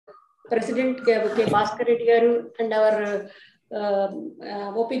President K. Bhaskar Reddy Garu and our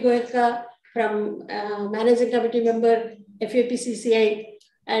O.P. Goenka from Managing Committee Member, FTCCCI,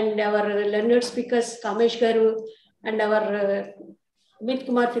 and our learned speakers, Kamesh Garu, and our Amit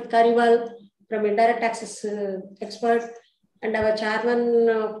Kumar Fitkariwal from Indirect Taxes expert, and our Chairman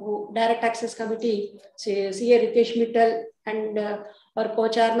Direct Taxes Committee, C.A. Ritesh Mittal, and our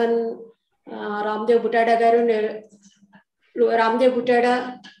Co-Chairman Ramdev Buttada Garu, Ramdev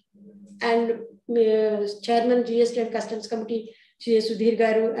Buttada, and Chairman GST and Customs Committee, C.A. Sudhir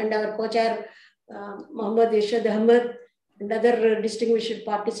Garu, and our Co-Chair Muhammad Irshad Ahmed, and other distinguished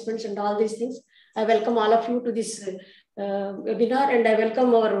participants and all these things. I welcome all of you to this webinar, and I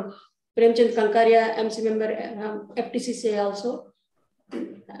welcome our Premchand Kankaria, MC member, FTCCI also,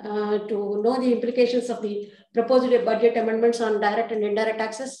 to know the implications of the proposed budget amendments on direct and indirect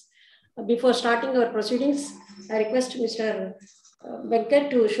taxes. Before starting our proceedings, I request Mr. Venkat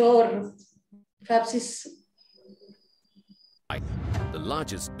to show our FAPSIS. The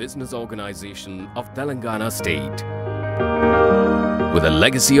largest business organization of Telangana state. With a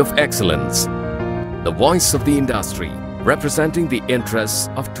legacy of excellence, the voice of the industry, representing the interests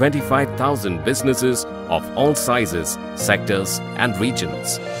of 25,000 businesses of all sizes, sectors and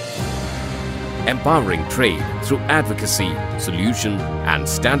regions. Empowering trade through advocacy, solution and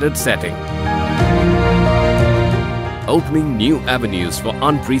standard setting. Opening new avenues for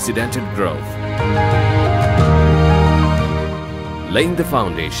unprecedented growth. Laying the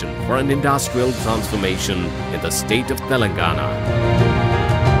foundation for an industrial transformation in the state of Telangana.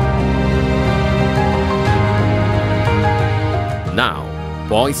 Now,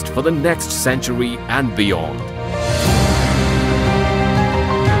 poised for the next century and beyond.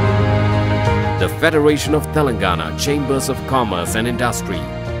 The Federation of Telangana Chambers of Commerce and Industry,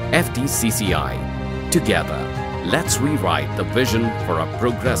 FTCCI. Together, let's rewrite the vision for a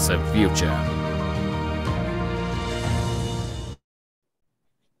progressive future.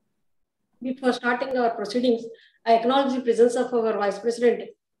 Before starting our proceedings, I acknowledge the presence of our Vice President,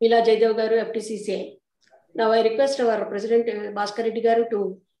 Meela Jaydev Garu, FTCCI. Now I request our President Bhaskar Reddy Garu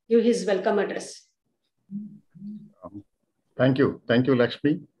to give his welcome address. Thank you,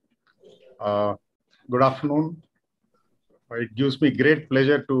 Lakshmi. Good afternoon. It gives me great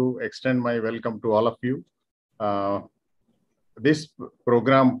pleasure to extend my welcome to all of you. This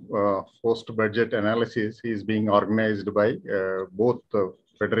program, post-budget analysis, is being organized by both the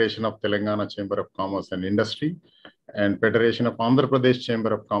Federation of Telangana Chamber of Commerce and Industry and Federation of Andhra Pradesh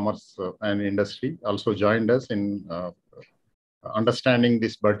Chamber of Commerce and Industry also joined us in understanding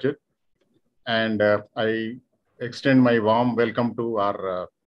this budget. And I extend my warm welcome to our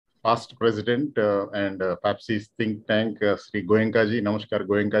past president and FAPSIS think tank, Sri Goenkaji. Namaskar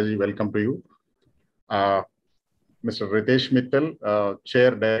Goenkaji, welcome to you. Mr. Ritesh Mittal,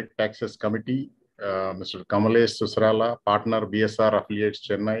 Chair Direct Taxes Committee, Mr. Kamalesh Susrala, Partner BSR Affiliates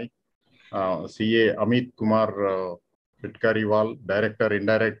Chennai, CA Amit Kumar Fitkariwal, Director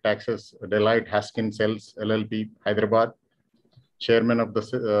Indirect Taxes, Deloitte Haskins Sells LLP, Hyderabad, Chairman of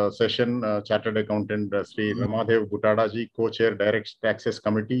the session, Chartered Accountant Sri Ramadhev Butadaji, Co-Chair Direct Taxes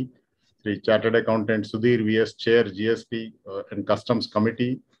Committee, Sri Chartered Accountant Sudhir VS, Chair GST and Customs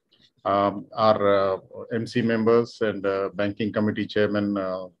Committee, our MC members and Banking Committee Chairman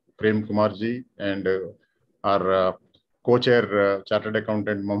Prem Kumarji, and our Co-Chair Chartered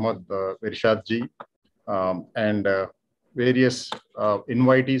Accountant Muhammad Irshad Ji, and various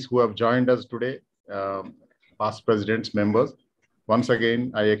invitees who have joined us today, past presidents, members. Once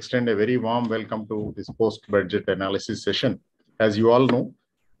again, I extend a very warm welcome to this post-budget analysis session. As you all know,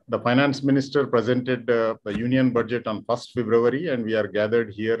 the Finance Minister presented the Union Budget on 1st February, and we are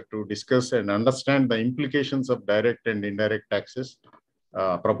gathered here to discuss and understand the implications of direct and indirect taxes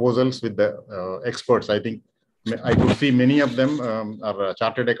proposals with the experts. I think I could see many of them are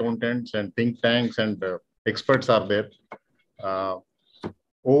chartered accountants and think tanks and experts are there.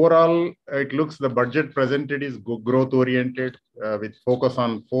 Overall, it looks the budget presented is growth oriented with focus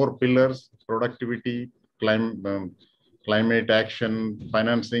on 4 pillars: productivity, climate action,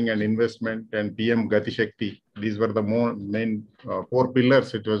 financing and investment, and PM Gati Shakti. These were the main 4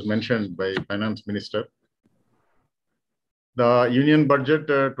 pillars it was mentioned by Finance Minister. The Union Budget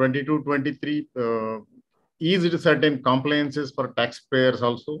 22-23 eased certain compliances for taxpayers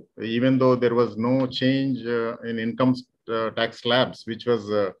also, even though there was no change in income tax slabs, which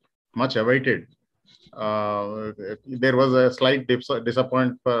was much awaited. There was a slight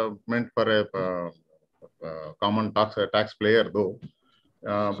disappointment for a common tax player though.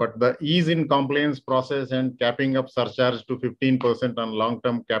 But the ease in compliance process and capping up surcharge to 15% on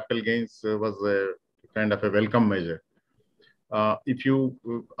long-term capital gains was a kind of a welcome measure. if you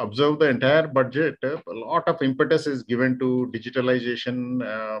observe the entire budget, a lot of impetus is given to digitalization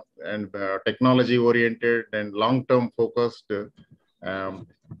and technology-oriented and long-term focused,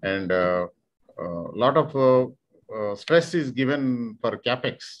 and a lot of stress is given for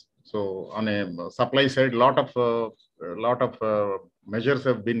capex. So on a supply side, lot of measures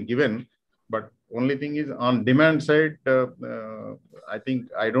have been given, but only thing is on demand side,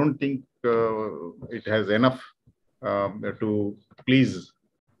 I don't think it has enough to please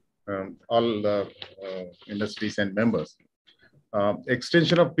all the industries and members.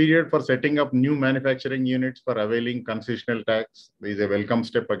 Extension of period for setting up new manufacturing units for availing concessional tax is a welcome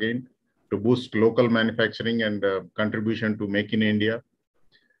step again to boost local manufacturing and contribution to Make in India.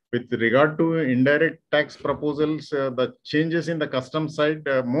 With regard to indirect tax proposals, the changes in the customs side,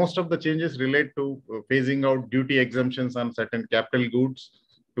 most of the changes relate to phasing out duty exemptions on certain capital goods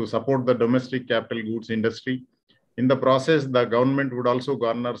to support the domestic capital goods industry. In the process, the government would also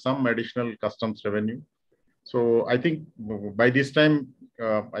garner some additional customs revenue. So I think by this time,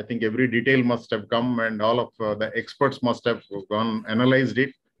 I think every detail must have come and all of the experts must have gone analyzed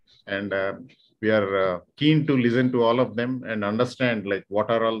it. And we are keen to listen to all of them and understand like what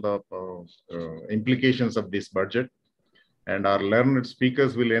are all the implications of this budget. And our learned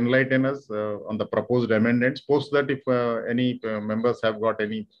speakers will enlighten us on the proposed amendments. Post that, if any members have got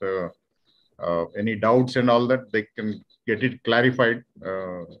any doubts and all that, they can get it clarified.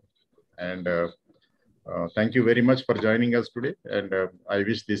 Thank you very much for joining us today. And I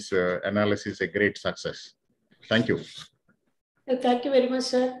wish this analysis a great success. Thank you. Thank you very much,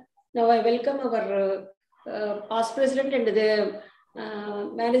 sir. Now I welcome our past president and the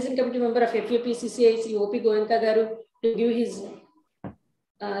managing committee member of FTCCI, O.P. Goenka Garu, to give his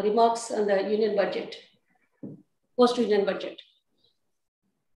remarks on the union budget, post-union budget.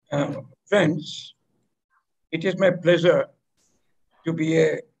 Friends, it is my pleasure to be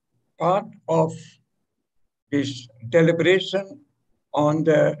a part of this deliberation on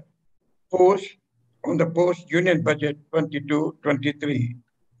the post-union budget 22-23,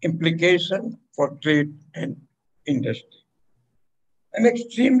 implication for trade and industry. I'm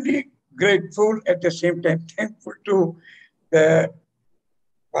extremely grateful, at the same time thankful to the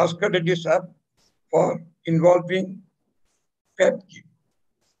Bhaskar Reddy Sahab for involving FTCCI.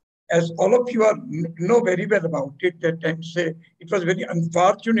 As all of you know very well about it, that I say it was very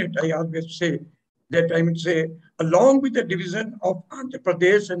unfortunate, I always say, that I would say, along with the division of Andhra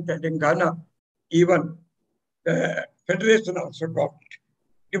Pradesh and Telangana, even the federation also got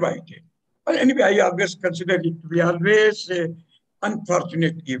divided. But anyway, I always consider it to be always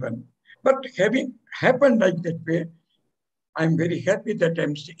unfortunate even. But having happened like that way, I'm very happy that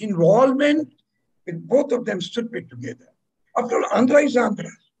I'm involvement with both of them should be together. After all, Andhra is Andhra,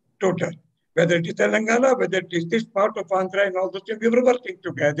 total. Whether it is Telangana, whether it is this part of Andhra and all those things, we were working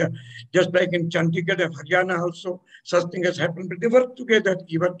together. Just like in Chandigarh and Haryana also, such thing has happened, but they work together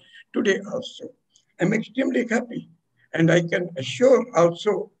even today also. I'm extremely happy. And I can assure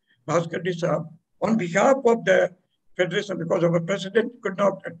also Bhaskar Reddy Sahab, on behalf of the Federation, because our president could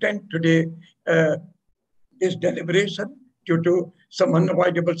not attend today this deliberation due to some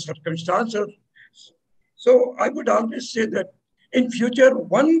unavoidable circumstances. So I would always say that in future,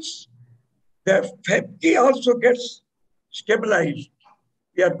 once the FTCCI also gets stabilized,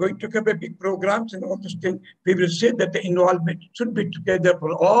 we are going to have a big programs and all those things. We will say that the involvement should be together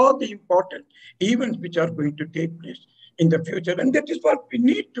for all the important events which are going to take place in the future. And that is what we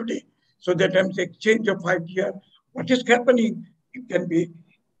need today. So that the exchange of ideas, what is happening, it can be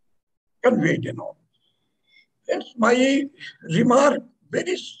conveyed and all. That's my remark,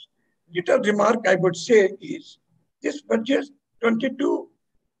 very little remark I would say is this budget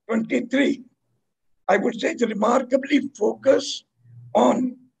 22-23, I would say it's remarkably focused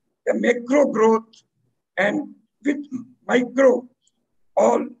on the macro growth and with micro,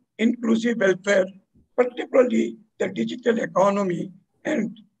 all inclusive welfare, particularly the digital economy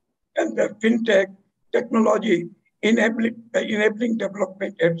and the fintech technology enabling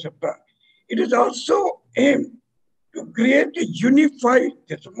development, etc. It is also aimed to create a unified,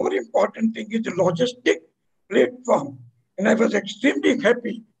 the more important thing is the logistic platform. And I was extremely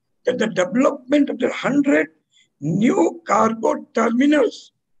happy that the development of the 100 new cargo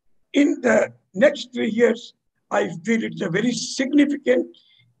terminals in the next 3 years, I feel it's a very significant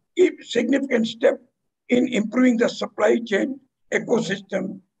step in improving the supply chain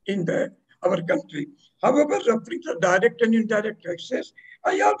ecosystem in our country. However, referring to direct and indirect access,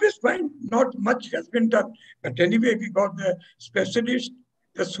 I always find not much has been done. But anyway, we got the specialists,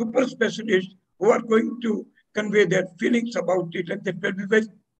 the super specialists who are going to convey their feelings about it, and that will be very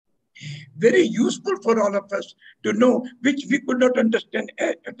very useful for all of us to know, which we could not understand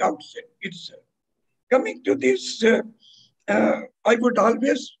at outset itself. Coming to this, I would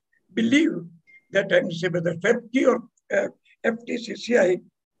always believe that I'm saying whether FFT or FTCCI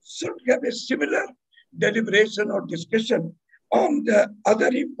should have a similar deliberation or discussion on the other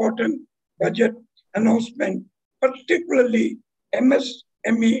important budget announcement, particularly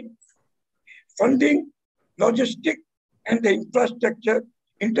MSME funding, logistics, and the infrastructure,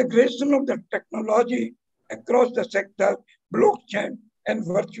 integration of the technology across the sector, blockchain, and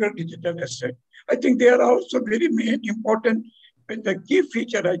virtual digital asset. I think they are also very main important and the key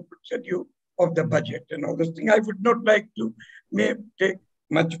feature, I could tell you, of the budget and all those things. I would not like to take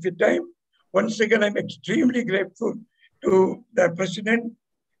much of your time. Once again, I'm extremely grateful to the president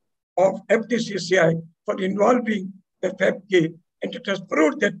of FTCCI for involving the FFK, and it has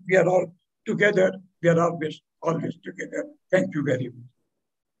proved that we are all together. We are always together. Thank you very much.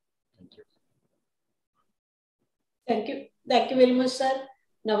 Thank you. Thank you. Thank you very much, sir.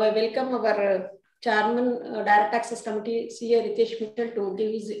 Now I welcome our Chairman, Direct Access Committee, CA Ritesh Mittal, to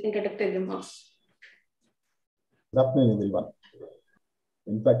give his introductory remarks. Good afternoon, everyone.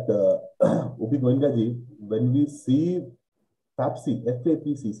 In fact, Upi Goenkaji, when we see FAPSI,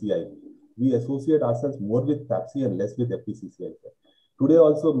 FAPCCI, we associate ourselves more with FAPSI and less with FTCCI. Today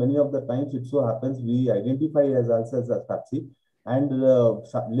also, many of the times it so happens we identify as ourselves as FAPSI, and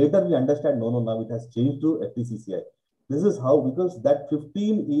later we understand, no, now it has changed to FTCCI. This is how, because that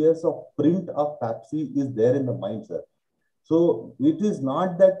 15 years of print of FAPSI is there in the mind, sir. So it is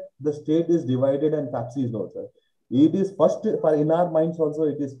not that the state is divided and FAPSI is not, sir. It is first, in our minds also,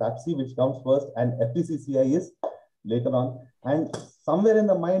 it is FAPSI which comes first and FTCCI is later on. And somewhere in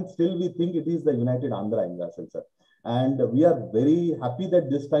the mind, still we think it is the United Andhra in that sense, sir. And we are very happy that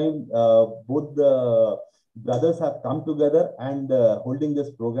this time both the brothers have come together and holding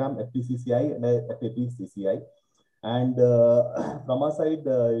this program, FTCCI and FAPCCI. And from our side,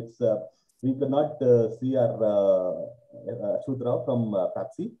 it's we cannot see our Shudrao from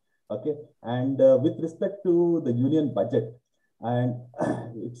FAPSI. Okay, and with respect to the union budget, and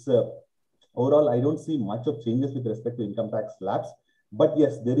it's overall, I don't see much of changes with respect to income tax slabs. But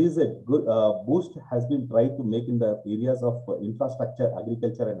yes, there is a good boost has been tried to make in the areas of infrastructure,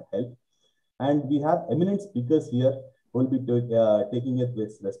 agriculture, and health. And we have eminent speakers here who will be taking it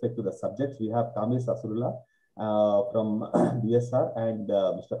with respect to the subjects. We have Kamesh Asurula from BSR and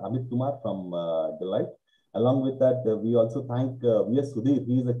Mr. Amit Kumar from Deloitte. Along with that, we also thank V.S. Sudhir.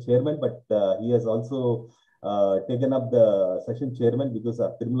 He is the chairman, but he has also taken up the session chairman because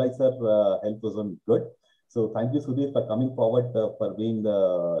Tirmalai sir help wasn't good. So thank you, Sudhir, for coming forward for being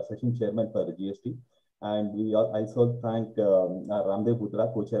the session chairman for the GST. And we also thank Ramdev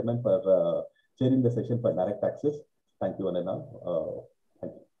Bhutra, co-chairman, for chairing the session for direct access. Thank you, one and all.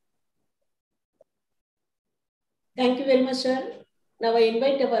 Thank you. Thank you very much, sir. Now I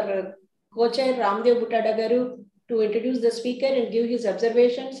invite our co-chair Ramdev Bhutra Garu to introduce the speaker and give his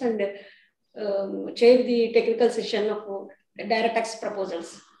observations and chair the technical session of direct tax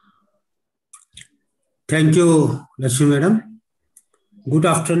proposals. Thank you, Lakshmi Madam. Good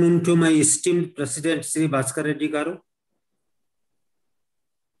afternoon to my esteemed President, Sri Bhaskar Reddy Garu.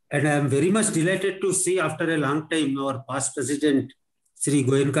 And I am very much delighted to see after a long time our past President, Sri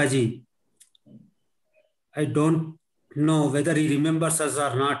Goenkaji. I don't know whether he remembers us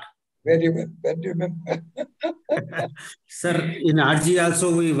or not. Very well, very well. Sir, in RG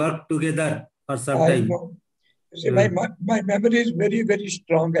also we worked together for some time. Know. See, my memory is very, very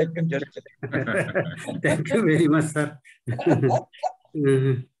strong, I can just say. Thank you very much, sir.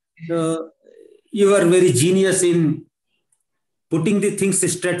 So, you are very genius in putting the things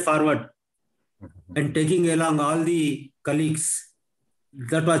straight forward and taking along all the colleagues.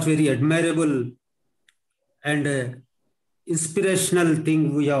 That was very admirable and inspirational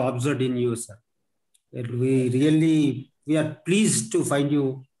thing we have observed in you, sir. We are pleased to find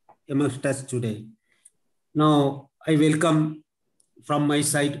you amongst us today. Now, I welcome from my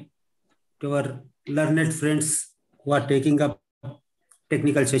side to our learned friends who are taking up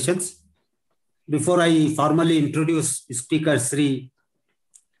technical sessions. Before I formally introduce Speaker Sri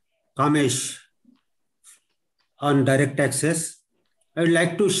Kamesh on direct access, I would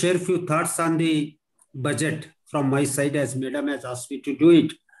like to share a few thoughts on the budget from my side as Madam has asked me to do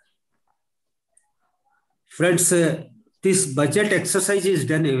it. Friends, this budget exercise is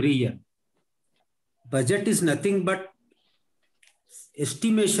done every year. Budget is nothing but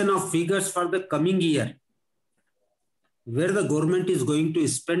estimation of figures for the coming year, where the government is going to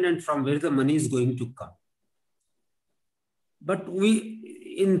spend and from where the money is going to come. But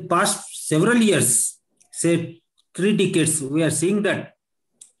we, in past several years, say 3 decades, we are seeing that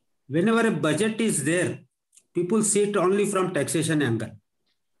whenever a budget is there, people see it only from taxation angle.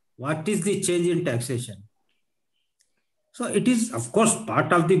 What is the change in taxation? So it is, of course,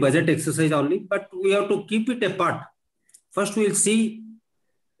 part of the budget exercise only, but we have to keep it apart. First, we'll see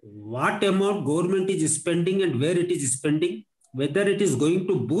what amount government is spending and where it is spending, whether it is going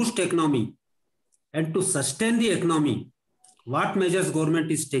to boost economy and to sustain the economy, what measures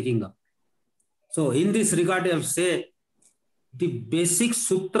government is taking up. So in this regard, I will say the basic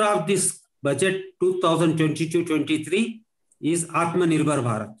sutra of this budget 2022-23 is Atmanirbhar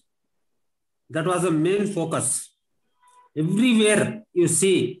Bharat. That was the main focus. Everywhere you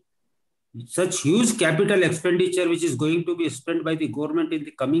see such huge capital expenditure which is going to be spent by the government in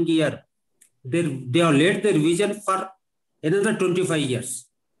the coming year. They have laid their vision for another 25 years.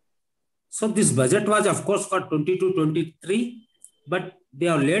 So this budget was, of course, for 22-23, but they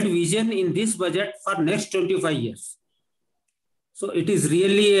have laid vision in this budget for next 25 years. So it is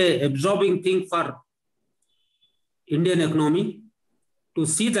really an absorbing thing for Indian economy to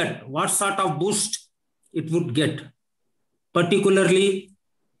see that what sort of boost it would get, particularly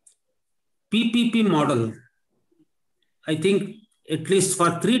PPP model. I think at least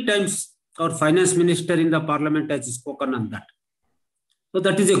for 3 times our finance minister in the parliament has spoken on that. So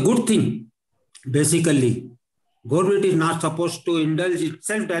that is a good thing. Basically, government is not supposed to indulge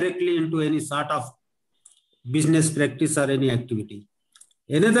itself directly into any sort of business practice or any activity.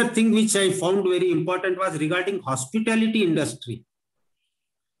 Another thing which I found very important was regarding hospitality industry.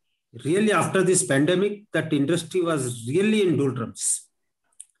 Really, after this pandemic, that industry was really in doldrums.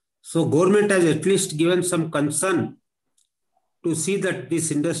 So government has at least given some concern to see that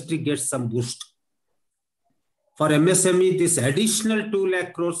this industry gets some boost. For MSME, this additional 2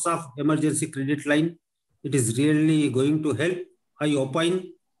 lakh crores of emergency credit line, it is really going to help, I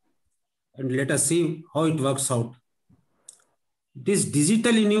opine, and let us see how it works out. This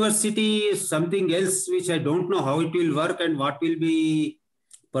digital university is something else which I don't know how it will work and what will be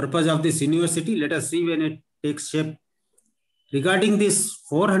purpose of this university. Let us see when it takes shape. Regarding this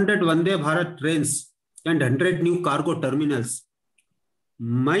 400 Vande Bharat trains and 100 new cargo terminals,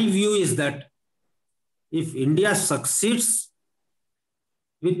 my view is that if India succeeds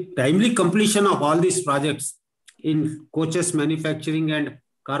with timely completion of all these projects in coaches manufacturing and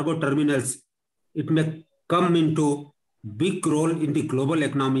cargo terminals, it may come into big role in the global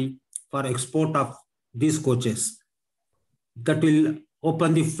economy for export of these coaches. That will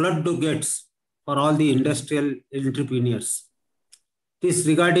open the floodgates for all the industrial entrepreneurs. This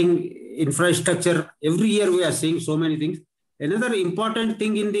regarding infrastructure, every year we are seeing so many things. Another important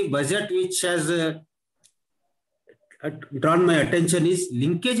thing in the budget which has drawn my attention is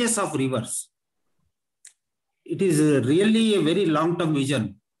linkages of rivers. It is really a very long-term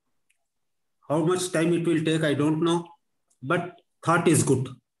vision. How much time it will take, I don't know, but thought is good.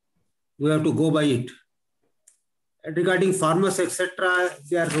 We have to go by it. And regarding farmers, etc.,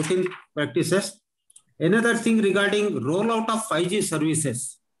 they are routine practices. Another thing regarding rollout of 5G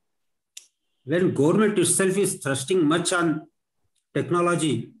services. When government itself is thrusting much on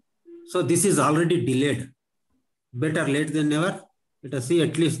technology, so this is already delayed. Better late than never. Let us see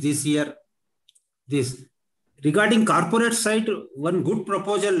at least this year. This. Regarding corporate side, one good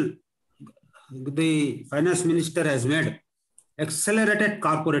proposal the finance minister has made, accelerated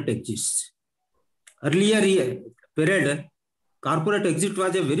corporate exits. Earlier period, corporate exit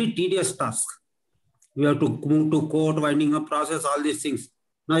was a very tedious task. We have to move to court, winding up process, all these things.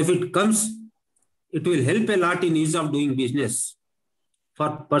 Now, if it comes, it will help a lot in ease of doing business for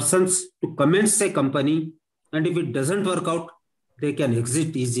persons to commence a company, and if it doesn't work out, they can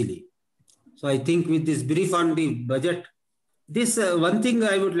exit easily. So I think with this brief on the budget, this one thing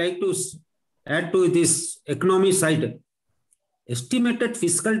I would like to add to this economy side. Estimated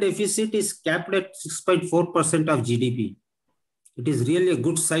fiscal deficit is capped at 6.4% of GDP. It is really a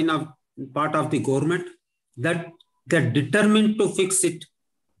good sign of part of the government that they're determined to fix it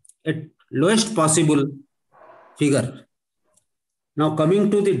at lowest possible figure. Now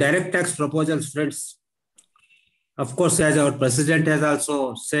coming to the direct tax proposals, friends, of course, as our president has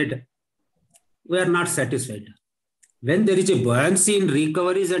also said, we are not satisfied. When there is a buoyancy in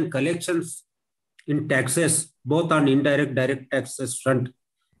recoveries and collections in taxes, both on indirect, direct taxes front,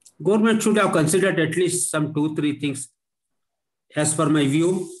 government should have considered at least some 2-3 things. As per my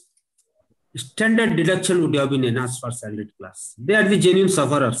view, standard deduction would have been enhanced for salaried class. They are the genuine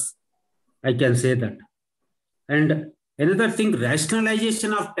sufferers. I can say that. And another thing,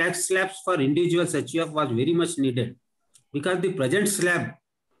 rationalization of tax slabs for individuals HUF was very much needed because the present slab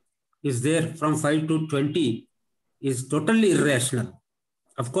is there from 5 to 20 is totally irrational.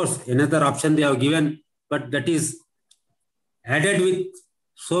 Of course, another option they have given, but that is added with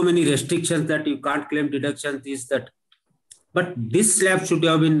so many restrictions that you can't claim deductions, is that. But this slab should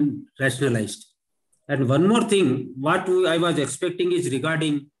have been rationalized. And one more thing, what I was expecting is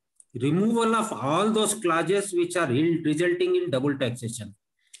regarding removal of all those clauses which are resulting in double taxation.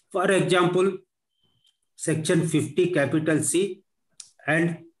 For example, section 50 capital C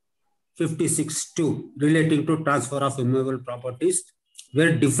and 56(2) relating to transfer of immovable properties,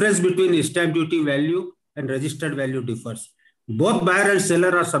 where difference between stamp duty value and registered value differs. Both buyer and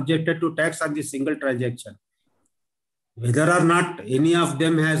seller are subjected to tax on the single transaction. Whether or not any of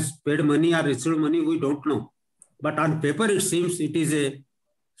them has paid money or received money, we don't know. But on paper, it seems it is a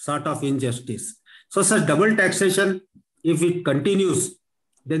sort of injustice. So such double taxation, if it continues,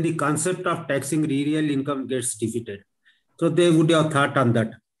 then the concept of taxing real income gets defeated. So they would have thought on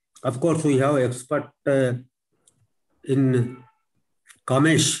that. Of course, we have expert in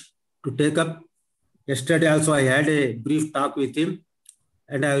Kamesh to take up. Yesterday also I had a brief talk with him,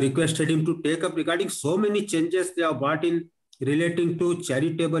 and I requested him to take up regarding so many changes they have brought in relating to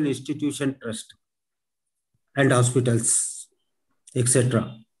charitable institution trust and hospitals,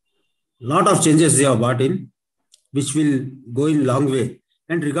 etc. Lot of changes they have brought in, which will go in long way.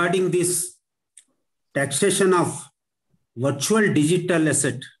 And regarding this taxation of virtual digital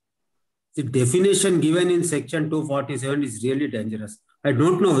asset, the definition given in section 247 is really dangerous. I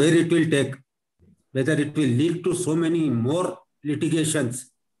don't know where it will take, whether it will lead to so many more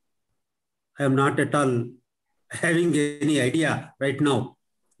litigations. I am not at all having any idea right now.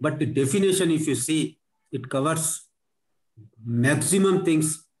 But the definition, if you see, it covers maximum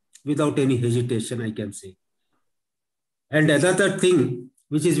things without any hesitation, I can say. And another thing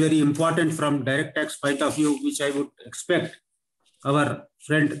which is very important from direct tax point of view, which I would expect our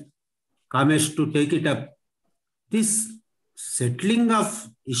friend Kamesh to take it up, this settling of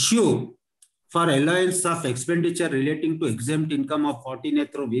issue for allowance of expenditure relating to exempt income of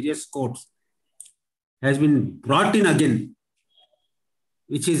 14A through various courts has been brought in again,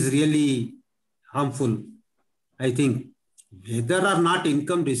 which is really harmful. I think whether or not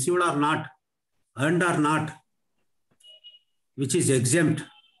income received or not, earned or not, which is exempt,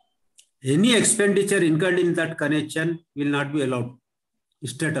 any expenditure incurred in that connection will not be allowed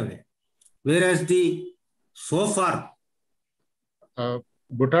straight away. Whereas so far,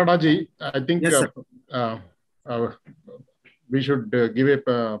 Butadaji, I think yes, we should give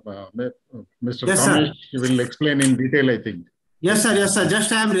Mr. Yes, Kamesh will explain in detail, I think. Yes, sir. Yes, sir.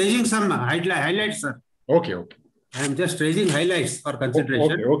 Just I am raising some highlights, sir. Okay. I am just raising highlights for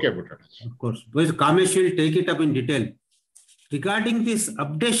consideration. Okay, Butadaji. Of course. But Kamesh will take it up in detail. Regarding this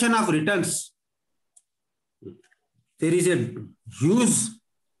updation of returns, there is a huge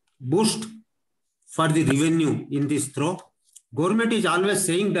boost for the revenue in this throw. Government is always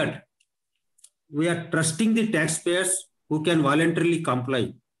saying that we are trusting the taxpayers who can voluntarily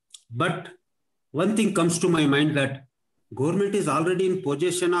comply. But one thing comes to my mind, that government is already in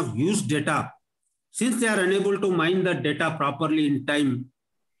possession of used data. Since they are unable to mine the data properly in time,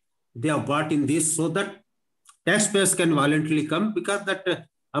 they have brought in this so that taxpayers can voluntarily come, because that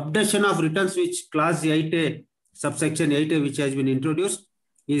updation of returns, which clause 8A, subsection 8A, which has been introduced,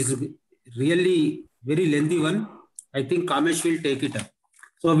 is really very lengthy one. I think Kamesh will take it up.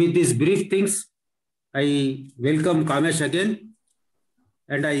 So with these brief things, I welcome Kamesh again.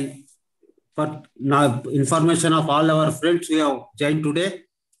 And for now, information of all our friends who have joined today,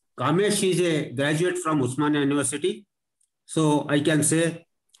 Kamesh is a graduate from Osmania University. So I can say,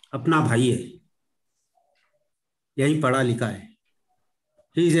 अपना भाई है, यही पढ़ा लिखा है.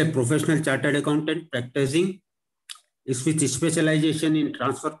 He is a professional chartered accountant practicing with specialization in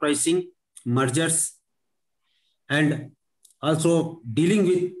transfer pricing, mergers, and also dealing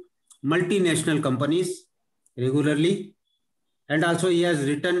with multinational companies regularly. And also he has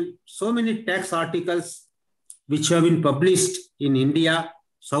written so many tax articles which have been published in India,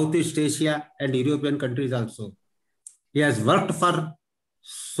 Southeast Asia, and European countries also. He has worked for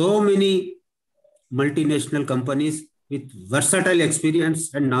so many multinational companies with versatile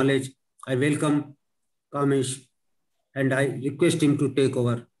experience and knowledge. I welcome Kamesh and I request him to take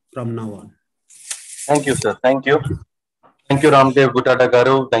over from now on. Thank you, sir. Thank you. Thank you, Ramdev Buttada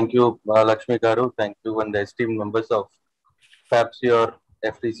Garu. Thank you, Lakshmi Garu. Thank you, and the esteemed members of FAPSI or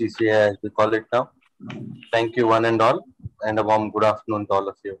FTCCI, as we call it now. Thank you, one and all, and a warm good afternoon to all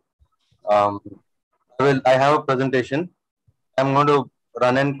of you. I have a presentation. I'm going to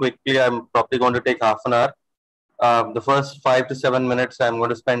run in quickly. I'm probably going to take half an hour. The first 5 to 7 minutes, I'm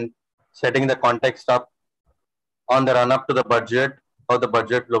going to spend setting the context up on the run up to the budget, how the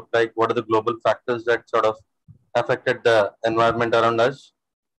budget looked like, what are the global factors that sort of affected the environment around us,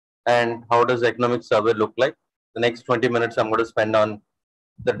 and how does the economic survey look like. The next 20 minutes I'm going to spend on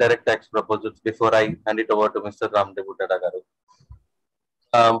the direct tax proposals before I hand it over to Mr. Ramdev Buttada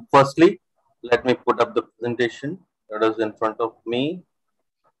garu. Firstly, let me put up the presentation that is in front of me.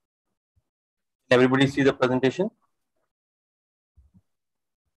 Everybody see the presentation?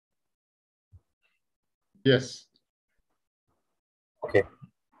 Yes. Okay.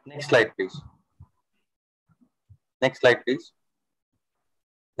 Next slide, please. Next slide, please.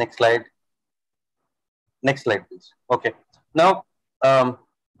 Next slide. Next slide, please. Okay. Now,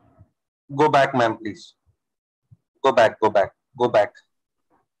 go back, ma'am, please. Go back, go back, go back.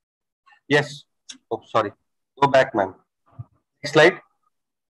 Yes. Oh, sorry. Go back, ma'am. Next slide.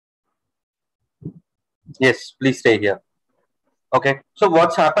 Yes, please stay here. Okay. So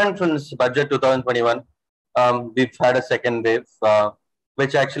what's happened from this budget 2021? We've had a second wave,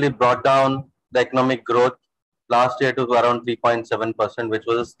 which actually brought down the economic growth last year to around 3.7%, which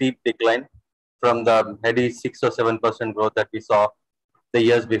was a steep decline from the heady 6 or 7% growth that we saw the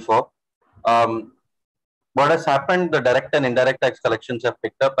years before. What has happened, the direct and indirect tax collections have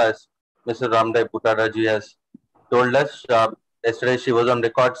picked up, as Mr. Ramdev Buttada ji has told us. Yesterday, she was on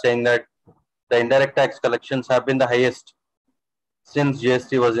record saying that the indirect tax collections have been the highest since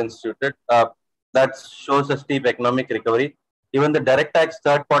GST was instituted. That shows a steep economic recovery. Even the direct tax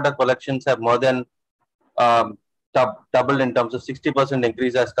third quarter collections have more than doubled in terms of 60%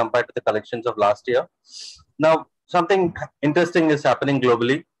 increase as compared to the collections of last year. Now, something interesting is happening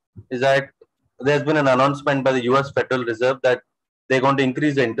globally, is that there's been an announcement by the US Federal Reserve that they're going to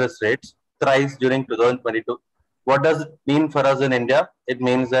increase the interest rates thrice during 2022. What does it mean for us in India? It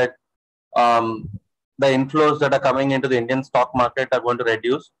means that the inflows that are coming into the Indian stock market are going to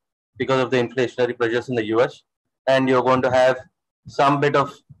reduce because of the inflationary pressures in the US, and you're going to have some bit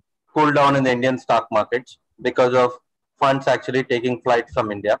of cool down in the Indian stock markets because of funds actually taking flight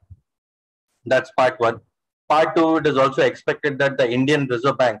from India. That's part one. Part two, it is also expected that the Indian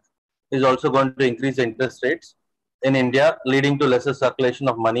Reserve Bank is also going to increase the interest rates in India, leading to lesser circulation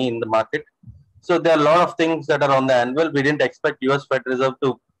of money in the market. So there are a lot of things that are on the anvil. We didn't expect US Fed Reserve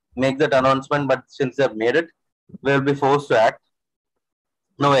to make that announcement, but since they've made it, we'll be forced to act.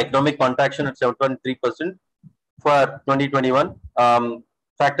 Now, economic contraction at 7.3% for 2021.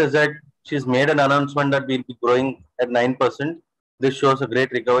 Fact is that she's made an announcement that we'll be growing at 9%. This shows a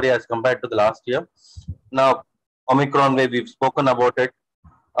great recovery as compared to the last year. Now, Omicron wave, we've spoken about it.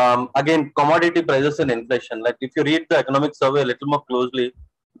 Again, commodity prices and inflation. Like if you read the economic survey a little more closely,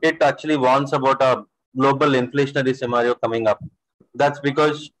 it actually warns about a global inflationary scenario coming up. That's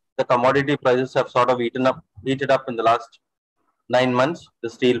because the commodity prices have sort of heated up in the last 9 months. The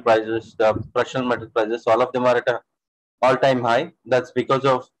steel prices, the precious metal prices, all of them are at an all-time high. That's because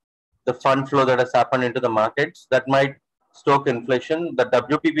of the fund flow that has happened into the markets that might stoke inflation. The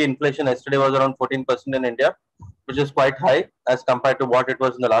WPP inflation yesterday was around 14% in India, which is quite high as compared to what it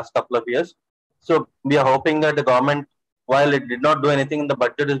was in the last couple of years. So we are hoping that the government, while it did not do anything in the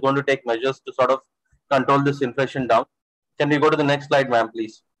budget, is going to take measures to sort of control this inflation down. Can we go to the next slide, ma'am,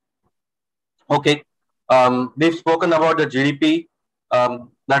 please? Okay. We've spoken about the GDP.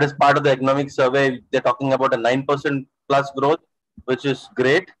 That is part of the economic survey. They're talking about a 9% plus growth, which is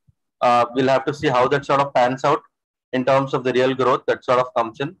great. We'll have to see how that sort of pans out in terms of the real growth that sort of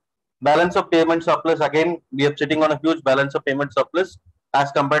comes in. Balance of payment surplus, again, we are sitting on a huge balance of payment surplus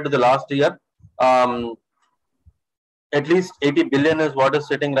as compared to the last year. At least 80 billion is what is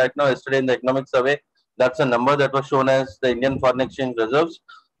sitting right now. Yesterday in the economic survey, that's a number that was shown as the Indian foreign exchange reserves,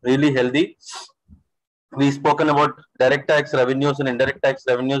 really healthy. We've spoken about direct tax revenues and indirect tax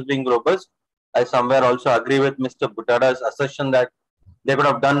revenues being robust. I somewhere also agree with Mr. Buttada's assertion that they could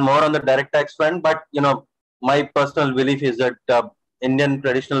have done more on the direct tax front, but you know, my personal belief is that Indian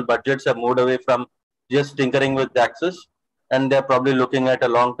traditional budgets have moved away from just tinkering with taxes, and they're probably looking at a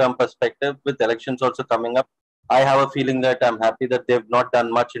long-term perspective with elections also coming up. I have a feeling that I'm happy that they've not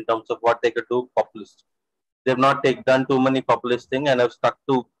done much in terms of what they could do populist. They've not done too many populist things and have stuck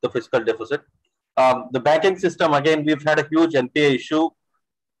to the fiscal deficit. The banking system, again, we've had a huge NPA issue.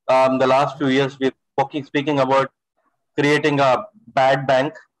 The last few years, we're speaking about creating a bad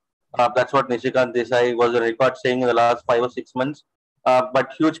bank. That's what Nishikant Desai was on record saying in the last 5 or 6 months.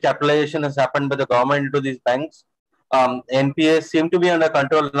 But huge capitalization has happened by the government into these banks. NPAs seem to be under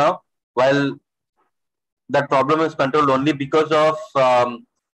control now, while that problem is controlled only because of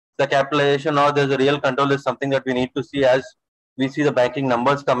the capitalization, or there's a real control is something that we need to see as we see the banking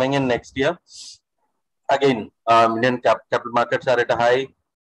numbers coming in next year. Again, Indian capital markets are at a high.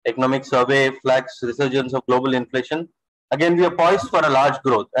 Economic survey flags resurgence of global inflation. Again, we are poised for a large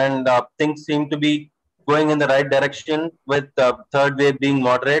growth, and things seem to be going in the right direction with the third wave being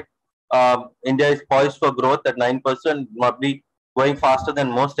moderate. India is poised for growth at 9%, probably going faster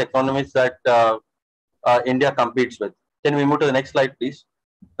than most economies that India competes with. Can we move to the next slide, please?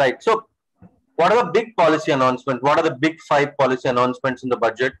 Right. So, what are the big policy announcements? What are the big 5 policy announcements in the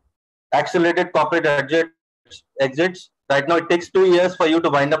budget? Accelerated corporate exits. Right now, it takes 2 years for you to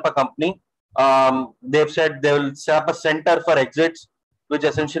wind up a company. They've said they will set up a center for exits, which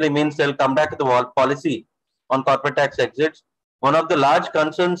essentially means they'll come back to the policy on corporate tax exits. One of the large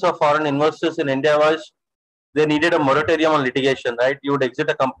concerns of foreign investors in India was they needed a moratorium on litigation, right? You would exit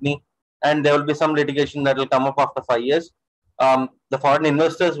a company and there will be some litigation that will come up after 5 years. The foreign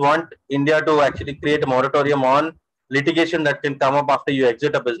investors want India to actually create a moratorium on litigation that can come up after you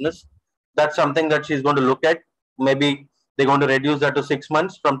exit a business. That's something that she's going to look at. Maybe they're going to reduce that to 6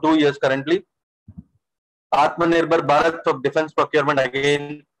 months from 2 years currently. Atmanirbhar Bharat for defense procurement,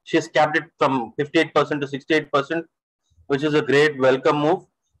 again, she's capped it from 58% to 68%, which is a great welcome move.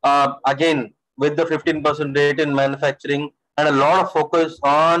 Again, with the 15% rate in manufacturing and a lot of focus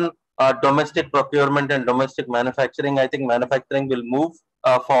on domestic procurement and domestic manufacturing, I think manufacturing will move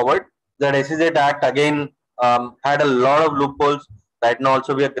forward. That SEZ Act, again, had a lot of loopholes. Right now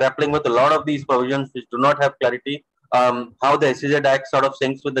also we are grappling with a lot of these provisions which do not have clarity. How the SEZ Act sort of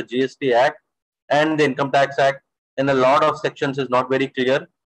syncs with the GST Act and the Income Tax Act in a lot of sections is not very clear.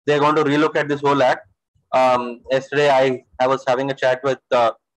 They're going to relook at this whole act. Yesterday I was having a chat with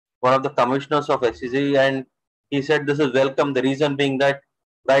one of the commissioners of SEZ, and he said this is welcome. The reason being that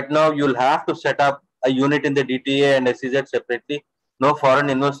right now you'll have to set up a unit in the DTA and SEZ separately. No foreign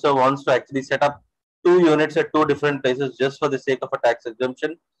investor wants to actually set up 2 units at 2 different places just for the sake of a tax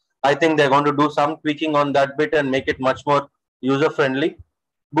exemption. I think they're going to do some tweaking on that bit and make it much more user friendly.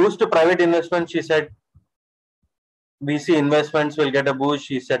 Boost to private investment, she said VC investments will get a boost.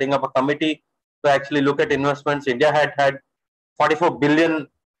 She's setting up a committee to actually look at investments. India had 44 billion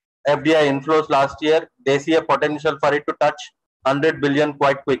FDI inflows last year. They see a potential for it to touch 100 billion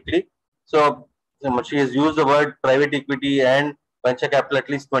quite quickly. So she has used the word private equity and venture capital at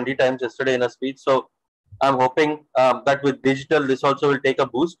least 20 times yesterday in a speech. So I'm hoping that with digital, this also will take a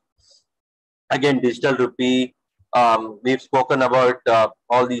boost. Again, digital rupee. We've spoken about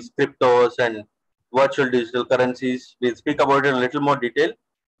all these cryptos and virtual digital currencies. We'll speak about it in a little more detail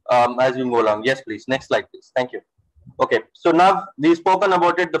as we move along. Yes, please. Next slide, please. Thank you. Okay, so now we've spoken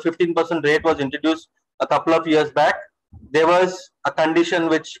about it. The 15% rate was introduced a couple of years back. There was a condition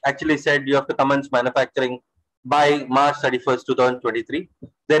which actually said you have to commence manufacturing by March 31st, 2023.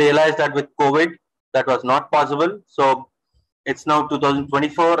 They realized that with COVID, that was not possible. So it's now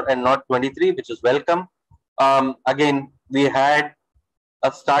 2024 and not 23, which is welcome. Again, we had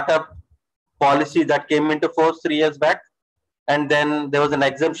a startup policy that came into force 3 years back. And then there was an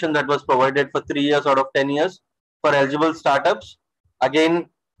exemption that was provided for 3 years out of 10 years for eligible startups. Again,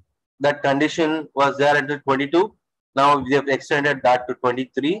 that condition was there until 22. Now we have extended that to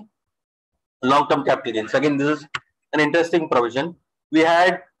 23. Long-term capital gains. Again, this is an interesting provision. We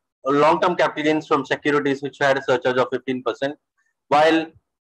had long-term capital gains from securities which had a surcharge of 15%, while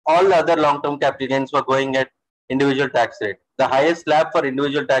all the other long-term capital gains were going at individual tax rate. The highest slab for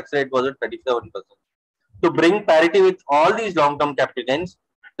individual tax rate was at 37%. To bring parity with all these long-term capital gains,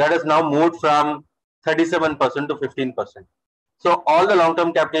 that has now moved from 37% to 15%. So all the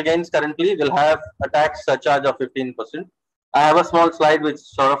long-term capital gains currently will have a tax surcharge of 15%. I have a small slide which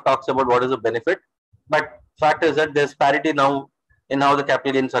sort of talks about what is the benefit, but fact is that there's parity now in how the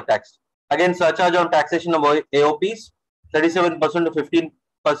capital gains are taxed. Again, surcharge on taxation of AOPs, 37% to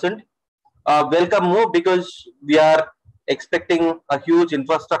 15%. Welcome move because we are expecting a huge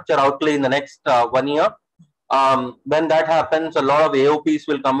infrastructure outlay in the next 1 year. When that happens, a lot of AOPs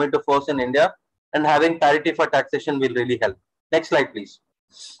will come into force in India, and having parity for taxation will really help. Next slide, please.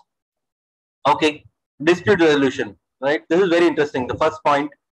 Okay, dispute resolution, right? This is very interesting. The first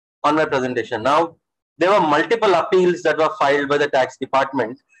point on my presentation. Now, there were multiple appeals that were filed by the tax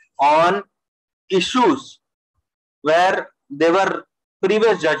department on issues where there were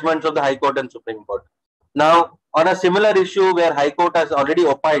previous judgments of the High Court and Supreme Court. Now, on a similar issue where High Court has already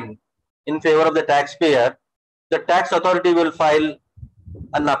opined in favor of the taxpayer, the tax authority will file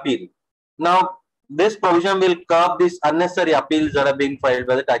an appeal. Now, this provision will curb these unnecessary appeals that are being filed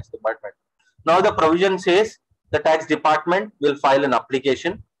by the tax department. Now, the provision says the tax department will file an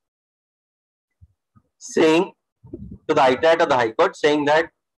application saying to the ITAT or the High Court saying that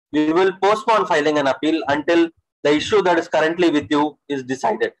we will postpone filing an appeal until the issue that is currently with you is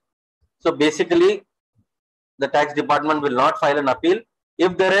decided. So basically, the tax department will not file an appeal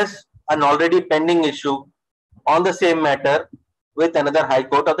if there is an already pending issue on the same matter with another High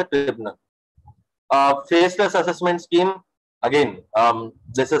Court or the tribunal. Faceless assessment scheme, again,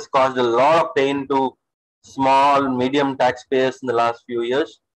 this has caused a lot of pain to small, medium taxpayers in the last few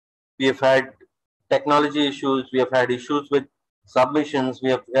years. We have had technology issues, we have had issues with submissions, we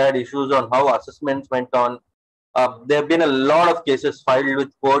have had issues on how assessments went on. There have been a lot of cases filed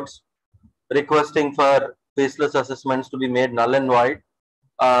with courts requesting for faceless assessments to be made null and void.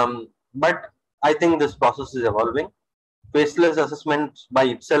 But I think this process is evolving. Faceless assessment by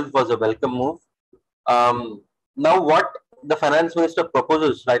itself was a welcome move. Now what the finance minister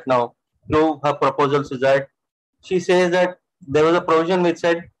proposes right now through her proposals is that she says that there was a provision which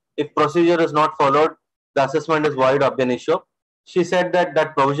said if procedure is not followed, the assessment is void ab initio. She said that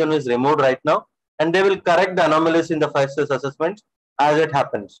that provision is removed right now and they will correct the anomalies in the faceless assessment as it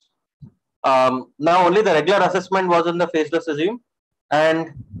happens. Now only the regular assessment was in the faceless regime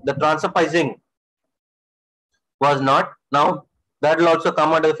and the transfer pricing was not. Now that will also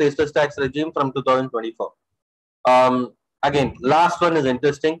come under the faceless tax regime from 2024. Again, last one is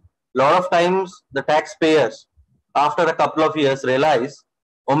interesting. A lot of times the taxpayers after a couple of years realize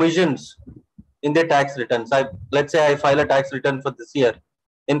omissions in their tax returns. Let's say I file a tax return for this year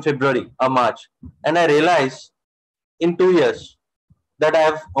in February or March and I realize in 2 years that I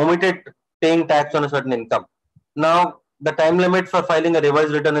have omitted paying tax on a certain income. Now the time limit for filing a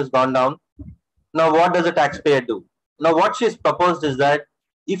revised return has gone down. Now what does a taxpayer do? Now what she's proposed is that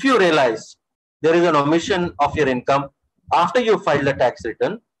if you realize there is an omission of your income after you file a tax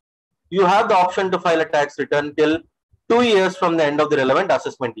return, you have the option to file a tax return till 2 years from the end of the relevant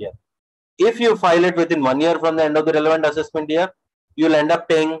assessment year. If you file it within 1 year from the end of the relevant assessment year, you'll end up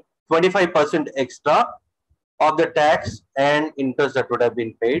paying 25% extra of the tax and interest that would have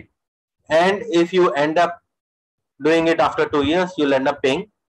been paid. And if you end up doing it after 2 years, you'll end up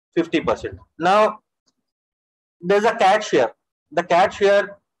paying 50%. Now, there's a catch here. The catch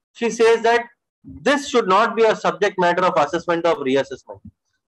here, she says that this should not be a subject matter of assessment or reassessment.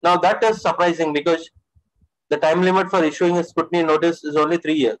 Now, that is surprising because the time limit for issuing a scrutiny notice is only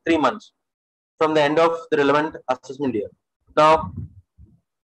 3 months from the end of the relevant assessment year. Now,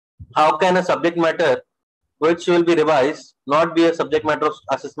 how can a subject matter which will be revised not be a subject matter of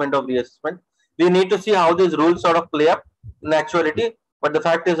assessment or reassessment? We need to see how these rules sort of play up in actuality. But the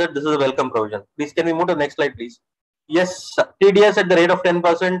fact is that this is a welcome provision. Please, can we move to the next slide, please? Yes, TDS at the rate of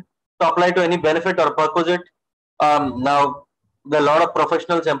 10% to apply to any benefit or perquisite. Now, there are a lot of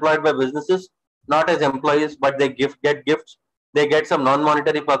professionals employed by businesses, not as employees, but they get gifts. They get some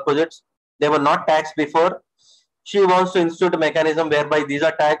non-monetary perquisites. They were not taxed before. She wants to institute a mechanism whereby these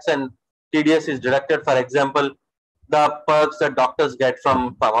are taxed and TDS is deducted. For example, the perks that doctors get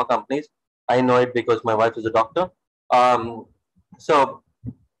from pharma companies. I know it because my wife is a doctor. So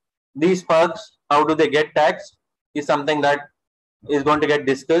these perks, how do they get taxed, is something that is going to get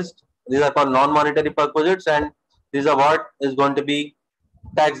discussed. These are called non-monetary perquisites, and these are what is going to be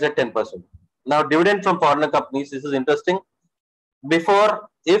taxed at 10%. Now, dividend from foreign companies, this is interesting. Before,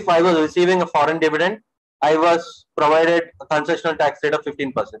 if I was receiving a foreign dividend, I was provided a concessional tax rate of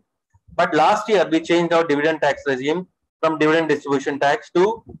 15%. But last year, we changed our dividend tax regime from dividend distribution tax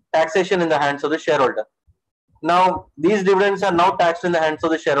to taxation in the hands of the shareholder. Now, these dividends are now taxed in the hands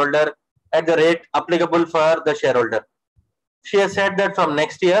of the shareholder at the rate applicable for the shareholder. She has said that from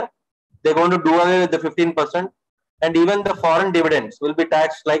next year, they're going to do away with the 15%, and even the foreign dividends will be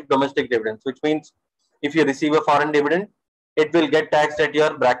taxed like domestic dividends, which means if you receive a foreign dividend, it will get taxed at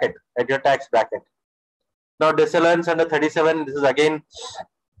your bracket, at your tax bracket. Now, disallowance under 37, this is again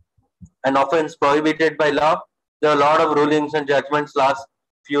an offense prohibited by law. There are a lot of rulings and judgments last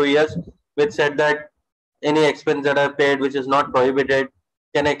few years which said that any expense that are paid which is not prohibited,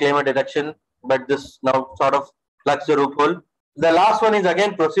 can I claim a deduction? But this now sort of plugs the loophole. The last one is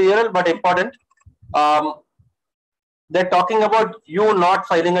again procedural but important. They're talking about you not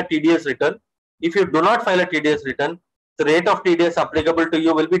filing a TDS return. If you do not file a TDS return, the rate of TDS applicable to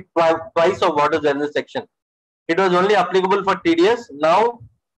you will be twice of what is there in the section. It was only applicable for TDS. Now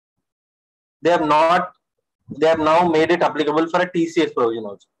they have now made it applicable for a TCS provision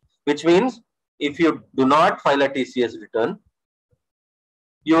also, which means if you do not file a TCS return,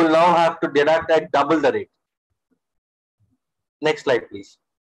 you will now have to deduct at double the rate. Next slide, please.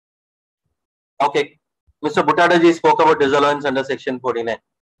 Okay, Mr. Bhuttadaji spoke about disallowance under section 49.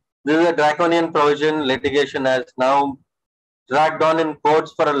 This is a draconian provision. Litigation has now dragged on in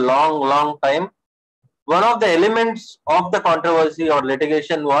courts for a long time. One of the elements of the controversy or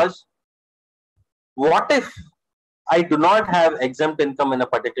litigation was, what if I do not have exempt income in a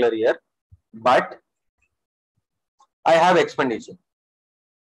particular year, but I have expenditure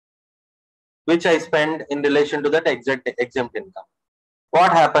which I spend in relation to that exempt income?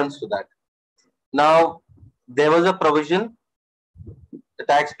 What happens to that? Now, there was a provision the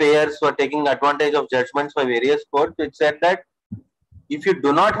taxpayers were taking advantage of judgments by various courts, which said that if you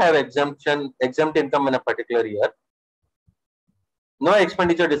do not have exempt income in a particular year, no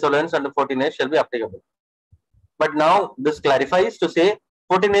expenditure disallowance under 14A shall be applicable. But now this clarifies to say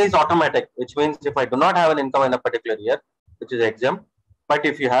 14A is automatic, which means if I do not have an income in a particular year, which is exempt, but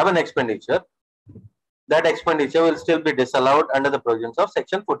if you have an expenditure, that expenditure will still be disallowed under the provisions of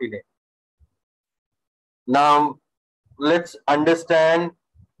section 14A. Now, let's understand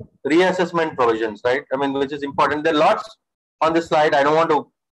reassessment provisions, right? I mean, which is important. There are lots on this slide. I don't want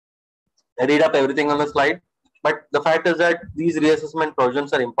to read up everything on the slide, but the fact is that these reassessment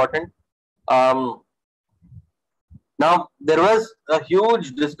provisions are important. Now, there was a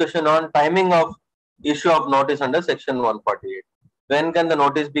huge discussion on timing of issue of notice under section 148. When can the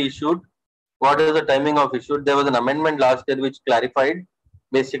notice be issued? What is the timing of issue? There was an amendment last year which clarified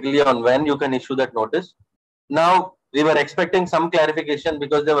basically on when you can issue that notice. Now, we were expecting some clarification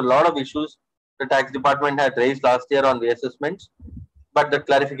because there were a lot of issues the tax department had raised last year on reassessments, but the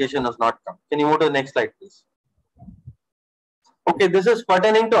clarification has not come. Can you move to the next slide, please? Okay, this is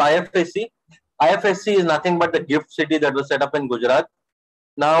pertaining to IFSC. IFSC is nothing but the gift city that was set up in Gujarat.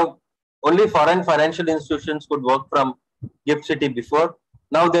 Now, only foreign financial institutions could work from gift city before.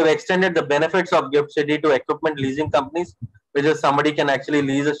 Now they've extended the benefits of gift city to equipment leasing companies, which is somebody can actually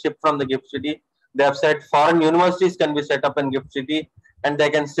lease a ship from the gift city. They have said foreign universities can be set up in gift city and they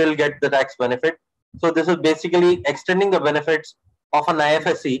can still get the tax benefit. So this is basically extending the benefits of an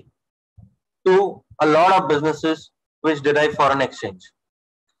IFSC to a lot of businesses which derive foreign exchange.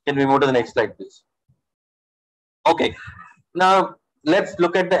 Can we move to the next slide, please? Okay, now let's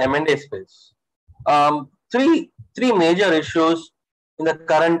look at the M&A space. Three major issues in the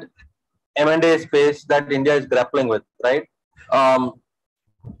current M&A space that India is grappling with, right?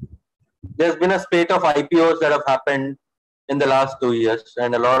 There's been a spate of IPOs that have happened in the last 2 years,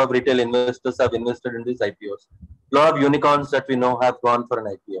 and a lot of retail investors have invested in these IPOs. A lot of unicorns that we know have gone for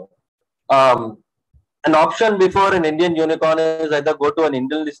an IPO. An option before an Indian unicorn is either go to an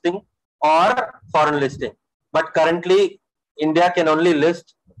Indian listing or foreign listing. But currently, Indian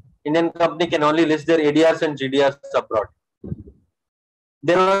company can only list their ADRs and GDRs abroad.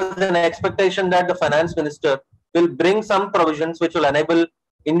 There was an expectation that the finance minister will bring some provisions which will enable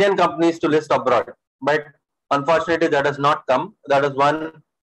Indian companies to list abroad. But unfortunately, that has not come. That is one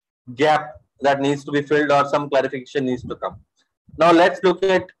gap that needs to be filled or some clarification needs to come. Now, let's look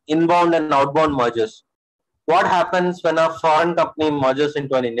at inbound and outbound mergers. What happens when a foreign company merges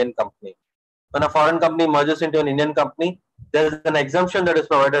into an Indian company? When a foreign company merges into an Indian company, there is an exemption that is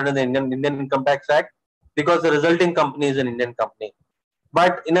provided in the Indian Income Tax Act because the resulting company is an Indian company.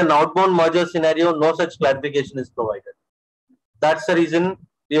 But in an outbound merger scenario, no such clarification is provided. That's the reason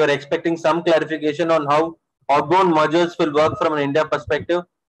we were expecting some clarification on how outbound mergers will work from an India perspective,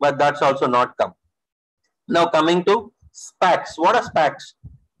 but that's also not come. Now coming to SPACs. What are SPACs?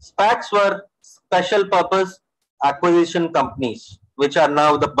 SPACs were special purpose acquisition companies, which are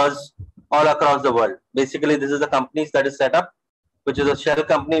now the buzz all across the world. Basically, this is the companies that is set up, which is a shell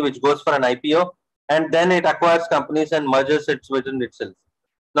company which goes for an IPO, and then it acquires companies and merges it within itself.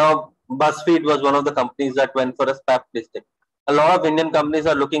 Now, BuzzFeed was one of the companies that went for a SPAC listing. A lot of Indian companies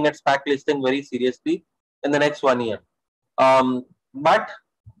are looking at SPAC listing very seriously in the next 1 year. But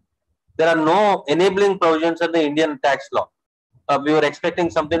there are no enabling provisions in the Indian tax law. We were expecting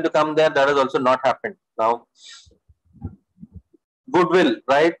something to come there. That has also not happened. Now, goodwill,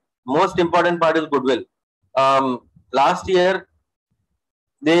 right? Most important part is goodwill. Last year,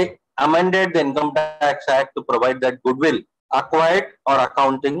 they amended the Income Tax Act to provide that goodwill acquired or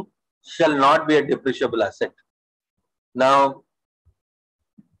accounting shall not be a depreciable asset. Now,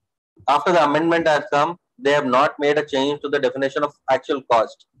 after the amendment has come, they have not made a change to the definition of actual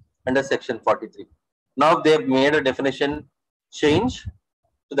cost under section 43. Now they have made a definition change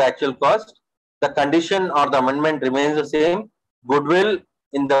to the actual cost. The condition or the amendment remains the same. Goodwill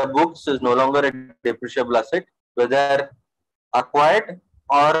in the books is no longer a depreciable asset, whether acquired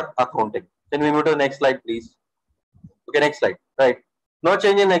or accounting. Can we move to the next slide, please? Okay, next slide. Right. No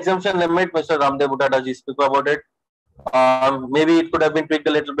change in exemption limit. Mr. Ramdev Bhuttad ji spoke about it. Maybe it could have been tweaked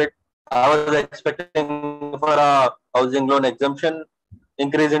a little bit. I was expecting for a housing loan exemption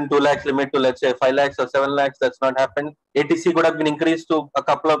increase in 2 lakhs limit to, let's say, 5 lakhs or 7 lakhs. That's not happened. ATC could have been increased to a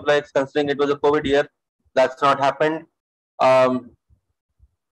couple of lakhs considering it was a COVID year. That's not happened. I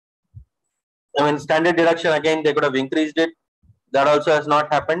mean, standard deduction, again, they could have increased it. That also has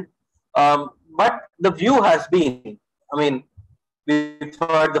not happened. But the view has been, I mean, we've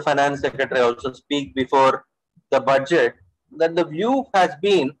heard the finance secretary also speak before the budget, that the view has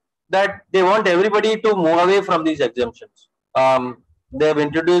been that they want everybody to move away from these exemptions. They have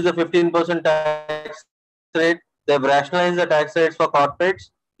introduced a 15% tax rate. They have rationalized the tax rates for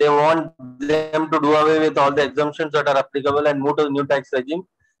corporates. They want them to do away with all the exemptions that are applicable and move to the new tax regime.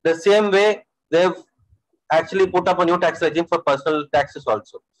 The same way, they've actually put up a new tax regime for personal taxes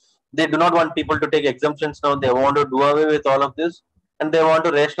also. They do not want people to take exemptions now. They want to do away with all of this, and they want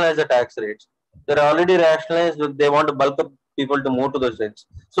to rationalize the tax rates. They're already rationalized. They want to bulk up people to move to those rates.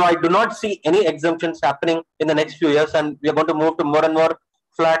 So I do not see any exemptions happening in the next few years, and we are going to move to more and more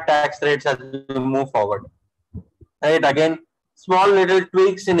flat tax rates as we move forward. Right, again, small little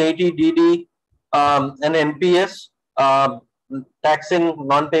tweaks in AT-DD and NPS, taxing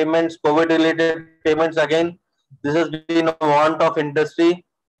non-payments, COVID-related payments. Again, this has been a want of industry.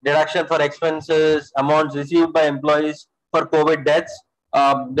 Deduction for expenses, amounts received by employees for COVID deaths,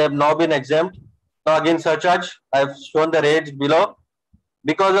 they have now been exempt. Now again, surcharge, I have shown the rates below.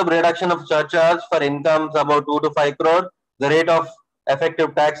 Because of reduction of surcharge for incomes about 2 to 5 crore, the rate of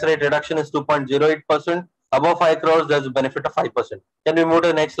effective tax rate reduction is 2.08%. Above 5 crores, there's a benefit of 5%. Can we move to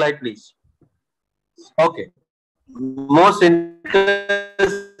the next slide, please? Okay. Most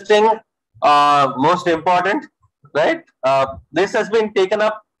interesting, most important, right? This has been taken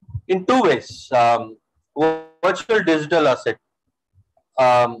up in two ways. Virtual digital asset.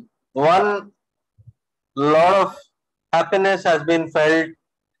 One, lot of happiness has been felt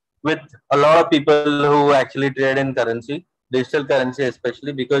with a lot of people who actually trade in currency, digital currency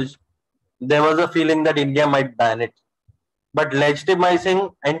especially, because there was a feeling that India might ban it. But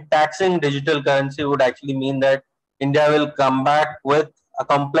legitimizing and taxing digital currency would actually mean that India will come back with a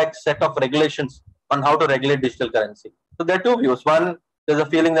complex set of regulations on how to regulate digital currency. So there are two views. One, there's a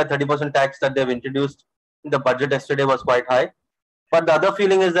feeling that 30% tax that they've introduced in the budget yesterday was quite high. But the other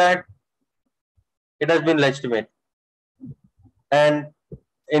feeling is that it has been legitimate. And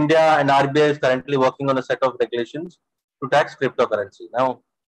India and RBI is currently working on a set of regulations to tax cryptocurrency. Now,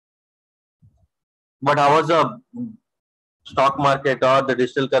 but how was the stock market or the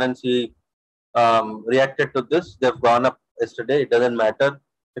digital currency reacted to this? They've gone up yesterday. It doesn't matter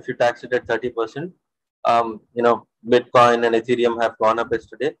if you tax it at 30%. You know, Bitcoin and Ethereum have gone up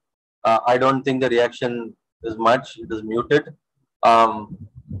yesterday. I don't think the reaction is much. It is muted.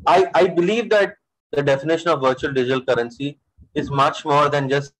 I believe that the definition of virtual digital currency is much more than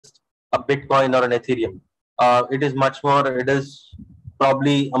just a Bitcoin or an Ethereum. It is much more. It is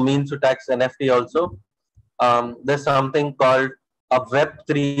probably a means to tax NFT also. There's something called a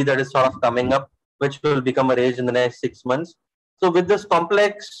Web3 that is sort of coming up, which will become a rage in the next 6 months. So with this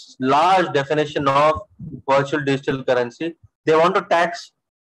complex, large definition of virtual digital currency, they want to tax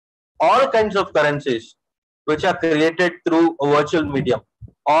all kinds of currencies which are created through a virtual medium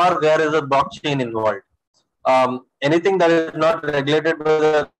or there is a blockchain involved. Anything that is not regulated by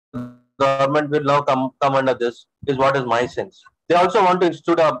the government will now come under this, is what is my sense. They also want to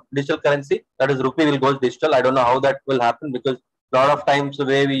institute a digital currency, that is rupee will go digital. I don't know how that will happen because a lot of times the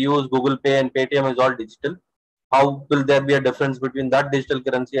way we use Google Pay and Paytm is all digital. How will there be a difference between that digital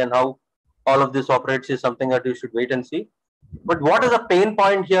currency and how all of this operates is something that you should wait and see. But what is a pain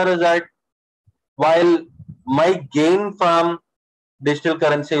point here is that while my gain from digital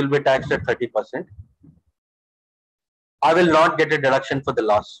currency will be taxed at 30%, I will not get a deduction for the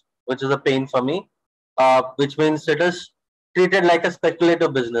loss, which is a pain for me, which means it is treated like a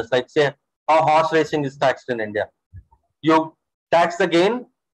speculative business, like say how horse racing is taxed in India. You tax the gain,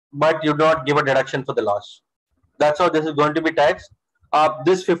 but you do not give a deduction for the loss. That's how this is going to be taxed.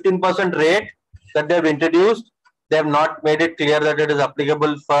 This 15% rate that they have introduced, they have not made it clear that it is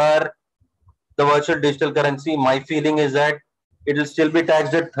applicable for the virtual digital currency. My feeling is that it will still be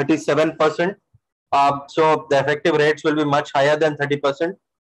taxed at 37%. So the effective rates will be much higher than 30%.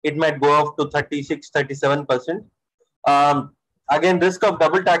 It might go up to 36, 37%. Again, risk of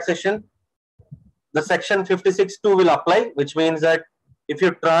double taxation. The section 56(2) will apply, which means that if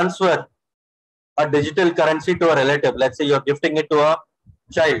you transfer a digital currency to a relative, let's say you're gifting it to a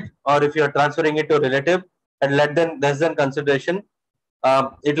child, or if you're transferring it to a relative at less than consideration,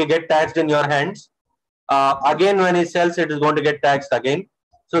 it will get taxed in your hands. Again, when he sells, it is going to get taxed again.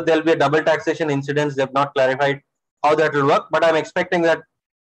 So there'll be a double taxation incidence. They've not clarified how that will work, but I'm expecting that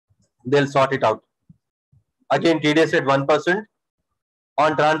they'll sort it out. Again, TDS at 1%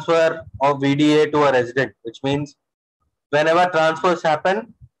 on transfer of VDA to a resident, which means whenever transfers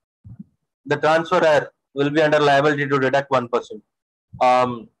happen, the transferor will be under liability to deduct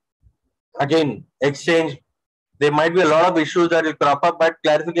 1%. Again, exchange, there might be a lot of issues that will crop up, but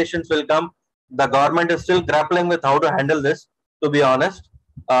clarifications will come. The government is still grappling with how to handle this, to be honest.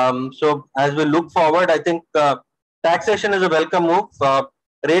 So as we look forward, I think taxation is a welcome move.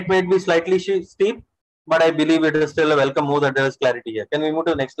 Rate may be slightly steep, but I believe it is still a welcome move that there is clarity here. Can we move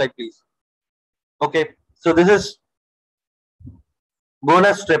to the next slide, please? Okay, so this is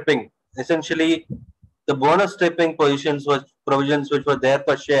bonus stripping. Essentially, the bonus stripping provisions which were there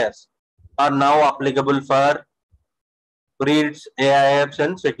for shares are now applicable for REITs, AIFs,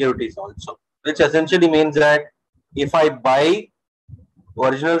 and securities also, which essentially means that if I buy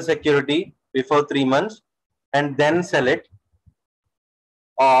original security before 3 months and then sell it,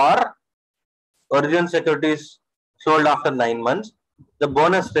 or original securities sold after 9 months, the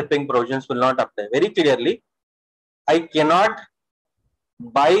bonus stripping provisions will not apply. Very clearly, I cannot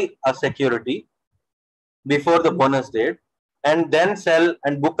buy a security before the bonus date and then sell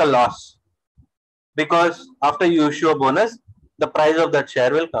and book a loss, because after you issue a bonus, the price of that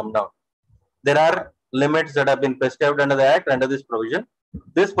share will come down. There are limits that have been prescribed under the Act, under this provision.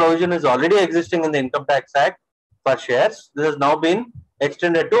 This provision is already existing in the Income Tax Act for shares. This has now been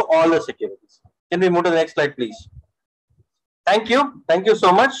extended to all the securities. Can we move to the next slide, please? Thank you. Thank you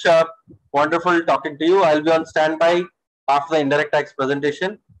so much. Wonderful talking to you. I'll be on standby after the indirect tax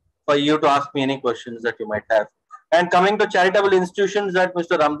presentation for you to ask me any questions that you might have. And coming to charitable institutions that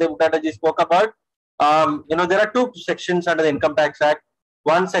Mr. Ramdev Mukherjee spoke about, there are two sections under the Income Tax Act.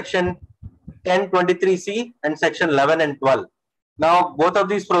 One, section 1023C and section 11 and 12. Now, both of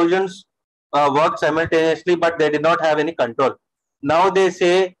these provisions work simultaneously, but they did not have any control. Now they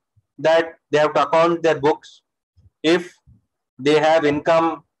say that they have to account their books if they have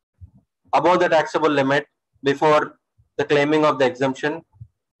income above the taxable limit before the claiming of the exemption.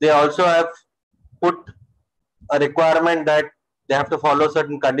 They also have put a requirement that they have to follow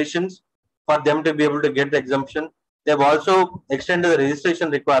certain conditions for them to be able to get the exemption. They have also extended the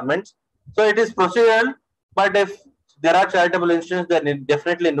registration requirements. So it is procedural, but if there are charitable institutions, then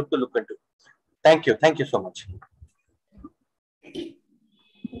definitely need to look into. Thank you. Thank you so much.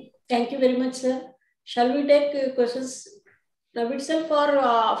 Thank you very much, sir. Shall we take questions now itself or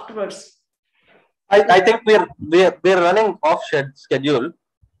afterwards? I think we're running off schedule.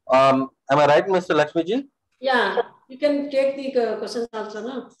 Am I right, Mr. Lakshmiji? Yeah, you can take the questions also,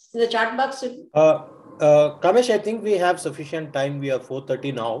 no? In the chat box. Kamesh, I think we have sufficient time. We are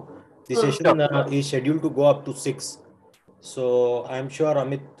 4:30 now. The session is scheduled to go up to 6. So I'm sure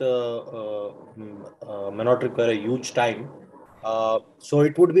Amit may not require a huge time. So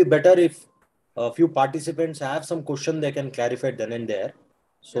it would be better if a few participants have some question, they can clarify then and there.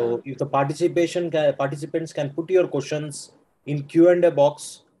 So if the participants can put your questions in Q&A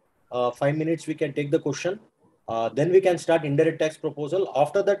box, 5 minutes we can take the question. Then we can start indirect tax proposal.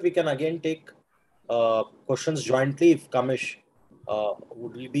 After that, we can again take questions jointly if Kamesh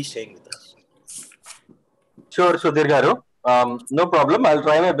would be staying with us. Sure, Sudhir Garu. No problem. I'll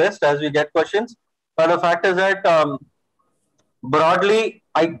try my best as we get questions. But the fact is that broadly,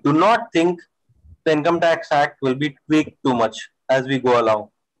 I do not think the Income Tax Act will be tweaked too much as we go along.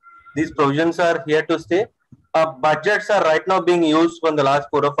 These provisions are here to stay. Budgets are right now being used for the last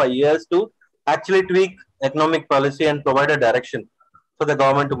 4 or 5 years to actually tweak economic policy and provide a direction for the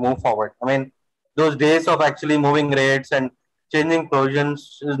government to move forward. I mean, those days of actually moving rates and changing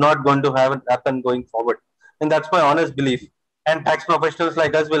provisions is not going to happen going forward. And that's my honest belief. And tax professionals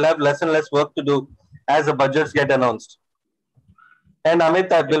like us will have less and less work to do as the budgets get announced. And Amit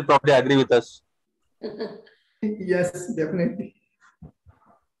will probably agree with us. Yes, definitely.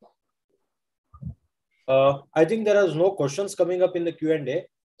 I think there are no questions coming up in the Q&A.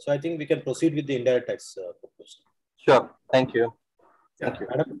 So I think we can proceed with the indirect tax proposal. Sure. Thank you. Thank you.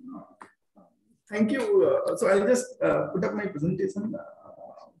 Thank you. So I'll just put up my presentation.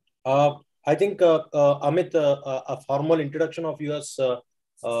 I think, Amit, a formal introduction of yours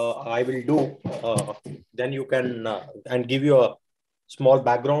I will do. Then you can and give you a small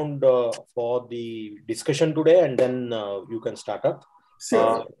background for the discussion today, and then you can start up.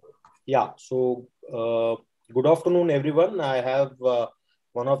 Sure. Yeah. So good afternoon, everyone. I have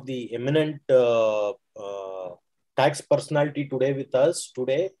one of the eminent tax personality today with us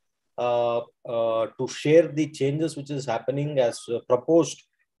today to share the changes which is happening as proposed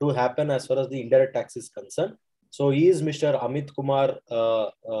to happen as far as the indirect tax is concerned. So he is Mr. Amit Kumar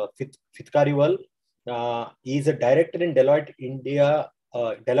Fitkariwal. He is a director in Deloitte India,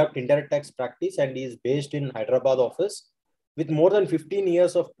 Deloitte Indirect Tax Practice, and he is based in Hyderabad office. With more than 15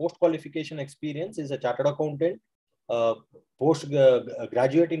 years of post-qualification experience, he is a chartered accountant,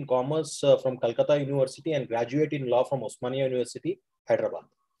 post-graduate in commerce from Calcutta University, and graduate in law from Osmania University, Hyderabad.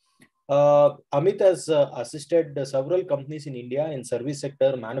 Amit has assisted several companies in India in service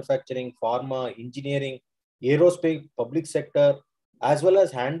sector, manufacturing, pharma, engineering, aerospace, public sector, as well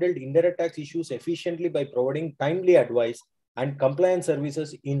as handled indirect tax issues efficiently by providing timely advice and compliance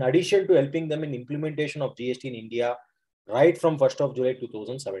services, in addition to helping them in implementation of GST in India right from 1st of July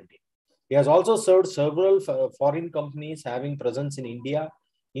 2017. He has also served several foreign companies having presence in India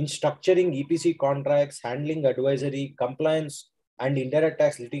in structuring EPC contracts, handling advisory, compliance, and indirect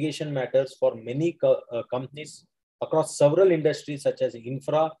tax litigation matters for many companies across several industries such as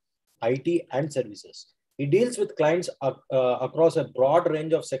infra, IT, and services. He deals with clients across a broad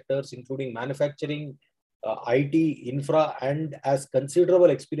range of sectors, including manufacturing, IT, infra, and has considerable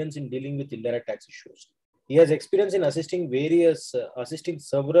experience in dealing with indirect tax issues. He has experience in assisting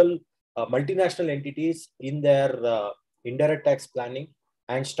several multinational entities in their indirect tax planning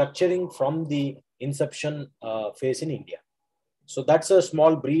and structuring from the inception phase in India. So that's a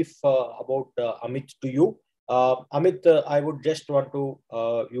small brief about Amit to you. Amit, I would just want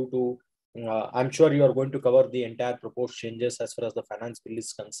to I'm sure you are going to cover the entire proposed changes as far as the finance bill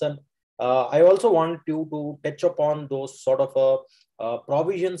is concerned. I also want you to touch upon those sort of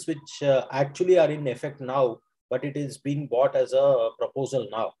provisions which actually are in effect now, but it is being brought as a proposal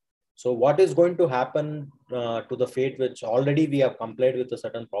now. So what is going to happen to the fate which already we have complied with a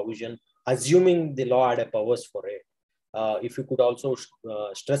certain provision, assuming the law had a powers for it? If you could also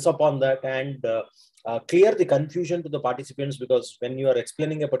stress upon that and clear the confusion to the participants, because when you are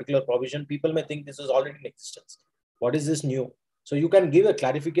explaining a particular provision, people may think this is already in existence. What is this new? So you can give a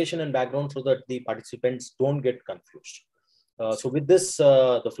clarification and background so that the participants don't get confused. So with this,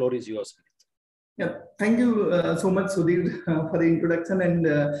 the floor is yours. Yeah, thank you so much, Sudhir, for the introduction, and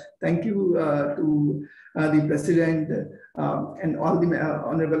thank you to the President and all the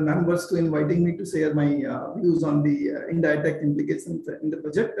honorable members to inviting me to share my views on the indirect tax implications in the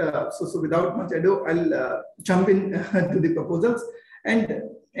budget. So without much ado, I'll jump in to the proposals. And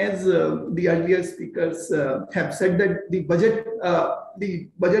as the earlier speakers have said, that the budget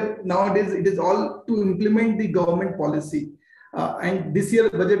nowadays, it is all to implement the government policy. And this year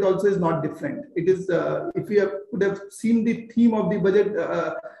budget also is not different. It is, if we could have seen the theme of the budget,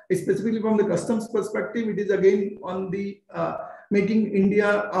 specifically from the customs perspective, it is again on the making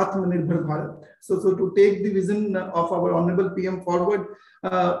India Atmanirbhar Bharat. So to take the vision of our Honorable PM forward,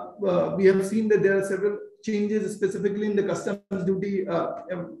 we have seen that there are several changes specifically in the customs duty.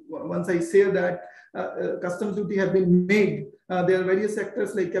 Once I say that customs duty have been made, there are various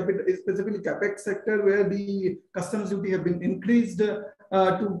sectors like specifically capex sector, where the customs duty have been increased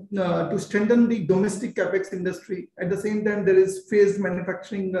to strengthen the domestic capex industry. At the same time, there is phased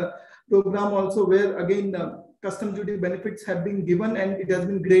manufacturing program also, where again customs duty benefits have been given and it has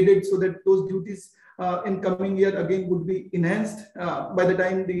been graded so that those duties in coming year again would be enhanced by the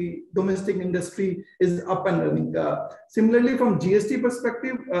time the domestic industry is up and running. Similarly, from GST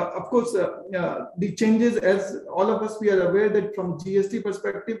perspective, of course, the changes, as all of us, we are aware that from GST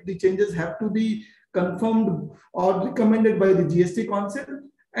perspective, the changes have to be confirmed or recommended by the GST Council,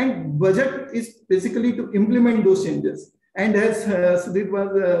 and budget is basically to implement those changes. And as Sudhir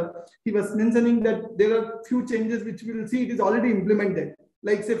was, he was mentioning that there are few changes which we will see it is already implemented.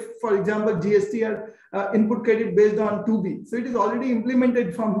 Like say, for example, GST input credit based on 2B. So it is already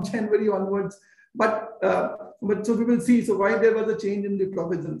implemented from January onwards. But so we will see. So why there was a change in the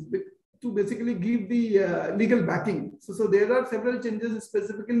provisions to basically give the legal backing. So there are several changes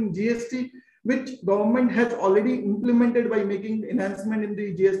specifically in GST, which government has already implemented by making enhancement in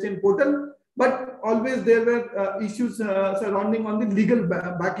the GST portal. But always there were issues surrounding on the legal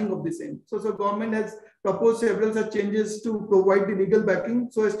backing of the same. So government has proposed several such changes to provide the legal backing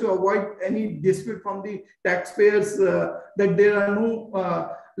so as to avoid any dispute from the taxpayers that there are no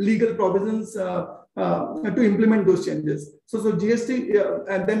legal provisions to implement those changes. So GST,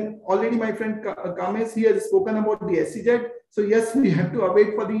 and then already my friend Kamesh, he has spoken about the SEZ. So yes, we have to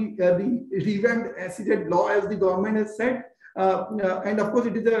await for the revamped SEZ law, as the government has said. And of course,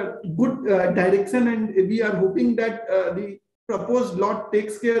 it is a good direction, and we are hoping that the proposed law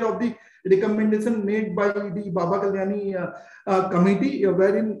takes care of the recommendation made by the Baba Kalyani committee,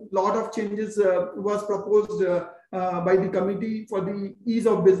 wherein a lot of changes was proposed by the committee for the ease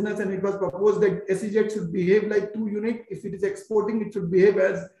of business, and it was proposed that SEZ should behave like 2 units. If it is exporting, it should behave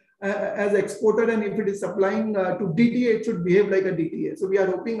as exporter, and if it is supplying to DTA, it should behave like a DTA. So we are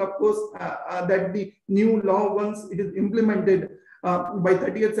hoping, of course, that the new law, once it is implemented by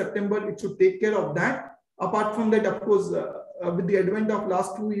 30th September, it should take care of that. Apart from that, of course, with the advent of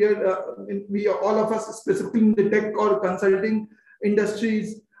last 2 years, we all of us, specifically in the tech or consulting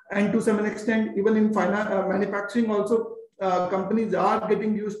industries, and to some extent, even in manufacturing also, companies are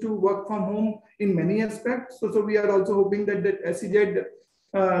getting used to work from home in many aspects. So we are also hoping that SEZ,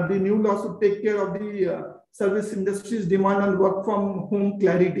 the new law should take care of the service industry's demand on work from home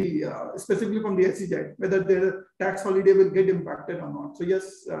clarity, specifically from the SEZ, whether the tax holiday will get impacted or not. So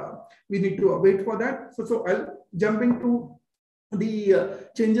yes, we need to wait for that. So I'll jump into the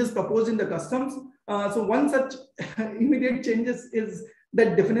changes proposed in the customs. So one such immediate changes is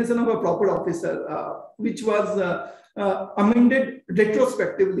that definition of a proper officer, which was amended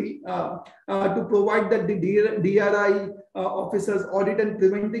retrospectively to provide that the DRI officers, audit and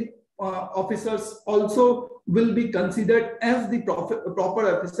preventing officers also will be considered as the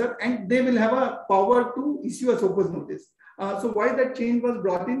proper officer, and they will have a power to issue a SOPOS notice. So why that change was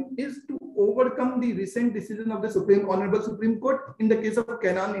brought in is to overcome the recent decision of the Honorable Supreme Court in the case of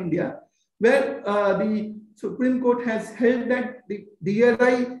Canon, India, where the Supreme Court has held that the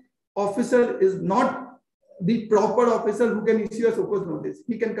DRI officer is not the proper officer who can issue a SOPOS notice.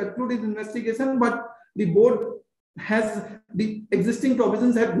 He can conclude his investigation, but the board has the existing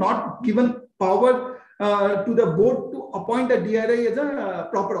provisions have not given power to the board to appoint a DRI as a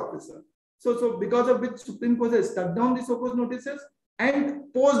proper officer. So because of which Supreme Court has struck down the SOPOS notices,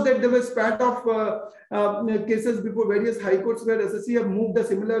 and post that there was spat of cases before various high courts where SSC have moved a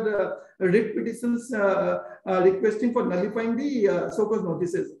similar writ petitions requesting for nullifying the SOPOS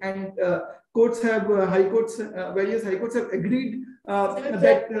notices, and courts have various high courts have agreed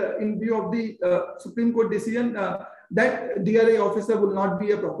that in view of the Supreme Court decision that DRI officer will not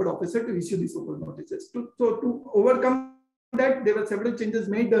be a proper officer to issue the SOPOS notices. So to overcome that, there were several changes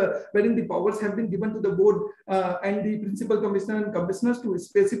made wherein the powers have been given to the board and the principal commissioner and commissioners to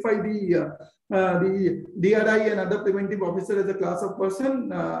specify the DRI and other preventive officer as a class of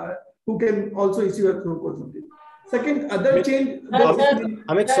person who can also issue a SOPOS notice. Second, other change.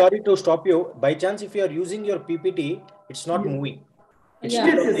 Amit, sorry to stop you. By chance, if you are using your PPT, it's not moving. It's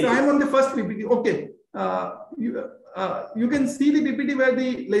yes, I am on the first PPT. Okay. You can see the PPT where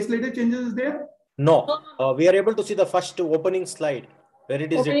the legislative changes is there? No, we are able to see the first opening slide where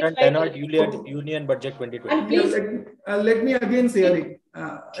it is written Tenant Union Budget 2020. Let me again share it.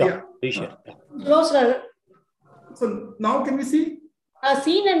 Sure, reshare. Closer. So now can we see?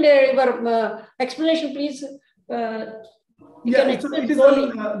 Scene and your explanation, please. So it is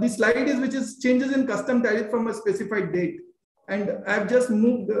on, the slide is which is changes in custom tariff from a specified date, and I have just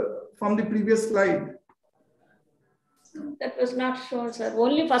moved from the previous slide. That was not shown, sir.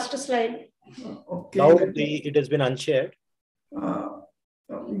 Only first slide. Okay. Now it has been unshared.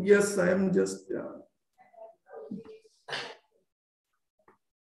 Yes, I am just.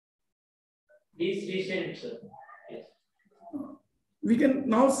 Please reshare it, sir. Yes. We can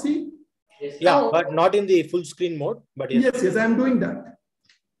now see. Yes. Yeah, but not in the full screen mode. But yes, I am doing that.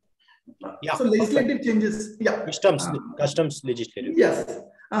 Yeah. So legislative changes. Yeah. Customs legislative. Yes.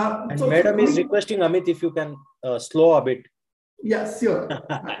 And so Madam is requesting Amit if you can slow a bit. Yes, sure.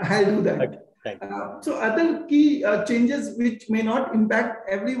 I'll do that. Okay, so other key changes which may not impact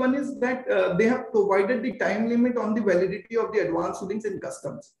everyone is that they have provided the time limit on the validity of the advance rulings in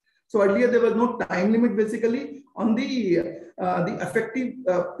customs. So earlier there was no time limit basically on the effective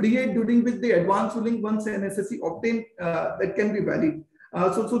period during which the advance ruling once an SSC obtained that can be valid.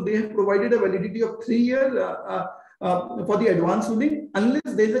 So they have provided a validity of 3 years for the advance ruling unless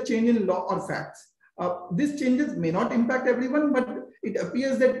there is a change in law or facts. These changes may not impact everyone, but it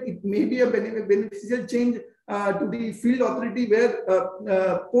appears that it may be a beneficial change to the field authority where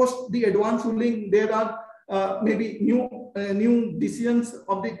post the advance ruling there are maybe new decisions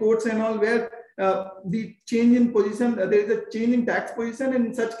of the courts and all where the change in position, there is a change in tax position, and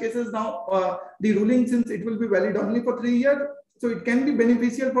in such cases now the ruling, since it will be valid only for 3 years, so it can be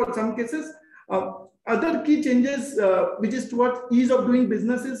beneficial for some cases. Other key changes which is towards ease of doing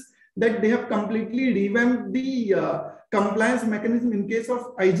business is that they have completely revamped the compliance mechanism in case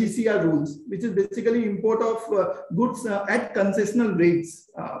of IGCR rules, which is basically import of goods at concessional rates,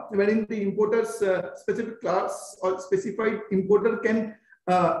 wherein the importer's specific class or specified importer can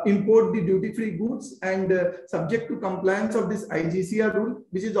import the duty-free goods and subject to compliance of this IGCR rule,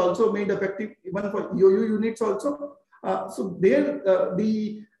 which is also made effective even for EOU units also. So there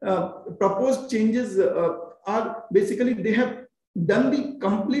the proposed changes are basically they have done the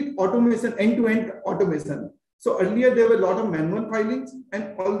complete automation, end-to-end automation. So earlier there were a lot of manual filings,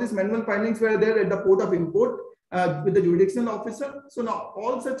 and all these manual filings were there at the port of import with the jurisdictional officer. So now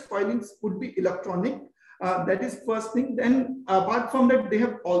all such filings would be electronic. That is first thing. Then apart from that, they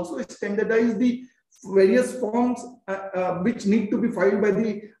have also standardized the various forms which need to be filed by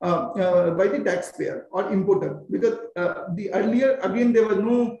the taxpayer or importer, because the earlier again there were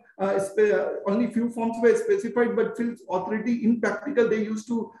no only few forms were specified, but field authority in practical they used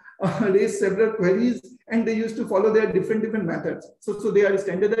to raise several queries and they used to follow their different methods. So they are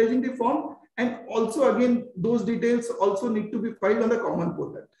standardizing the form, And also again, those details also need to be filed on the common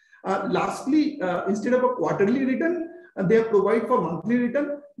portal. Lastly, instead of a quarterly return, they have provided for monthly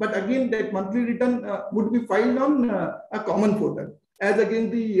return, but again that monthly return would be filed on a common portal, as again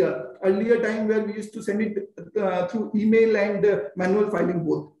the earlier time where we used to send it through email and manual filing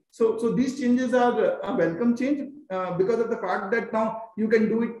both. So these changes are a welcome change because of the fact that now you can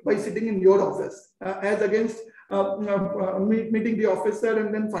do it by sitting in your office as against meeting the officer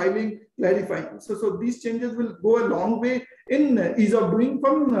and then filing, clarifying. So these changes will go a long way in ease of doing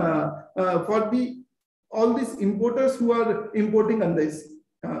from for all these importers who are importing on this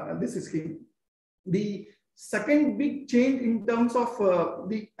scheme. The second big change in terms of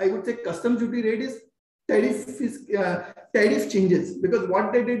I would say customs duty rate is tariff changes, because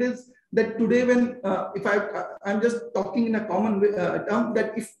what they did is that today when if I'm just talking in a common term,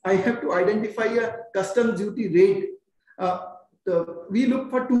 that if I have to identify a customs duty rate, we look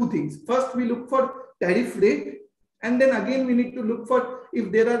for two things. First, we look for tariff rate, and then again we need to look for if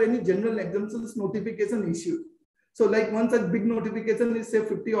there are any general exemptions notification issued. So like one such big notification is say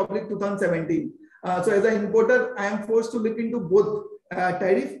 50/2017. So as an importer, I am forced to look into both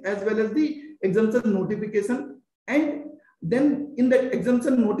tariff as well as the exemption notification. And then in the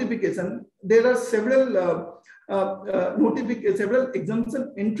exemption notification, there are several several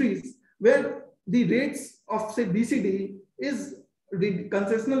exemption entries where the rates of say BCD is the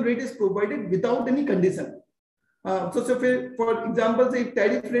concessional rate is provided without any condition. So for example, say if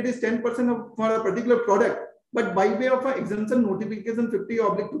tariff rate is 10% for a particular product, but by way of an exemption notification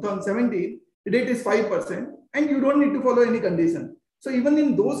 50/2017, rate is 5%, and you don't need to follow any condition. So even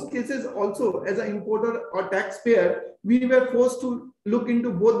in those cases also, as an importer or taxpayer, we were forced to look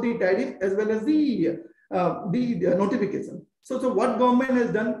into both the tariff as well as the notification. So what government has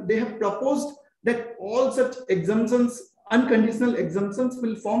done, they have proposed that all such exemptions, unconditional exemptions,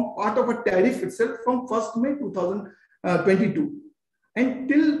 will form part of a tariff itself from 1st May 2022. And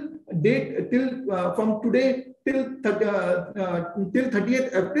from today till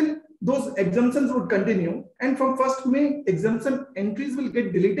 30th April, those exemptions would continue, and from 1st May, exemption entries will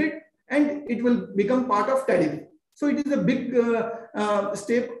get deleted and it will become part of tariff. So it is a big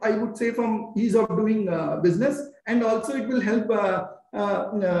step, I would say, from ease of doing business, and also it will help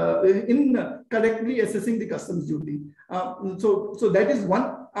in correctly assessing the customs duty. So that is one.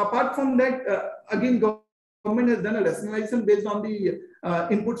 Apart from that, again, government has done a rationalization based on the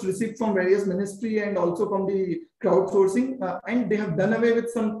inputs received from various ministry and also from the crowdsourcing, and they have done away with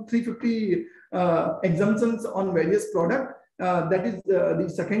some 350 exemptions on various products. That is the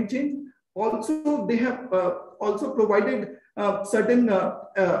second change. Also, they have also provided certain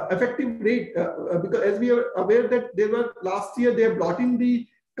effective rate because as we are aware that they were last year they have brought in the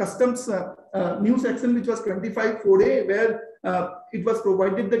customs new section which was 25(4)(a), where it was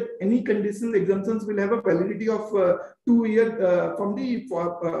provided that any conditional exemptions will have a validity of 2 years from the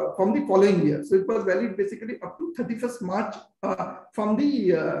following year. So it was valid basically up to 31st March from the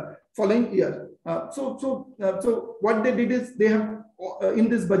following year. So what they did is they have in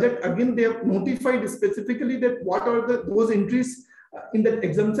this budget again they have notified specifically that what are those entries in that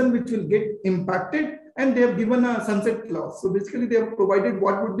exemption which will get impacted, and they have given a sunset clause. So basically they have provided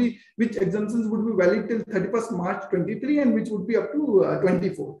what would be, which exemptions would be valid till 31st March 23 and which would be up to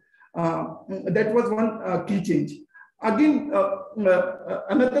 24. That was one key change. Again,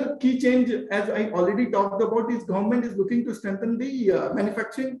 another key change, as I already talked about, is government is looking to strengthen the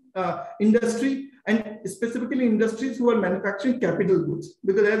manufacturing industry, and specifically industries who are manufacturing capital goods.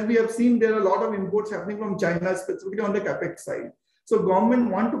 Because as we have seen, there are a lot of imports happening from China, specifically on the capex side. So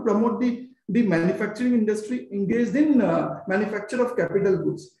government want to promote the manufacturing industry engaged in manufacture of capital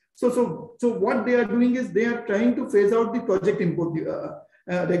goods. So what they are doing is they are trying to phase out the project import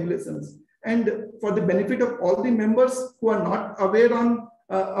regulations. And for the benefit of all the members who are not aware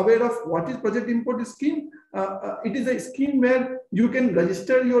of what is project import scheme, it is a scheme where you can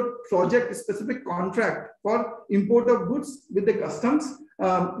register your project specific contract for import of goods with the customs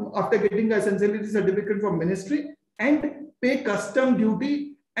after getting a essentiality certificate from ministry, and pay custom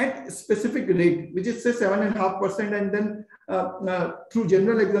duty at specific rate, which is say 7.5%, and then through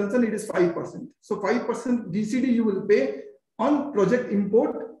general exemption it is 5%. So 5% GCD you will pay on project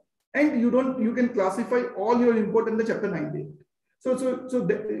import, and you can classify all your import in the Chapter 98. So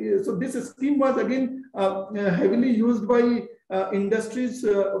this scheme was again heavily used by industries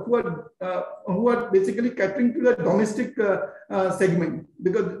who are basically catering to the domestic segment,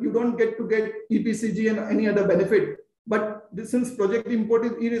 because you don't get EPCG and any other benefit. But since project import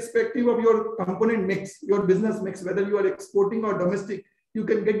is irrespective of your component mix, your business mix, whether you are exporting or domestic, you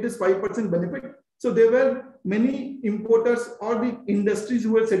can get this 5% benefit. So there were many importers or the industries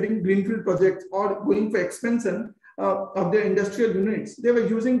who were setting greenfield projects or going for expansion of their industrial units. They were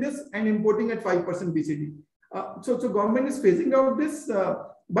using this and importing at 5% BCD. So government is phasing out this,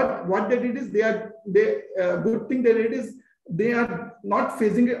 but what they did is good thing they did is they are not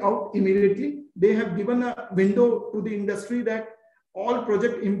phasing it out immediately. They have given a window to the industry that all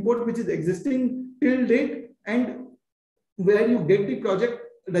project import which is existing till date and where you get the project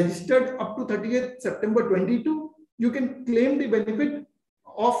registered up to 30th September 22, you can claim the benefit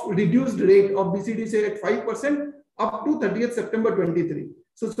of reduced rate of BCD say at 5% up to 30th September 23.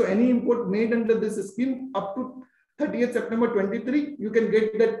 So any import made under this scheme up to 30th September 23, you can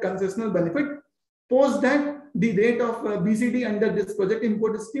get that concessional benefit. Post that, the rate of BCD under this project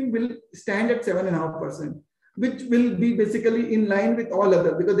import scheme will stand at 7.5%, which will be basically in line with all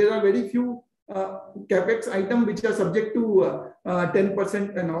other, because there are very few capex items which are subject to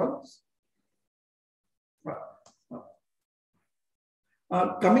 10% and all.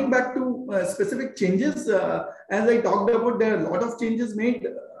 Coming back to specific changes, as I talked about, there are a lot of changes made.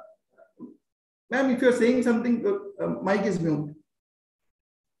 Ma'am, if you're saying something, mic is mute.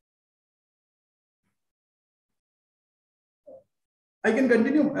 I can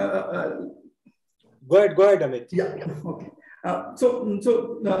continue. Go ahead, Amit. Yeah. Okay. So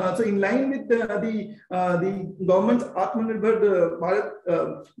in line with the government's Atmanirbhar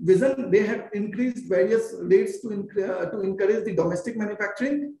Bharat vision, they have increased various rates to encourage the domestic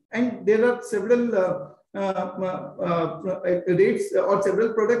manufacturing, and there are several rates or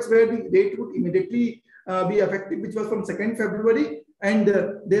several products where the rate would immediately be effective, which was from 2nd February. And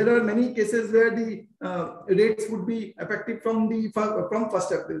there are many cases where the rates would be effective from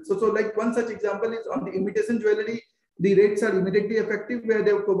 1st April. So like one such example is on the imitation jewelry. The rates are immediately effective where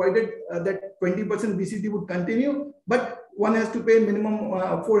they have provided that 20% BCD would continue, but one has to pay minimum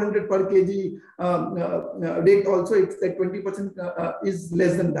 400 per kg rate also. It's that 20% is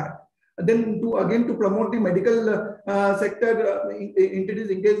less than that. Then to promote the medical sector, entities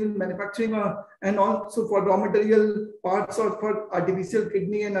engaged in manufacturing and also for raw material parts or for artificial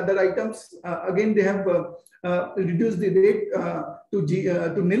kidney and other items, again they have reduced the rate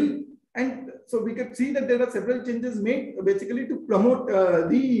to nil. And so we can see that there are several changes made basically to promote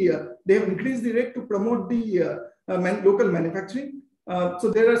they have increased the rate to promote the local manufacturing. So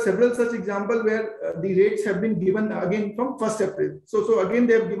there are several such examples where the rates have been given again from 1st April. So again,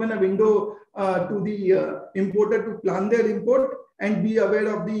 they have given a window to the importer to plan their import and be aware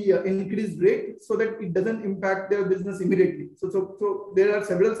of the increased rate so that it doesn't impact their business immediately. So there are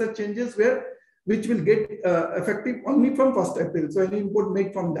several such changes which will get effective only from 1st April. So any import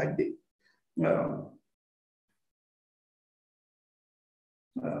made from that day.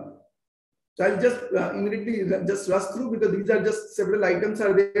 So I'll just immediately just rush through because these are just several items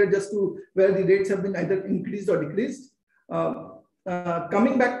are there just to where the rates have been either increased or decreased.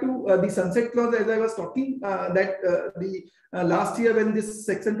 Coming back to the sunset clause, as I was talking, that the last year when this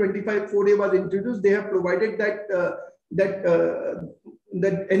section 25(4)(a) was introduced, they have provided that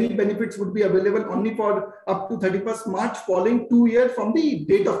any benefits would be available only for up to 31st March following 2 years from the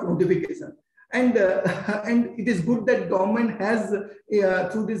date of notification. And it is good that government has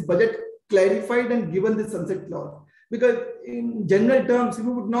through this budget clarified and given this sunset clause, because in general terms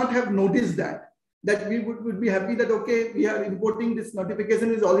we would not have noticed that we would be happy that okay, we are importing, this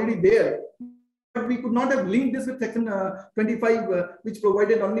notification is already there, but we could not have linked this with section 25 which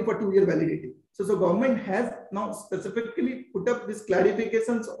provided only for 2-year validity. So government has now specifically put up these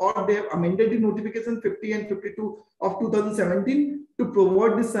clarifications, or they have amended the notification 50 and 52 of 2017 to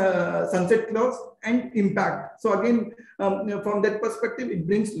provide this sunset clause and impact. So again, from that perspective, it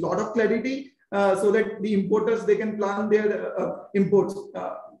brings a lot of clarity so that the importers, they can plan their imports.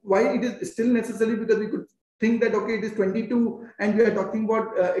 Why it is still necessary? Because we could think that, okay, it is 22 and we are talking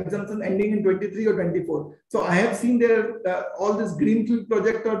about exemption ending in 23 or 24. So I have seen there all this greenfield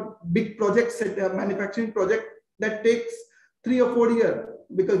project or big projects, manufacturing project that takes 3 or 4 years,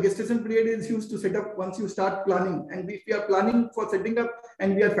 because gestation period is used to set up once you start planning. And if we are planning for setting up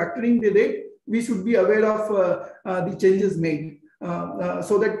and we are factoring the rate, we should be aware of the changes made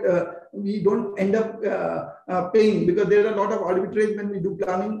so that we don't end up paying, because there are a lot of arbitrage when we do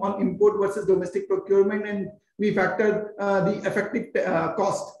planning on import versus domestic procurement, and we factor the effective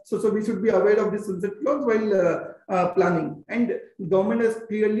cost. So we should be aware of this sunset clause while planning. And government has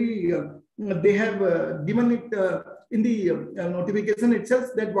clearly, they have given it in the notification itself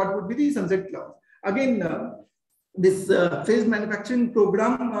that what would be the sunset clause. Again, this phased manufacturing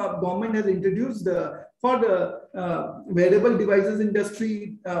program government has introduced for the wearable devices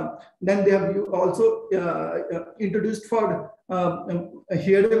industry. Then they have also introduced for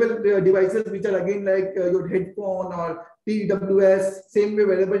hearable devices, which are again like your headphone or TWS. Same way,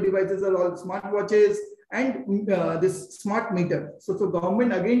 wearable devices are all smartwatches and this smart meter. So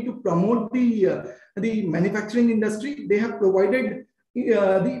government again to promote the manufacturing industry, they have provided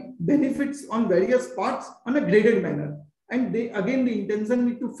the benefits on various parts on a graded manner. And they again the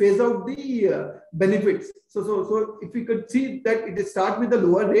intention is to phase out the benefits. So if we could see that it start with a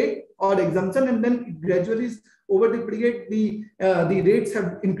lower rate or exemption, and then it gradually over the period the rates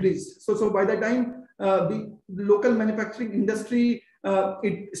have increased. So by the time the local manufacturing industry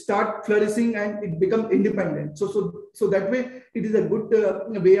it start flourishing and it become independent. So that way it is a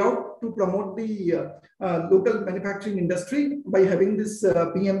good way out to promote the local manufacturing industry by having this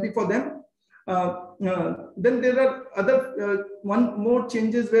PMP for them. Then there are other one more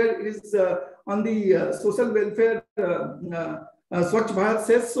changes where it is on the social welfare Swachh Bharat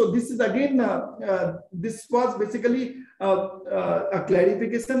cess. So this is again this was basically a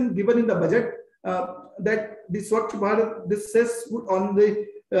clarification given in the budget that the Swachh Bharat, this cess would on the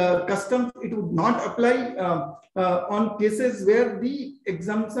customs, it would not apply on cases where the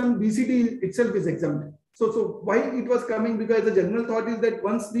exemption BCD itself is exempt. So why it was coming, because the general thought is that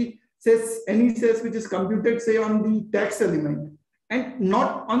once the cess, any cess which is computed say on the tax element and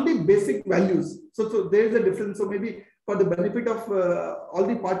not on the basic values. So there is a difference. So maybe for the benefit of all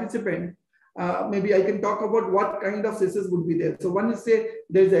the participants, maybe I can talk about what kind of cesses would be there. So one is say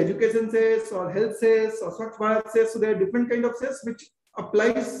there is education cess or health cess or Swachh Bharat cess. So there are different kind of cess which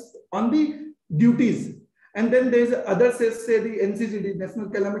applies on the duties. And then there is other cess, say the NCGD, National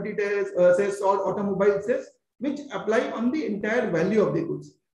Calamity Cess or automobile cess, which apply on the entire value of the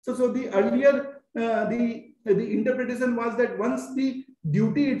goods. So the earlier the interpretation was that once the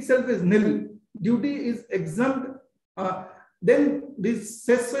duty itself is nil, duty is exempt, then this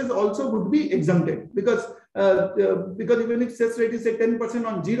cess also would be exempted, because even if cess rate is say 10%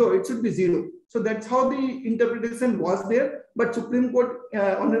 on zero, it should be zero. So that's how the interpretation was there. But Supreme Court,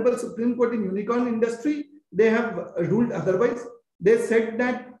 Honorable Supreme Court in unicorn industry, they have ruled otherwise. They said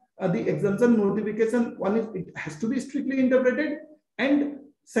that the exemption notification, one is it has to be strictly interpreted, and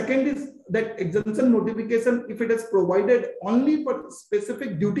second is that exemption notification, if it is provided only for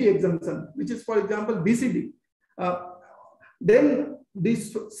specific duty exemption, which is for example BCD, then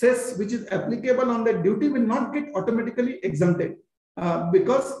this cess which is applicable on that duty will not get automatically exempted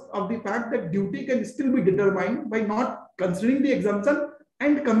because of the fact that duty can still be determined by not considering the exemption,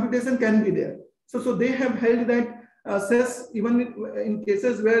 and computation can be there. So they have held that cess even in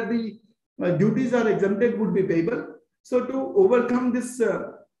cases where the duties are exempted would be payable. So to overcome this,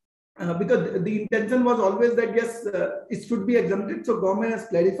 because the intention was always that yes, it should be exempted. So government has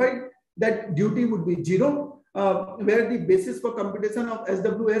clarified that duty would be zero, where the basis for computation of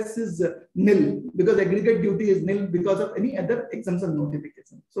SWS is nil, because aggregate duty is nil because of any other exemption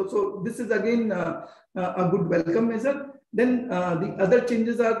notification. So this is again a good welcome measure. Then the other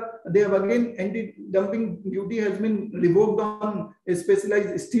changes are, they have again anti-dumping duty has been revoked on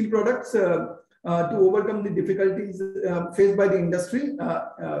specialized steel products to overcome the difficulties faced by the industry.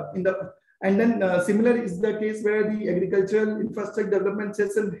 And then similar is the case where the agricultural infrastructure development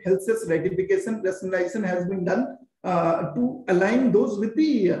cess and health cess ratification rationalization has been done to align those with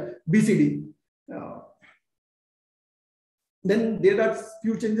the BCD. Then there are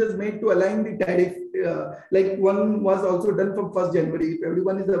few changes made to align the tariff. Like one was also done from 1st January. If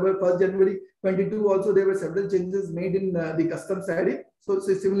everyone is aware, 1st January 22 also there were several changes made in the customs tariff. So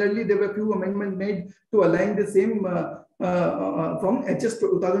similarly, there were few amendments made to align the same from HS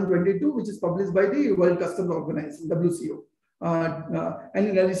 2022, which is published by the World Customs Organization, WCO. And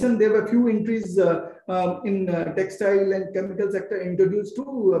in addition, there were few entries in textile and chemical sector introduced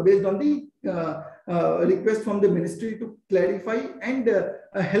to based on the request from the ministry to clarify and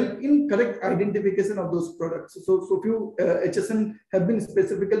help in correct identification of those products. So few HSN have been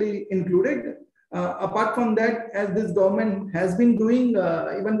specifically included. Apart from that, as this government has been doing,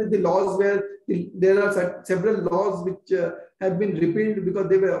 even with the laws where there are several laws which have been repealed because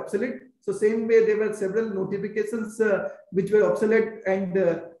they were obsolete. So same way, there were several notifications which were obsolete, and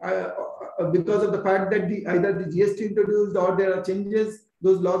because of the fact that either the GST introduced or there are changes,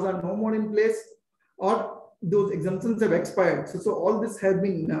 those laws are no more in place, or those exemptions have expired. So all this has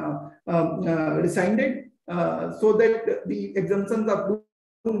been rescinded so that the exemptions are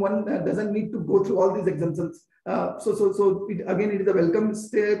one doesn't need to go through all these exemptions. So it is a welcome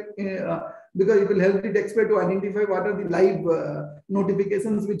step because it will help the taxpayer to identify what are the live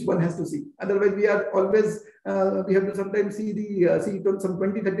notifications which one has to see. Otherwise, we are always we have to sometimes see the some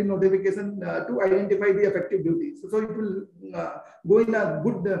 20-30 notification to identify the effective duty. So it will go in a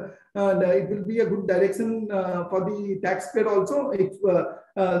good. It will be a good direction for the taxpayer also if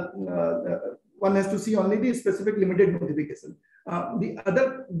one has to see only the specific limited notification. The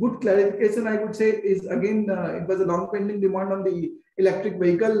other good clarification I would say is again it was a long pending demand on the electric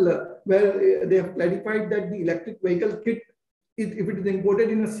vehicle where they have clarified that the electric vehicle kit, if it is imported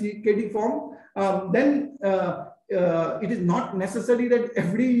in a CKD form, then it is not necessary that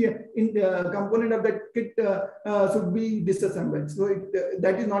every component of that kit should be disassembled. So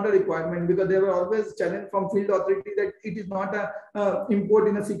that is not a requirement, because there were always challenge from field authority that it is not a import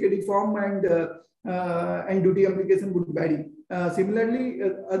in a CKD form and duty application would vary. Similarly,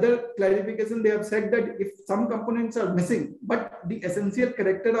 other clarification, they have said that if some components are missing, but the essential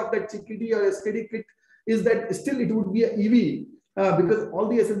character of that CKD or SKD kit is that still it would be a EV, because all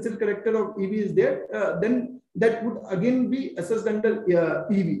the essential character of EV is there, then that would again be assessed under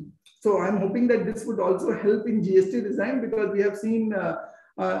EV. So I'm hoping that this would also help in GST design, because we have seen there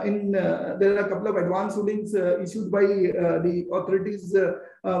are a couple of advance rulings issued by the authorities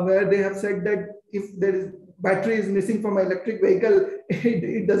where they have said that if there is battery is missing from an electric vehicle,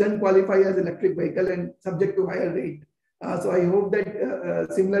 it doesn't qualify as electric vehicle and subject to higher rate. So I hope that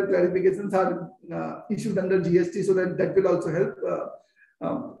similar clarifications are issued under GST, so that will also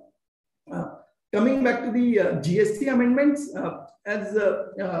help. Coming back to the GST amendments, as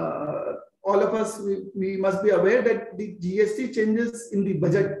all of us, we must be aware that the GST changes in the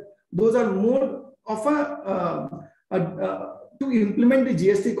budget, those are more of to implement the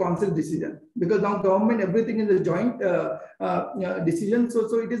GST Council decision, because now government, everything is a joint decision.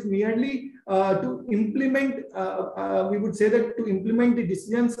 So it is merely to implement, we would say that to implement the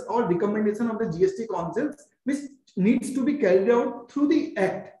decisions or recommendation of the GST Council, which needs to be carried out through the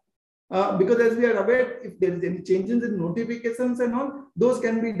Act. Because as we are aware, if there is any changes in notifications and all, those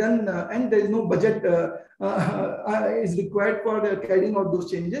can be done and there is no budget is required for carrying out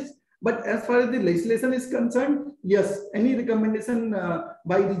those changes. But as far as the legislation is concerned, yes, any recommendation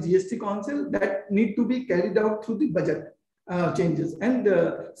by the GST Council that need to be carried out through the budget changes. And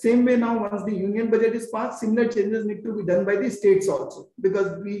same way now, once the union budget is passed, similar changes need to be done by the states also,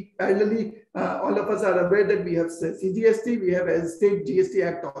 because we parallelly, all of us are aware that we have CGST, we have a state GST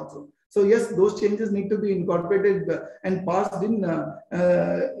Act also. So yes, those changes need to be incorporated and passed in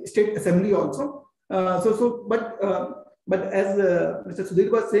state assembly also. But as Mr.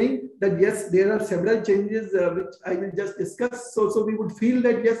 Sudhir was saying, that yes, there are several changes which I will just discuss. So we would feel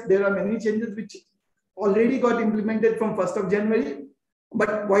that yes, there are many changes which already got implemented from 1st of January.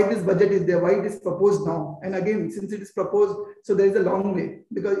 But why this budget is there? Why it is proposed now? And again, since it is proposed, so there is a long way,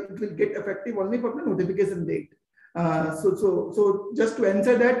 because it will get effective only from the notification date. So just to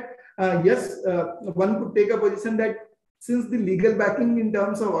answer that, yes, one could take a position that since the legal backing in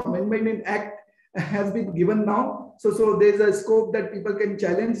terms of amendment in Act has been given now, so there is a scope that people can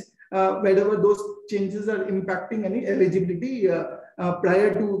challenge wherever those changes are impacting any eligibility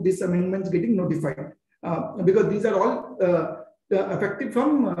prior to these amendments getting notified, because these are all effective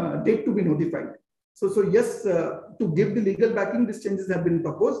from date to be notified. So yes, to give the legal backing, these changes have been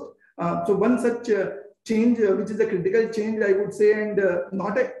proposed. So one such change, which is a critical change, I would say, and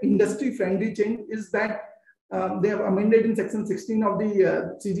not an industry-friendly change, is that they have amended in section 16 of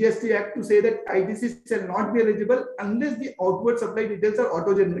the CGST Act to say that ITC shall not be eligible unless the outward supply details are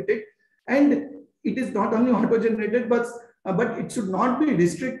auto-generated. And it is not only auto-generated, but it should not be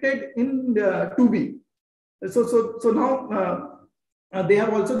restricted in 2B. So now they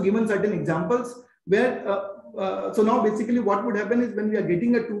have also given certain examples where, so now basically what would happen is when we are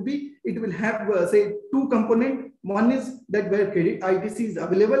getting a 2B, it will have say 2 components. One is that where credit ITC is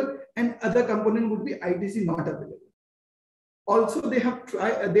available, and other component would be ITC not available. Also, they have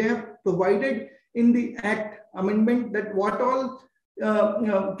provided in the Act amendment that what all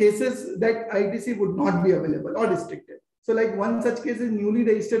cases that ITC would not be available or restricted. So like one such case is newly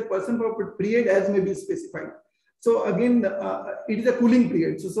registered person for a period as may be specified. So again, it is a cooling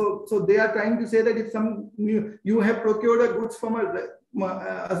period. So they are trying to say that if you have procured a goods from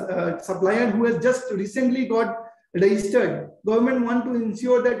a supplier who has just recently got registered, government want to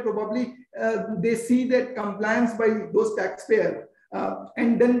ensure that probably they see that compliance by those taxpayers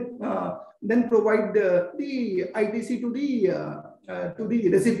and then provide the ITC to the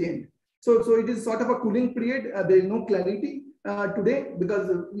recipient. So it is sort of a cooling period. There is no clarity today, because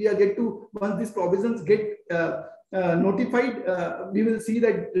we are once these provisions get notified, we will see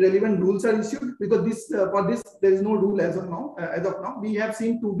that relevant rules are issued, because this for this there is no rule as of now. We have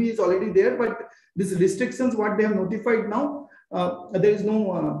seen 2B is already there, but these restrictions what they have notified now, there is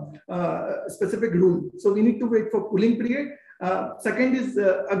no specific rule. So we need to wait for cooling period. Second is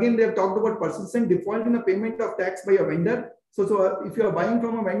again they have talked about persistent default in a payment of tax by a vendor. So if you are buying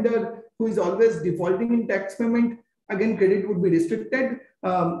from a vendor who is always defaulting in tax payment, again credit would be restricted.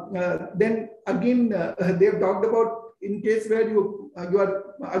 Then again they have talked about in case where you are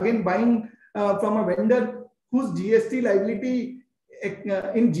again buying from a vendor whose GST liability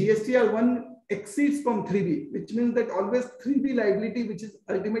in GSTR1 exceeds from 3B, which means that always 3B liability, which is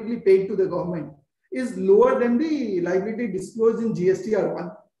ultimately paid to the government, is lower than the liability disclosed in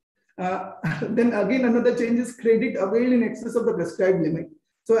GSTR1. Then again another change is credit availed in excess of the prescribed limit.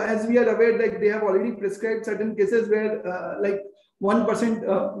 So as we are aware that they have already prescribed certain cases where like 1%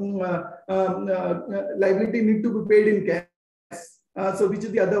 liability need to be paid in cash. So which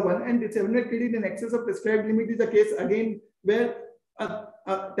is the other one, and it's evident credit in excess of prescribed limit is a case again where a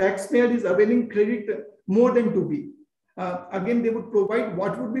taxpayer is availing credit more than 2B. Again, they would provide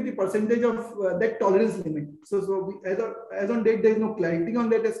what would be the percentage of that tolerance limit. So we, as on date, there is no clarity on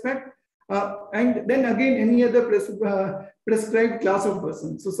that aspect. And then again, any other prescribed class of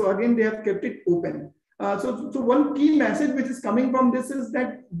persons. So again, they have kept it open. So one key message which is coming from this is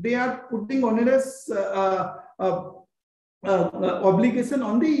that they are putting onerous obligation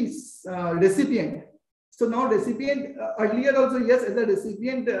on the recipient. So now recipient, earlier also, yes, as a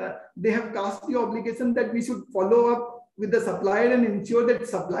recipient, they have cast the obligation that we should follow up with the supplier and ensure that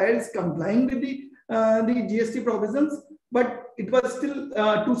supplier is complying with the GST provisions. But it was still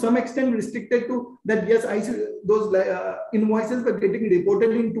to some extent restricted to that, yes, those invoices were getting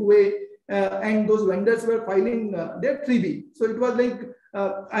reported in 2A and those vendors were filing their 3B. So it was like,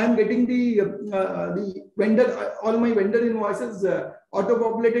 I am getting the vendor, all my vendor invoices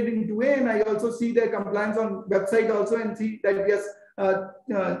auto-populated in 2A, and I also see their compliance on website also and see that yes,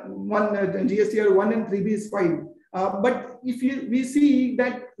 GSTR 1 and 3B is filed. But if we see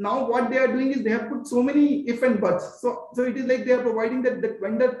that now what they are doing is they have put so many if and buts. So it is like they are providing that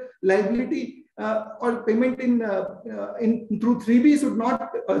vendor liability or payment through 3B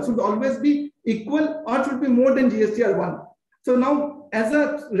should always be equal or should be more than GSTR 1. So now, as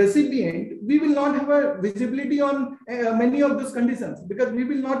a recipient, we will not have a visibility on many of those conditions, because we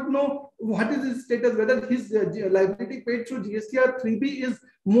will not know what is his status, whether his liability paid through GSTR 3B is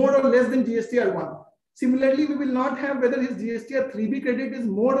more or less than GSTR 1. Similarly, we will not have whether his GSTR 3B credit is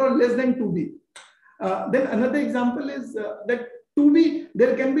more or less than 2B. Then another example is that 2B,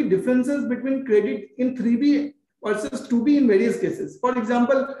 there can be differences between credit in 3B versus 2B in various cases. For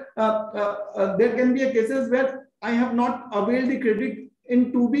example, there can be cases where I have not availed the credit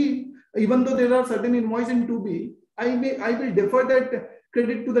in 2B, even though there are certain invoice in 2B, I will defer that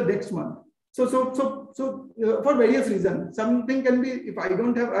credit to the next month. So for various reasons, something can be, if I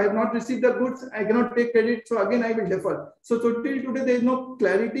have not received the goods, I cannot take credit. So again, I will defer. So till today, there is no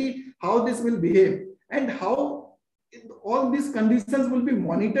clarity how this will behave and how all these conditions will be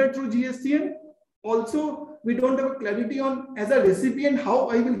monitored through GSTN. Also, we don't have a clarity on, as a recipient, how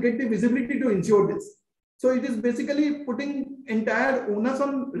I will get the visibility to ensure this. So it is basically putting entire onus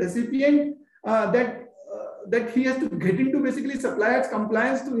on recipient that he has to get into basically supplier's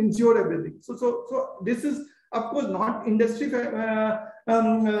compliance to ensure everything. So this is of course not industry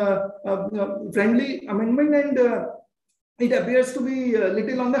friendly amendment, and it appears to be a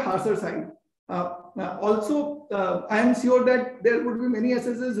little on the harsher side. Also, I am sure that there would be many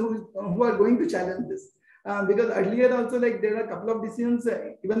assessors who are going to challenge this, because earlier also, like, there are a couple of decisions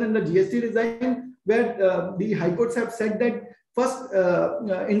even in the GST design where the high courts have said that first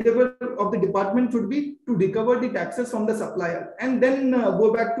endeavor of the department should be to recover the taxes from the supplier and then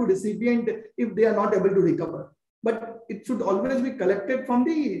go back to recipient if they are not able to recover. But it should always be collected from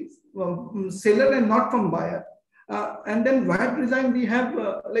the seller and not from buyer. And then VAT design, we have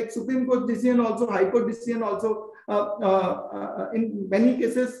like Supreme Court decision, also High Court decision, also in many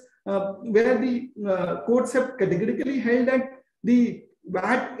cases where the courts have categorically held that the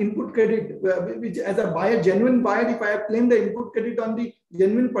VAT input credit, which as a buyer, genuine buyer, if I have claimed the input credit on the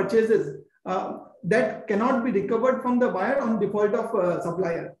genuine purchases, that cannot be recovered from the buyer on default of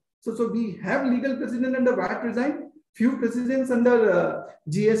supplier. So we have legal precedent under VAT design, few precedents under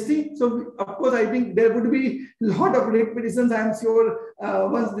GST. So of course, I think there would be a lot of rate petitions, I am sure,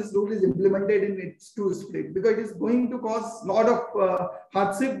 once this rule is implemented in its two split, because it is going to cause a lot of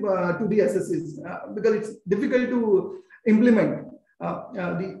hardship to the assessees, because it's difficult to implement.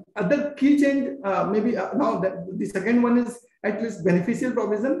 The other key change, maybe now that the second one is at least beneficial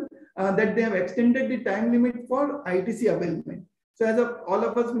provision. that they have extended the time limit for ITC availment. So as of all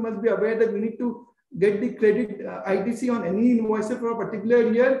of us, we must be aware that we need to get the credit ITC on any invoices for a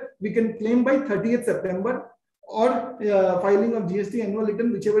particular year. We can claim by 30th September or filing of GST annual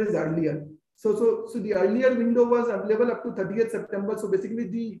return, whichever is earlier. So the earlier window was available up to 30th September. So basically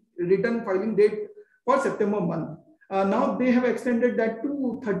the return filing date for September month. Now they have extended that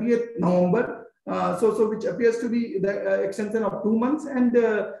to 30th November. So which appears to be the extension of 2 months. And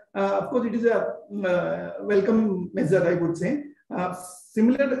of course, it is a welcome measure, I would say.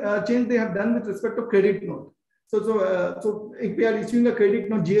 Similar change they have done with respect to credit note. So if we are issuing a credit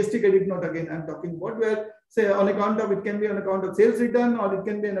note, GST credit note again, I'm talking about, where say on account of, it can be on account of sales return, or it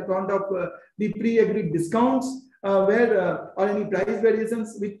can be on account of the pre-agreed discounts, or any price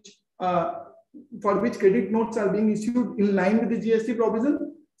variations which for which credit notes are being issued in line with the GST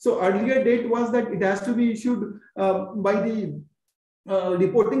provision. So earlier date was that it has to be issued by the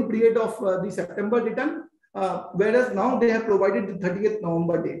reporting period of the September return, whereas now they have provided the 30th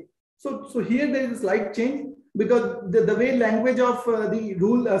November date. So here there is a slight change, because the way language of the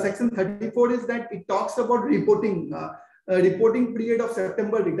rule section 34 is that it talks about reporting period of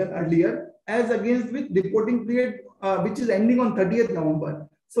September return earlier, as against with reporting period which is ending on 30th November.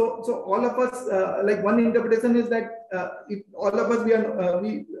 So all of us, like one interpretation is that if all of us we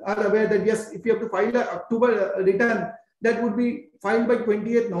are aware that yes, if you have to file an October return, that would be filed by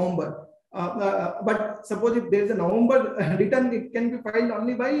 20th November. But suppose if there is a November return, it can be filed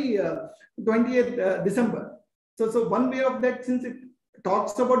only by 20th December. So one way of that, since it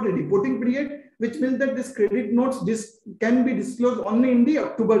talks about the reporting period, which means that this credit notes can be disclosed only in the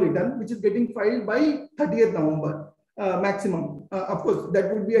October return, which is getting filed by 30th November maximum. Of course,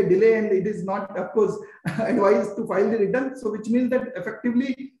 that would be a delay, and it is not, of course, advised to file the return. So which means that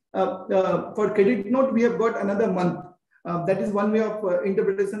effectively for credit note, we have got another month. That is one way of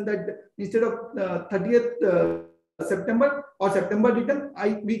interpretation, that instead of 30th September or September return,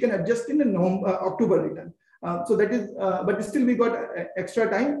 we can adjust in the October return. So that is, but still we got extra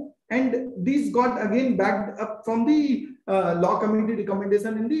time, and these got again backed up from the law committee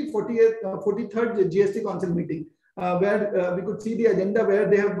recommendation in the 43rd GST Council meeting, where we could see the agenda where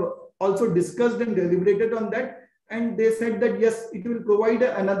they have also discussed and deliberated on that, and they said that yes, it will provide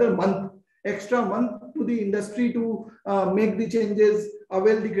another month, extra month to the industry to make the changes,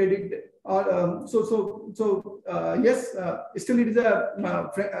 avail the credit. Yes, still it is a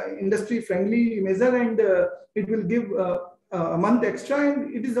industry friendly measure, and it will give a month extra,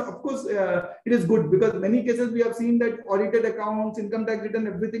 and it is, of course, it is good, because many cases we have seen that audited accounts, income tax return,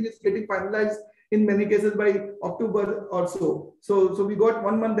 everything is getting finalized in many cases by October or so. So we got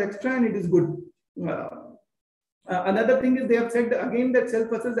 1 month extra, and it is good. Another thing is they have said again that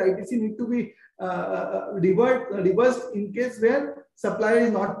self-assessed ITC need to be reversed in case where supplier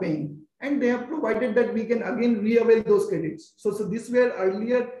is not paying, and they have provided that we can again re-avail those credits. So this were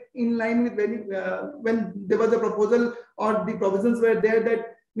earlier in line with when there was a proposal or the provisions were there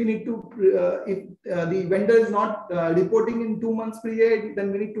that we need to, if the vendor is not reporting in 2 months period,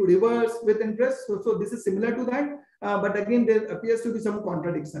 then we need to reverse with interest. So this is similar to that, but again there appears to be some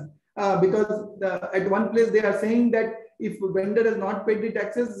contradiction. Because at one place they are saying that if vendor has not paid the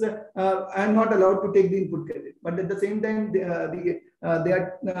taxes, I am not allowed to take the input credit. But at the same time, they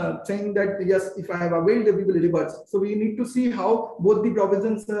are saying that yes, if I have availed, we will reverse. So we need to see how both the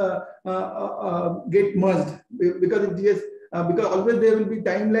provisions get merged, because because always there will be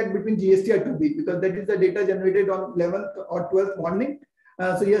time lag between GST and 2B, because that is the data generated on 11th or 12th morning.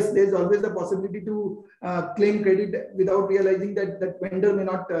 So yes, there is always the possibility to claim credit without realizing that that vendor may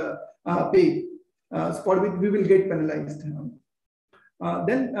not pay, for which we will get penalized.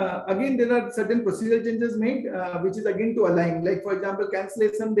 Then again, there are certain procedural changes made, which is again to align. Like for example,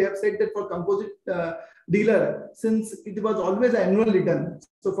 cancellation, they have said that for composite dealer, since it was always an annual return,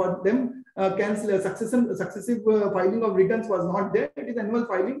 so for them, successive filing of returns was not there. It is annual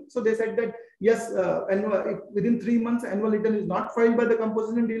filing. So they said that yes, if within 3 months annual return is not filed by the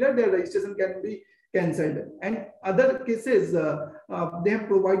composition dealer, their registration can be cancelled. And other cases, they have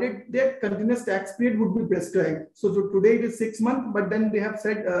provided that continuous tax period would be prescribed. So today it is 6 months, but then they have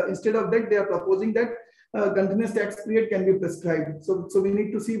said instead of that, they are proposing that continuous tax period can be prescribed. So we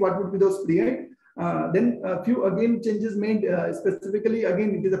need to see what would be those period. Then a few again changes made, specifically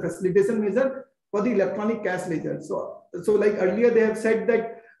again it is a facilitation measure for the electronic cash ledger. So like earlier they have said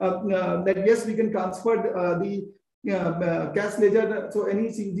that that yes, we can transfer the cash ledger, so any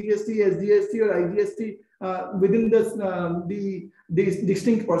CGST, SGST or IGST within this the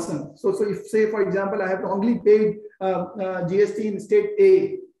distinct person. So if say for example I have only paid GST in state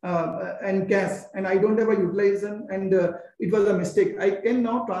A, and cash, and I don't have a utilization, and it was a mistake. I can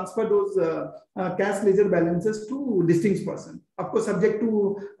now transfer those cash ledger balances to distinct person. Of course, subject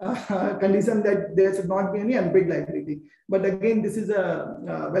to condition that there should not be any unpaid liability. But again, this is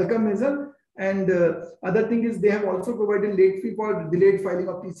a welcome measure. And other thing is they have also provided late fee for delayed filing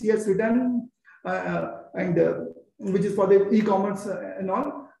of TCS return, which is for the e-commerce and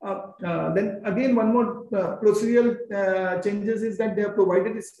all. Then again, one more procedural changes is that they have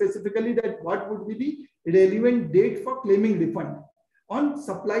provided specifically that what would be the relevant date for claiming refund on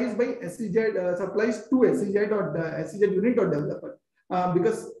supplies by SEZ, supplies to SEZ or SEZ unit or developer.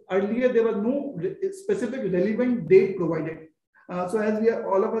 Because earlier there was no specific relevant date provided. So as we are,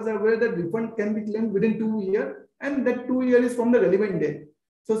 all of us are aware that refund can be claimed within 2 years, and that 2 years is from the relevant date.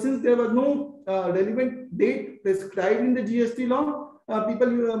 So since there was no relevant date prescribed in the GST law,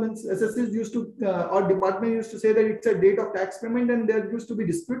 people, SSS used to, or department used to say that it's a date of tax payment, and there used to be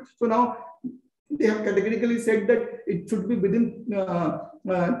disputes. So now they have categorically said that it should be within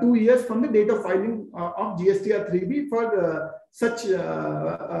 2 years from the date of filing of GSTR 3B for such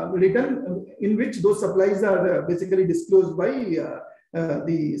return in which those supplies are basically disclosed by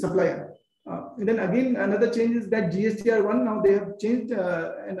the supplier. And then again, another change is that GSTR 1, now they have changed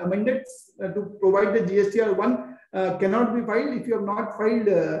and amended to provide the GSTR 1 cannot be filed if you have not filed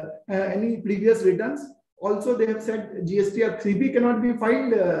any previous returns. Also, they have said GSTR 3B cannot be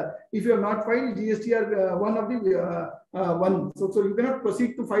filed if you have not filed GSTR 1 of the 1. So you cannot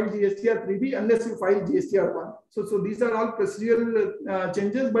proceed to file GSTR 3B unless you file GSTR 1. So these are all procedural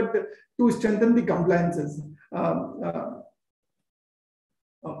changes, but to strengthen the compliances.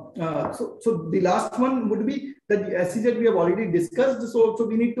 So the last one would be that the SEZ we have already discussed. So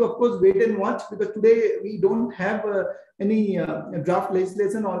we need to, of course, wait and watch, because today we don't have any draft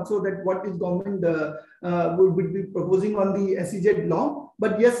legislation also that what is government would be proposing on the SEZ law.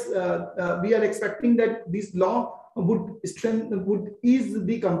 But yes, we are expecting that this law would ease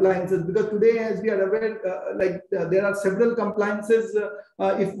the compliances, because today, as we are aware, there are several compliances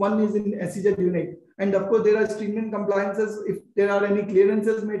if one is in SEZ unit. And of course, there are stringent compliances if there are any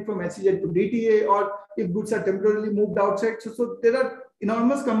clearances made from SEZ to DTA, or if goods are temporarily moved outside. So there are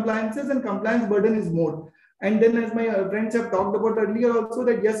enormous compliances, and compliance burden is more. And then, as my friends have talked about earlier also,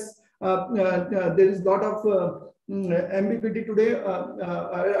 that yes, there is a lot of ambiguity today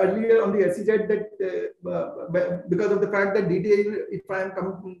earlier on the SEZ that because of the fact that DTA, if I am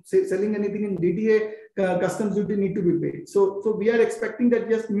selling anything in DTA, customs duty need to be paid. So we are expecting that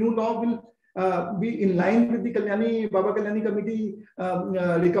yes, new law will be in line with the Baba Kalyani Committee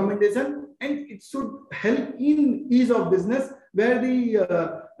recommendation, and it should help in ease of business, where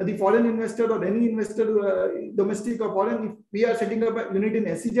the foreign investor or any investor, domestic or foreign, if we are setting up a unit in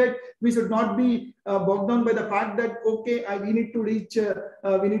SEZ, we should not be bogged down by the fact that, okay, we need to reach,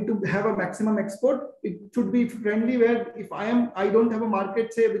 we need to have a maximum export. It should be friendly, where if I don't have a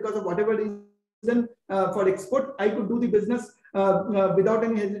market, say, because of whatever reason for export, I could do the business without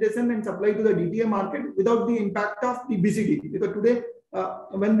any hesitation and supply to the DTA market without the impact of the BCD. Because today,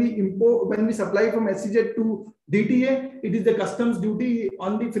 when we supply from SEZ to DTA, it is the customs duty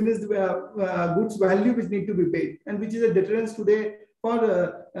on the finished goods value which need to be paid, and which is a deterrence today for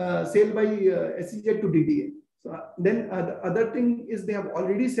sale by SEZ to DTA. So then the other thing is, they have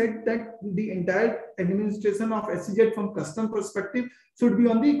already said that the entire administration of SEZ from custom perspective should be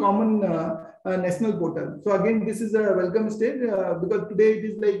on the common national portal. So again, this is a welcome stage, because today it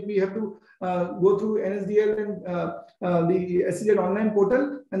is like we have to go through NSDL and the SEZ online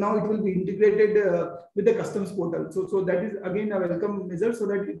portal, and now it will be integrated with the customs portal. So that is again a welcome measure, so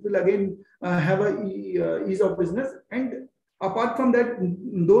that it will again have a ease of business. And apart from that,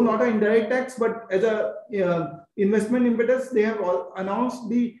 though not an indirect tax, but as a investment impetus, they have announced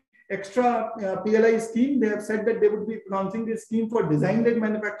the extra PLI scheme. They have said that they would be launching this scheme for design-led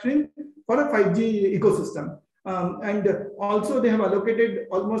manufacturing for a 5G ecosystem. And also they have allocated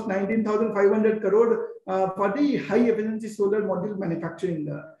almost 19,500 crore for the high efficiency solar module manufacturing.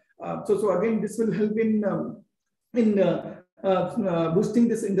 So again, this will help in boosting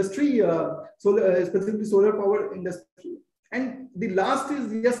this industry, specifically solar power industry. And the last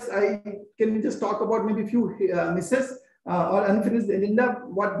is, yes, I can just talk about maybe a few misses or unfinished agenda.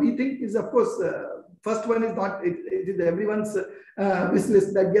 What we think is, of course, first one is not, it is everyone's wish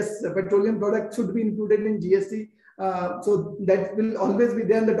list that yes, petroleum products should be included in GST. So that will always be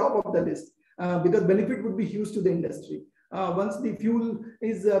there on the top of the list, because benefit would be huge to the industry. Once the fuel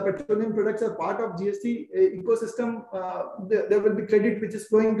is petroleum products are part of GST ecosystem, there will be credit which is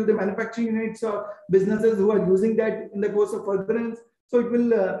flowing to the manufacturing units or businesses who are using that in the course of furtherance. So it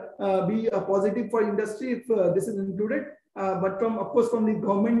will be a positive for industry if this is included. But of course, from the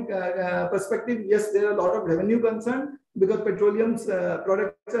government perspective, yes, there are a lot of revenue concern because petroleum's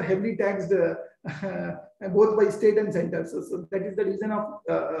products are heavily taxed both by state and center. So that is the reason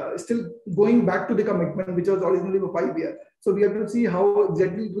of still going back to the commitment, which was originally for 5 years. So we have to see how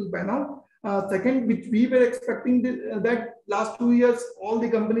exactly it will pan out. Second, which we were expecting that last 2 years, all the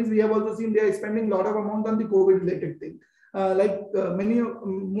companies we have also seen they are spending a lot of amount on the COVID-related thing.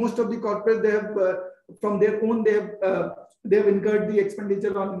 Most of the corporates, they have from their own, they have incurred the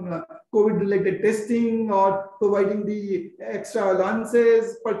expenditure on COVID-related testing or providing the extra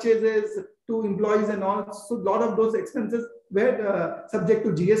allowances, purchases to employees and all. So a lot of those expenses were subject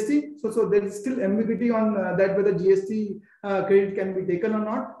to GST. So there is still ambiguity on that whether GST credit can be taken or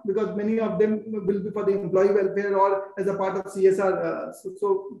not, because many of them will be for the employee welfare or as a part of CSR.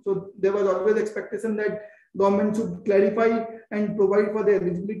 So there was always expectation that government should clarify and provide for the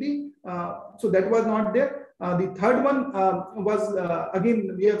eligibility. So that was not there. The third one was,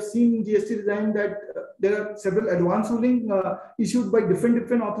 again, we have seen GST design that there are several advance rulings issued by different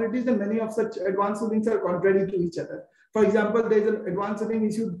authorities, and many of such advance rulings are contrary to each other. For example, there is an advance ruling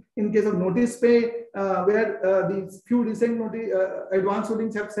issued in case of notice pay, where the few recent advance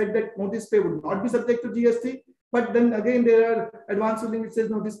rulings have said that notice pay would not be subject to GST. But then again, there are advance ruling which says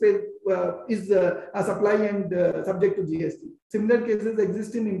notice pay is a supply and subject to GST. Similar cases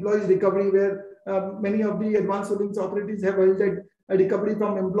exist in employees recovery, where many of the advance rulings authorities have held that a recovery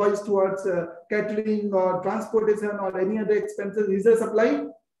from employees towards catering or transportation or any other expenses is a supply,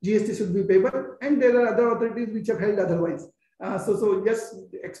 GST should be payable, and there are other authorities which have held otherwise. So yes,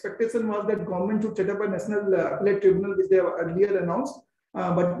 the expectation was that government should set up a national appellate tribunal, which they have earlier announced,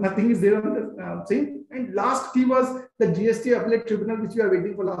 but nothing is there on the same. And last key was the GST appellate tribunal, which we are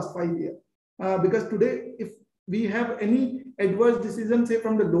waiting for last 5 years. Because today, if we have any adverse decision, say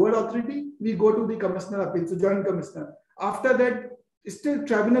from the lower authority, we go to the commissioner appeal, so joint commissioner. After that, still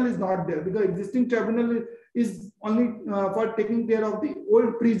tribunal is not there, because existing tribunal is only for taking care of the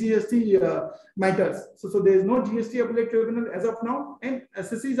old pre-GST matters. So there is no GST appellate tribunal as of now, and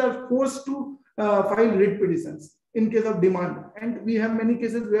assessees are forced to file writ petitions in case of demand. And we have many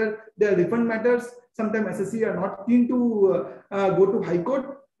cases where there are refund matters. Sometimes assessee are not keen to go to High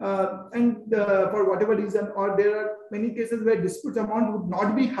Court, and for whatever reason, or there are many cases where dispute amount would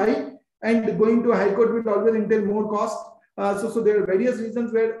not be high, and going to High Court will always entail more cost. So there are various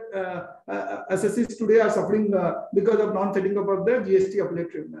reasons where assessees today are suffering because of non-setting up of the GST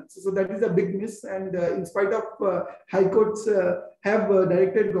appellate tribunal. So that is a big miss, and in spite of High Courts have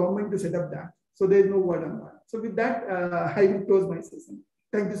directed government to set up that. So there is no word on that. So with that, I will close my session.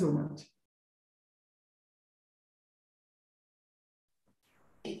 Thank you so much.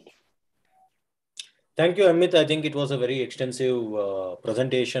 Thank you, Amit. I think it was a very extensive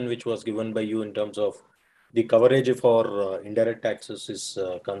presentation which was given by you in terms of the coverage for indirect taxes is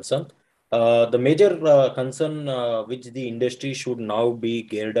concerned. The major concern which the industry should now be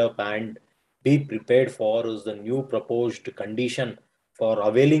geared up and be prepared for is the new proposed condition for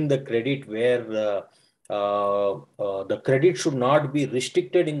availing the credit, where the credit should not be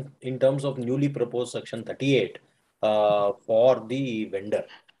restricted in terms of newly proposed Section 38 for the vendor.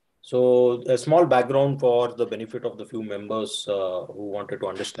 So a small background for the benefit of the few members who wanted to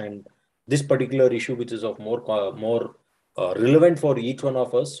understand this particular issue, which is of more relevant for each one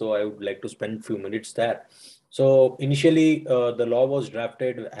of us. So I would like to spend a few minutes there. So initially, the law was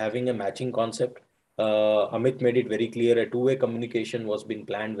drafted having a matching concept. Amit made it very clear a two-way communication was being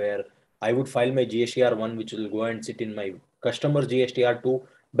planned, where I would file my GSTR1, which will go and sit in my customer's GSTR2.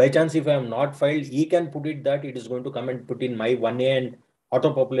 By chance, if I am not filed, he can put it that it is going to come and put in my 1A and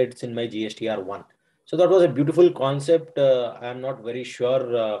auto-populates in my GSTR1. So that was a beautiful concept. I am not very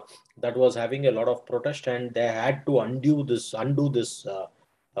sure that was having a lot of protest, and they had to undo this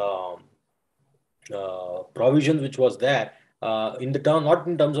provision which was there. In the term, not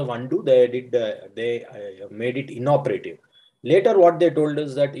in terms of undo, they made it inoperative. Later, what they told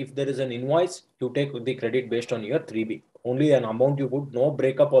us that if there is an invoice, you take the credit based on your 3B. Only an amount you put, no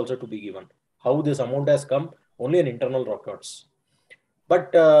breakup also to be given. How this amount has come, only an internal records.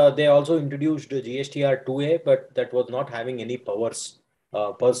 But they also introduced GSTR 2A, but that was not having any powers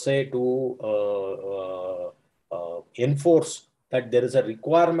per se to enforce that there is a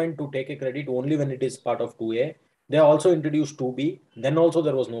requirement to take a credit only when it is part of 2A. They also introduced 2B. Then also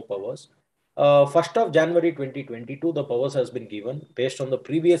there was no powers. 1st of January 2022, the powers has been given based on the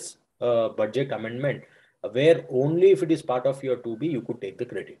previous budget amendment, where only if it is part of your 2B, you could take the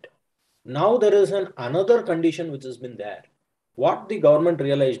credit. Now there is another condition which has been there. What the government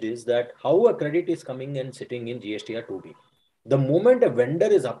realized is that how a credit is coming and sitting in GSTR 2B. The moment a vendor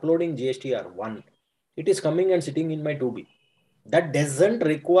is uploading GSTR 1, It is coming and sitting in my 2B. That doesn't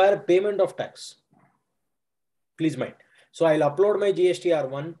require payment of tax. Please mind. So I'll upload my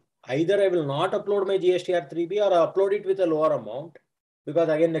GSTR1. Either I will not upload my GSTR3B or I upload it with a lower amount, because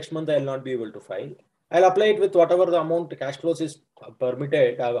again next month I will not be able to file. I'll apply it with whatever the amount cash flows is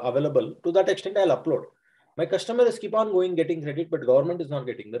permitted, available. To that extent, I'll upload. My customers keep on going, getting credit, but government is not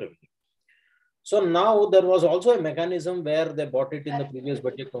getting the revenue. So now there was also a mechanism where they bought it in the previous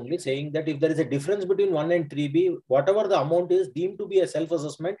budget only, saying that if there is a difference between 1 and 3B, whatever the amount is deemed to be a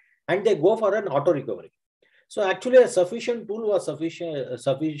self-assessment, and they go for an auto recovery. So actually a sufficient tool was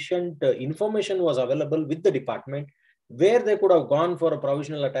sufficient information was available with the department, where they could have gone for a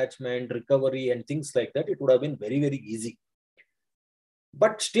provisional attachment, recovery, and things like that. It would have been very, very easy.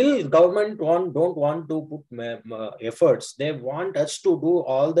 But still, government don't want to put efforts. They want us to do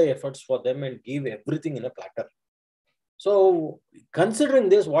all the efforts for them and give everything in a platter. So considering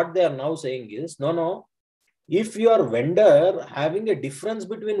this, what they are now saying is, no, if your vendor having a difference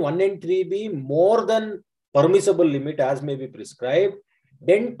between 1 and 3B more than permissible limit as may be prescribed,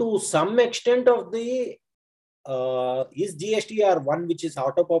 then to some extent of the is GSTR1, which is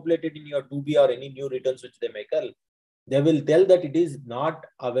auto-populated in your 2B or any new returns which they make, they will tell that it is not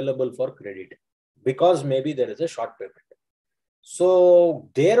available for credit because maybe there is a short payment. So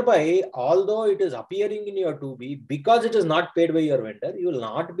thereby, although it is appearing in your 2B, because it is not paid by your vendor, you will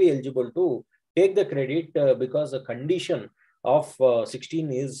not be eligible to take the credit because the condition of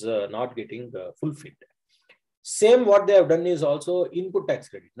 16 is not getting fulfilled. Same what they have done is also input tax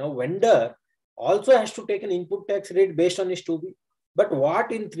credit. Now vendor also has to take an input tax rate based on his 2B. But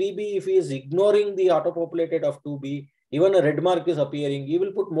what in 3B, if he is ignoring the auto-populated of 2B, even a red mark is appearing, he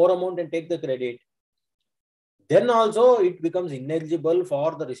will put more amount and take the credit. Then also it becomes ineligible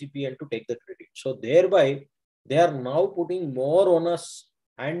for the recipient to take the credit. So thereby, they are now putting more onus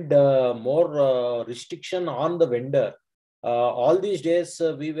and more restriction on the vendor. All these days,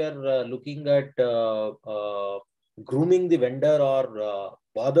 we were looking at grooming the vendor or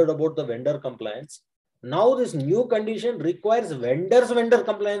bothered about the vendor compliance. Now this new condition requires vendor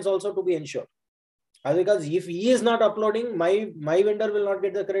compliance also to be ensured. Because if he is not uploading, my vendor will not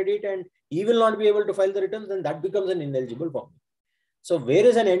get the credit and he will not be able to file the returns, then that becomes an ineligible form. So where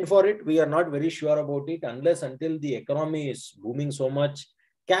is an end for it? We are not very sure about it until the economy is booming so much.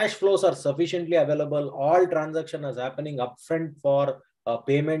 Cash flows are sufficiently available. All transaction is happening upfront for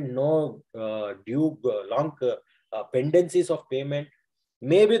payment, no due long pendencies of payment.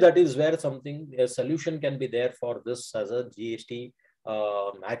 Maybe that is where a solution can be there for this as a GST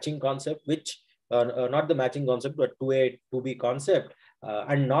matching concept, which not the matching concept, but 2B concept,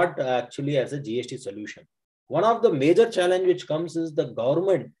 and not actually as a GST solution. One of the major challenge which comes is the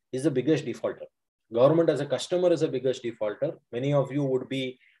government is the biggest defaulter. Government as a customer is the biggest defaulter. Many of you would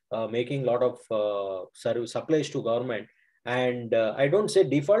be making a lot of supplies to government, and I don't say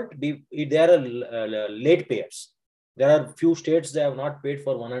default, they are late payers. There are few states they have not paid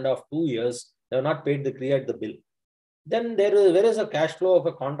for 1.5 to 2 years. They have not paid where the bill. Then there is a cash flow of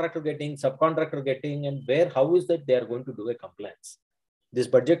a contractor getting, subcontractor getting, and how is that they are going to do a compliance? This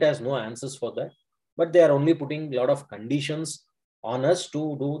budget has no answers for that, but they are only putting a lot of conditions on us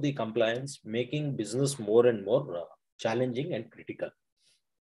to do the compliance, making business more and more challenging and critical.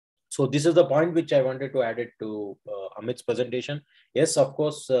 So this is the point which I wanted to add it to Amit's presentation. Yes, of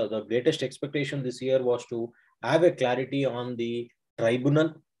course, the greatest expectation this year was to have a clarity on the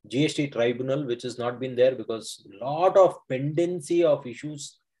tribunal, GST tribunal, which has not been there because a lot of pendency of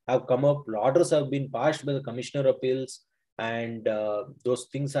issues have come up. Orders have been passed by the Commissioner of Appeals, and those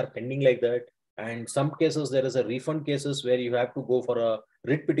things are pending like that. And some cases, there is a refund cases where you have to go for a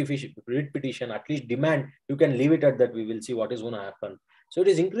writ petition, at least demand. You can leave it at that. We will see what is going to happen. So it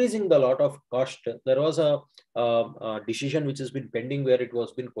is increasing the lot of cost. There was a decision which has been pending where it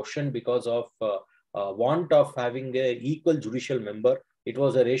was been questioned because of want of having an equal judicial member. It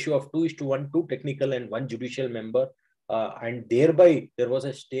was a ratio of 2:1, 2 technical and 1 judicial member. And thereby there was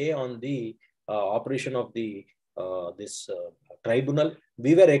a stay on the operation of the this tribunal.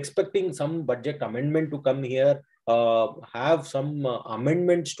 We were expecting some budget amendment to come here, have some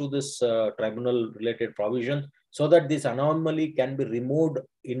amendments to this tribunal related provision so that this anomaly can be removed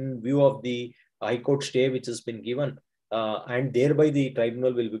in view of the High Court stay which has been given. And thereby the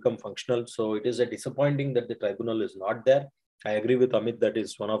tribunal will become functional. So it is a disappointing that the tribunal is not there. I agree with Amit that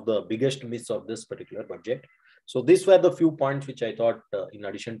is one of the biggest myths of this particular budget. So these were the few points which I thought, in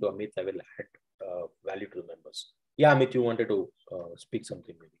addition to Amit, I will add value to the members. Yeah, Amit, you wanted to speak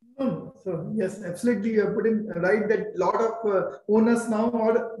something maybe. So yes, absolutely. You have put in right that lot of onus now,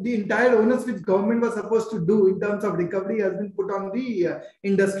 or the entire onus which government was supposed to do in terms of recovery has been put on the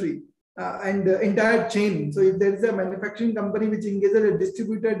industry. and entire chain. So if there is a manufacturing company which engages a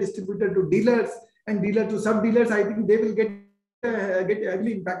distributor to dealers, and dealer to sub-dealers, I think they will get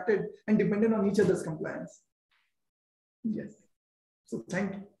heavily impacted and dependent on each other's compliance. Yes. So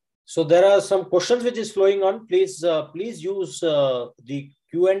thank you. So there are some questions which is flowing on. Please, please use the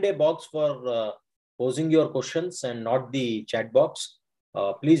Q&A box for posing your questions and not the chat box.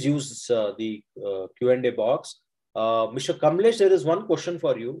 Please use the Q&A box. Mr. Kamlesh, there is one question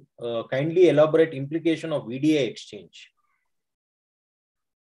for you. Kindly elaborate implication of VDA exchange.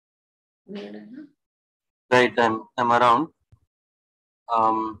 Right, I'm around.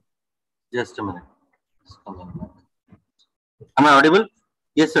 Just a minute. Am I audible?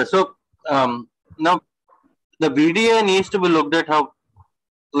 Yes, sir. So now the VDA needs to be looked at how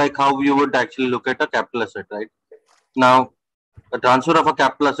you would actually look at a capital asset, right? Now, the transfer of a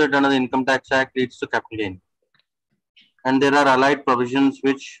capital asset under the Income Tax Act leads to capital gain. And there are allied provisions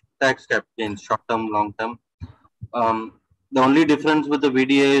which tax capital gains, short-term, long-term. The only difference with the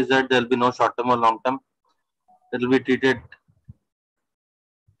VDA is that there will be no short-term or long-term. It will be treated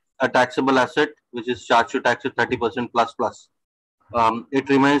a taxable asset, which is charged to tax at 30% plus. It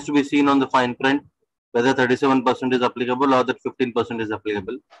remains to be seen on the fine print whether 37% is applicable or that 15% is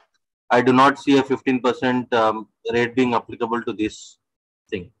applicable. I do not see a 15% rate being applicable to this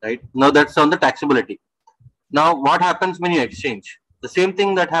thing, right? Now that's on the taxability. Now, what happens when you exchange? The same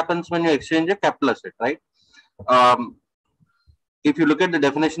thing that happens when you exchange a capital asset, right? If you look at the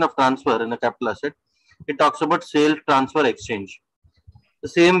definition of transfer in a capital asset, it talks about sale, transfer, exchange. The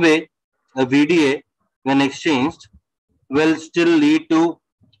same way, a VDA, when exchanged, will still lead to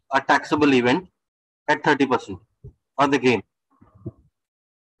a taxable event at 30% on the gain.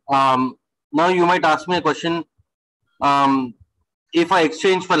 Now you might ask me a question, if I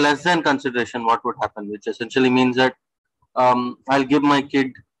exchange for less than consideration, what would happen? Which essentially means that I'll give my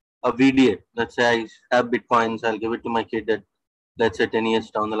kid a VDA. Let's say I have Bitcoins, I'll give it to my kid at, let's say 10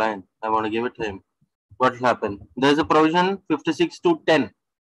 years down the line, I want to give it to him. What will happen? There's a provision 56(2)(10),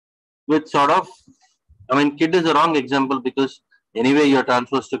 which sort of, I mean, kid is a wrong example because anyway your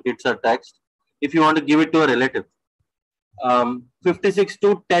transfers to kids are taxed. If you want to give it to a relative,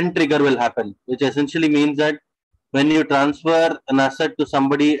 56(2)(10) trigger will happen, which essentially means that when you transfer an asset to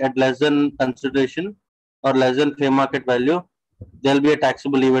somebody at less than consideration or less than fair market value, there will be a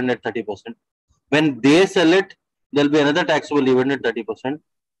taxable event at 30%. When they sell it, there will be another taxable event at 30%.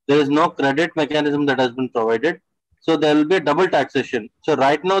 There is no credit mechanism that has been provided. So there will be a double taxation. So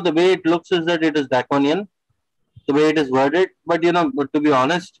right now, the way it looks is that it is draconian, the way it is worded. But, you know, to be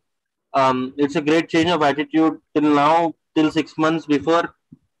honest, it's a great change of attitude. Till now, till 6 months before,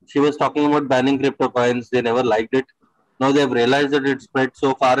 she was talking about banning crypto coins. They never liked it. Now they've realized that it's spread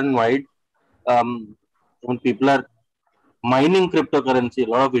so far and wide. When people are mining cryptocurrency, a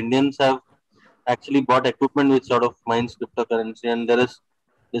lot of Indians have actually bought equipment which sort of mines cryptocurrency, and there is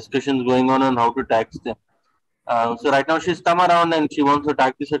discussions going on how to tax them. So right now she's come around and she wants to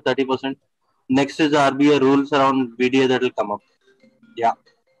tax this at 30%. Next is the RBI rules around VDA that will come up. Yeah.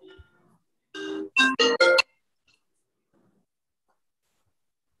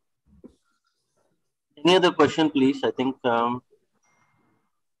 Any other question, please? I think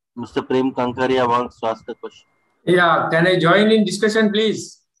Mr. Prem Kankaria wants to ask a question. Yeah, can I join in discussion,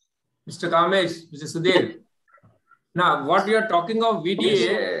 please? Mr. Kamesh, Mr. Sudhir. Now, what you are talking of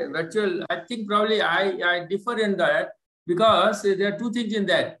VDA, virtual, I think probably I differ in that because there are two things in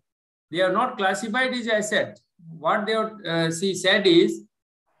that. They are not classified as asset. What they have said is,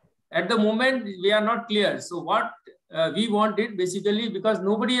 at the moment, we are not clear. So what we want it basically, because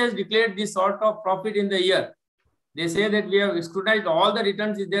nobody has declared this sort of profit in the year. They say that we have scrutinized all the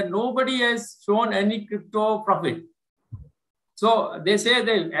returns is there. Nobody has shown any crypto profit. So they say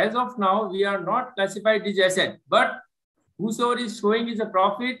that as of now, we are not classified as asset, but whosoever is showing is a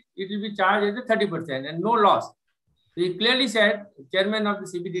profit, it will be charged as a 30% and no loss. So he clearly said, chairman of the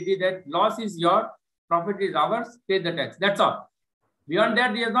CBDT, that loss is your, profit is ours, pay the tax. That's all. Beyond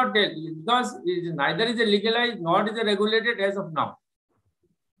that, he has not told, because neither is a legalized nor is a regulated as of now.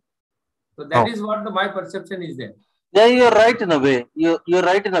 So that is what my perception is there. Yeah, you're right in a way. You're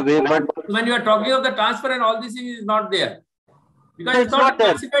right in a way, but when you are talking of the transfer and all these things is not there. Because it's not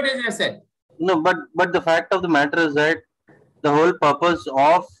classified as asset. No, but the fact of the matter is that the whole purpose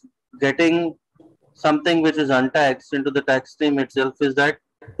of getting something which is untaxed into the tax stream itself is that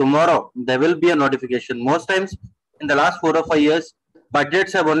tomorrow there will be a notification. Most times in the last 4 or 5 years,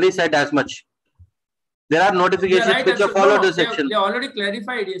 budgets have only said as much. There are notifications which have followed the section. They already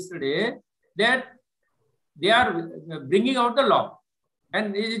clarified yesterday that they are bringing out the law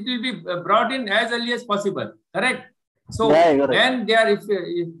and it will be brought in as early as possible. Correct? So then they are, if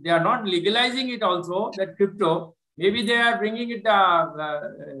they are not legalizing it also, that crypto, maybe they are bringing it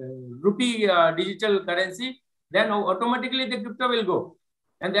rupee digital currency, then automatically the crypto will go,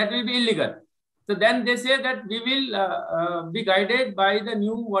 and that will be illegal. So then they say that we will be guided by the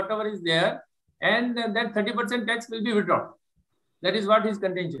new whatever is there, and then 30% tax will be withdrawn. That is what his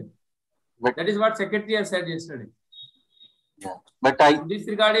contention. But that is what Secretary has said yesterday. Yeah, but I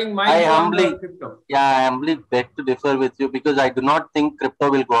disregarding my I humbly, crypto. Yeah, I humbly beg to differ with you, because I do not think crypto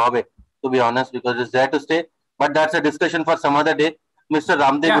will go away, to be honest, because it's there to stay. But that's a discussion for some other day. Mr.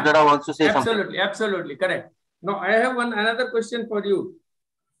 Ramdev Gudada wants to say something. Absolutely correct. No, I have another question for you.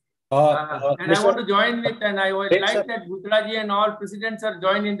 And I want to join with, and I would like that Gudadaji and all presidents are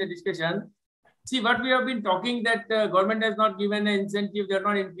joined in the discussion. See, what we have been talking, that government has not given an incentive, they are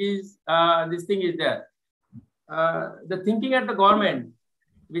not increased, this thing is there. The thinking at the government,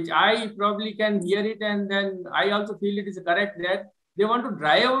 which I probably can hear it, and then I also feel it is correct, that they want to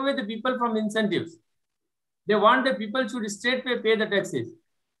drive away the people from incentives. They want the people should straightway pay the taxes.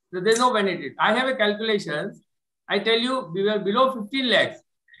 So there's no benefit. I have a calculation. I tell you, we were below 15 lakhs.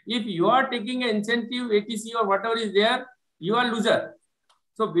 If you are taking an incentive, ATC or whatever is there, you are loser.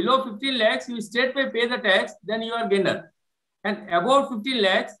 So below 15 lakhs, you straightway pay the tax, then you are gainer. And above 15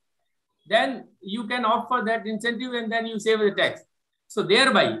 lakhs, then you can opt for that incentive and then you save the tax. So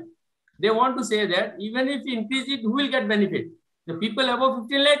thereby, they want to say that even if you increase it, who will get benefit? The people above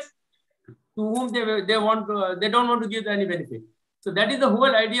 15 lakhs, to whom they don't want to give any benefit. So that is the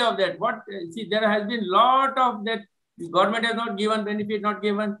whole idea of that. See, there has been a lot of that. The government has not given benefit, not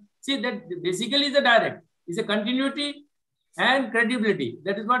given. See, that basically is a direct. It's a continuity and credibility.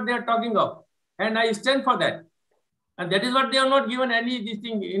 That is what they are talking of. And I stand for that. And that is what they are not given any this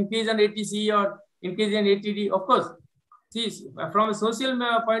thing, increase in ATC or increase in ATD. Of course, see, from a social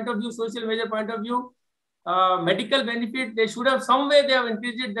point of view, social measure point of view, medical benefit, they should have some way they have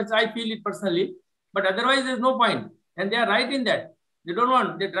increased it. That's I feel it personally. But otherwise, there's no point. And they are right in that. They don't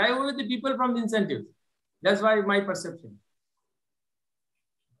want, they drive away the people from the incentives. That's why my perception.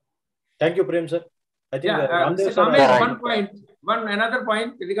 Thank you, Prem sir. I think another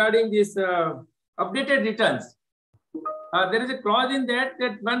point regarding this updated returns. There is a clause in that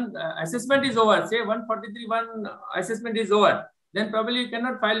when assessment is over, say 143, one assessment is over, then probably you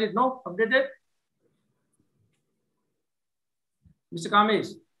cannot file it, no? Updated? Mr.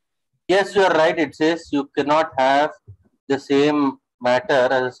 Kamesh? Yes, you are right. It says you cannot have the same matter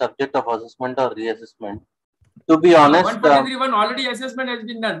as a subject of assessment or reassessment. To be honest, 143, one already assessment has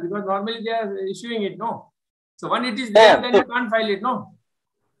been done, because normally they are issuing it, no? So when it is there, then you can't file it, no?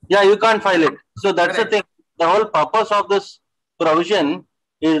 Yeah, you can't file it. So that's the thing. The whole purpose of this provision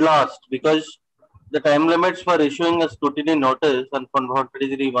is lost, because the time limits for issuing a scrutiny notice on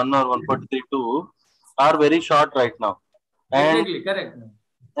 143.1 or 143.2 are very short right now. And, exactly, correct.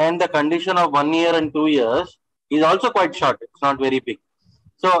 And the condition of 1 year and 2 years is also quite short. It's not very big.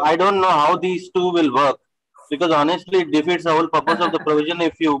 So I don't know how these two will work, because honestly, it defeats the whole purpose of the provision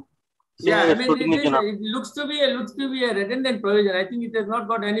if you say it looks to be a redundant provision. I think it has not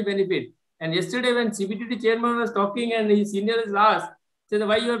got any benefit. And yesterday when CBTT chairman was talking and his seniors asked, said,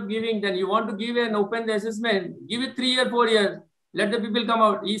 why you are giving, then you want to give an open assessment, give it 3 years, 4 years, let the people come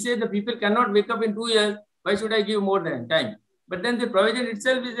out. He said the people cannot wake up in 2 years. Why should I give more than time? But then the provision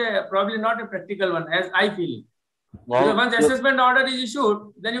itself is probably not a practical one, as I feel. Yeah, so once assessment order is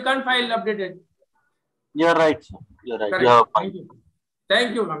issued, then you can't file updated. You're right, sir. You're right. You're Thank you.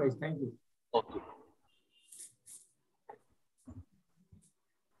 Thank you, Ramesh. Thank you. Thank you.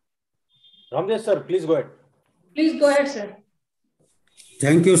 Ramdev sir, please go ahead. Please go ahead, sir.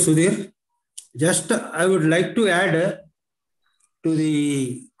 Thank you, Sudhir. Just I would like to add to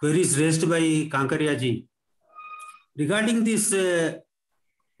the queries raised by Kankaria ji. Regarding this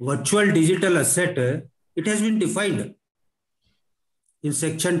virtual digital asset, it has been defined in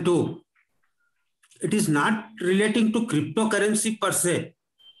section 2. It is not relating to cryptocurrency per se.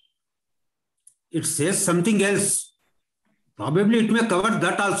 It says something else. Probably it may cover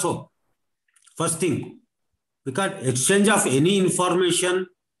that also. First thing, because exchange of any information,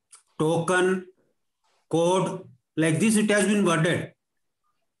 token, code, like this, it has been worded.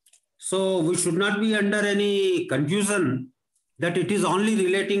 So we should not be under any confusion that it is only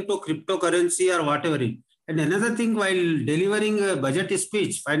relating to cryptocurrency or whatever. And another thing, while delivering a budget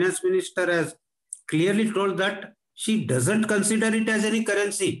speech, Finance Minister has clearly told that she doesn't consider it as any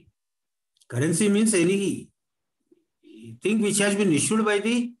currency. Currency means any thing which has been issued by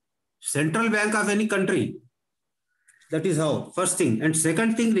the central bank of any country. That is how, first thing. And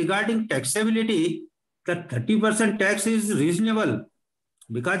second thing, regarding taxability, that 30% tax is reasonable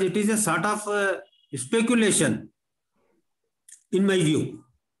because it is a sort of speculation. in my view.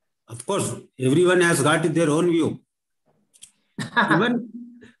 Of course, everyone has got their own view.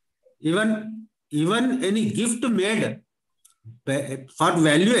 Even any gift made for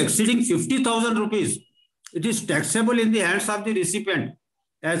value exceeding 50,000 rupees, it is taxable in the hands of the recipient,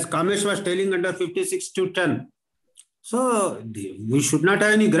 as Kamesh was telling under 56(2)(10). So we should not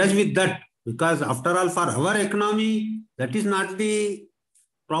have any grudge with that, because after all, for our economy, that is not the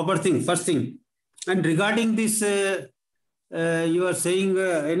proper thing, first thing. And regarding this, you are saying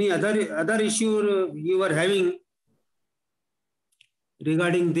any other issue you were having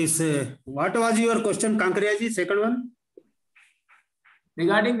regarding this. What was your question, Kankariyaji, second one?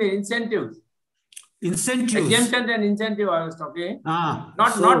 Regarding the incentives. Incentives. Exemption and incentive I was talking.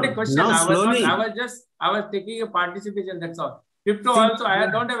 Not a question. I was taking a participation, that's all. Crypto also, I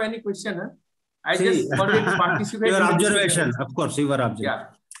don't have any question. Huh? I just wanted to participate. Your observation, of course, your observation. Yeah.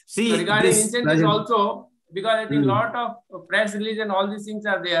 See, so regarding incentives also, because I think a lot of press release and all these things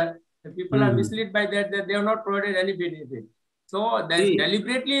are there. The people are misled by that they have not provided any benefit. So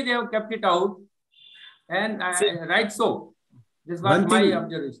deliberately they have kept it out, and right so. This was my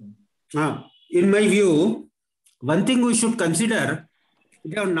observation. In my view, one thing we should consider,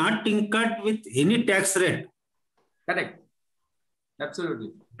 they have not tinkered with any tax rate. Correct.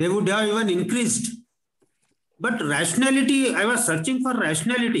 Absolutely. They would have even increased. But rationality, I was searching for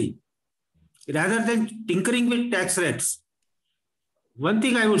rationality rather than tinkering with tax rates. One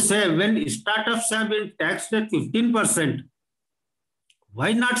thing I would say, when startups have been taxed at 15%,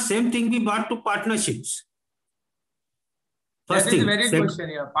 why not same thing be brought to partnerships? That is a very good question.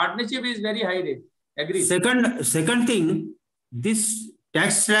 Yeah. Partnership is very high rate. Agreed. Second thing, this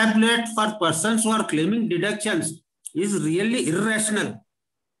tax slab rate for persons who are claiming deductions is really irrational.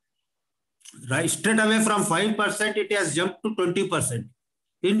 Right, straight away from 5%, it has jumped to 20%.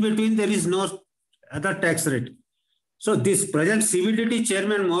 In between, there is no other tax rate. So this present CBDT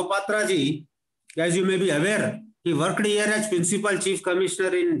chairman Mohapatra ji, as you may be aware, he worked here as principal chief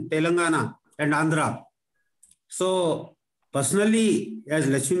commissioner in Telangana and Andhra. So personally, as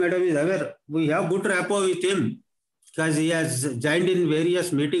Lakshmi Madam is aware, we have good rapport with him because he has joined in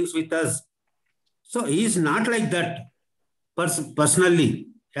various meetings with us. So he is not like that personally,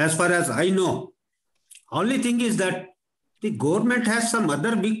 as far as I know. Only thing is that the government has some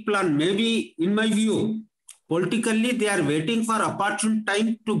other big plan. Maybe, in my view, politically, they are waiting for opportune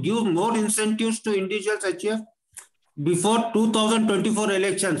time to give more incentives to individuals achieve before 2024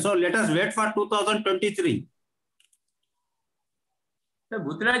 election. So let us wait for 2023. So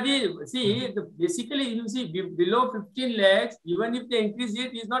Bhutraji, see, basically you see below 15 lakhs, even if they increase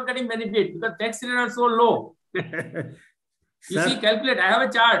it, he is not getting benefit because tax rates are so low. You see, calculate. I have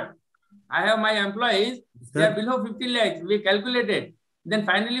a chart. I have my employees. They are below 15 lakhs. We calculate it. Then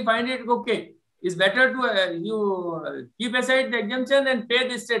finally find it, okay. It's better to you keep aside the exemption and pay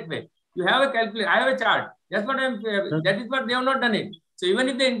this straight way. You have a calculate. I have a chart. That's what that is what they have not done it. So even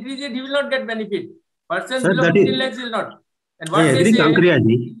if they increase it, he will not get benefit. Person below 15 lakhs will not. And what I agree,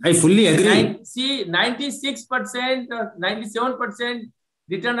 Kankariyaji. I fully agree. See, 96%, 97%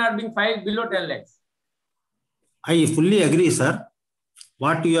 return are being filed below 10 lakhs. I fully agree, sir.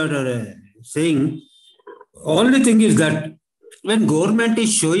 What you are saying, only thing is that when government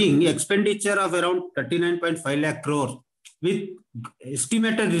is showing expenditure of around 39.5 lakh crores with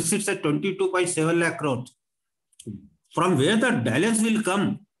estimated receipts at 22.7 lakh crores, from where the balance will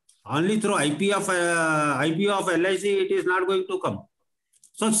come? Only through IPO of LIC, it is not going to come.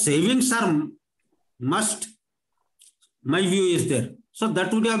 So savings are must. My view is there. So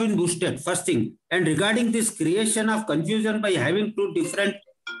that would have been boosted, first thing. And regarding this creation of confusion by having two different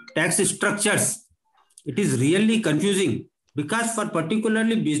tax structures, it is really confusing. Because for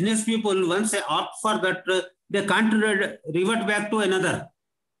particularly business people, once they opt for that, they can't revert back to another.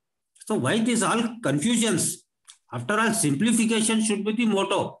 So why these all confusions? After all, simplification should be the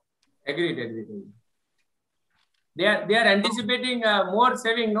motto. Agreed. They are anticipating more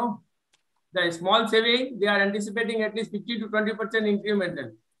saving, no? The small saving, they are anticipating at least 50 to 20%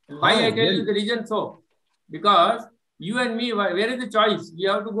 incremental. Why I tell you the reason so? Because you and me, where is the choice? We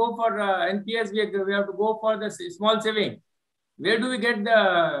have to go for NPS, we have to go for the small saving. Where do we get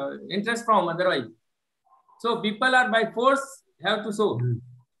the interest from otherwise? So people are by force have to sow,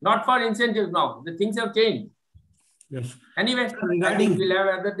 not for incentives now. The things have changed. Yes. Anyway, regarding we'll have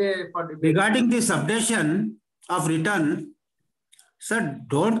another day for debate. Regarding the submission of return, sir,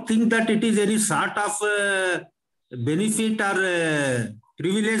 don't think that it is any sort of benefit or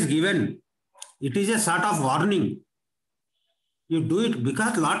privilege given. It is a sort of warning. You do it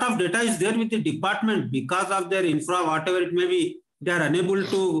because a lot of data is there with the department because of their infra, whatever it may be. They are unable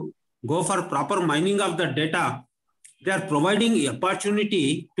to go for proper mining of the data. They are providing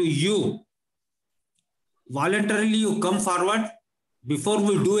opportunity to you. Voluntarily, you come forward. Before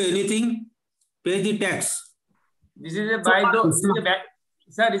we do anything, pay the tax. This is a backdoor.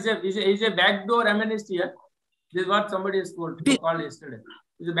 Sir, is a backdoor amnesty here. This is what somebody has called yesterday.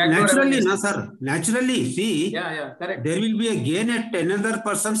 Naturally, no, sir. Naturally, see, yeah, correct. There will be a gain at another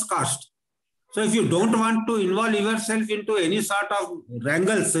person's cost. So if you don't want to involve yourself into any sort of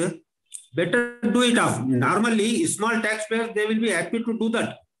wrangles, better do it off. Normally, small taxpayers, they will be happy to do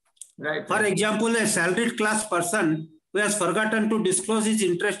that. Right. For example, a salaried class person who has forgotten to disclose his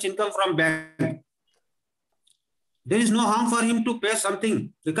interest income from bank, there is no harm for him to pay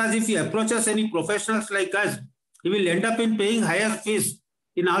something, because if he approaches any professionals like us, he will end up in paying higher fees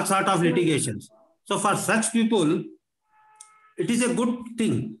in all sort of litigations. So for such people, it is a good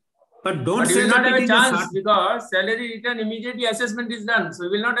thing. But don't say you will that not have a chance, because salary return immediately assessment is done. So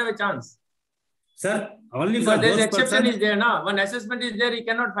you will not have a chance. Sir, only because for those those exception persons, is there now. When assessment is there, he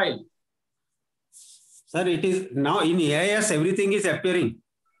cannot file. Sir, it is now in AIS, everything is appearing.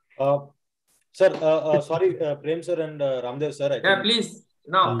 Sir, sorry, Prem sir and Ramdev sir. Please.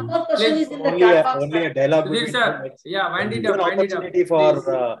 Now, only a dialogue between sir. Yeah, wind it up. An opportunity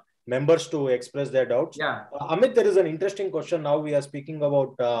for members to express their doubts. Yeah. Amit, there is an interesting question. Now we are speaking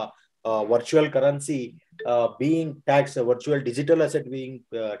about virtual currency being taxed, virtual digital asset being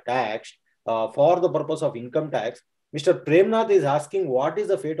taxed for the purpose of income tax. Mr. Premnath is asking, what is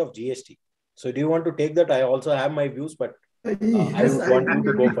the fate of GST? So do you want to take that? I also have my views, but yes, I would want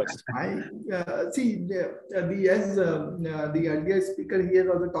you to go first. See, the earlier speaker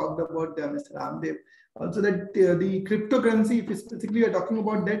here also talked about Mr. Ramdev. Also that the cryptocurrency, if specifically we are talking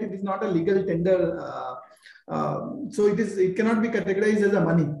about that, it is not a legal tender. So it cannot be categorized as a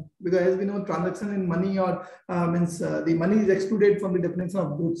money, because as we know, transaction in money or means the money is excluded from the definition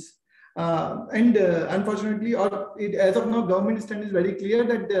of goods. Unfortunately, as of now, government stand is very clear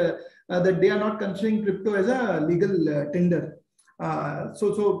that that they are not considering crypto as a legal tender.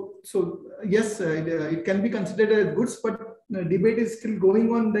 So yes, it can be considered as goods, but debate is still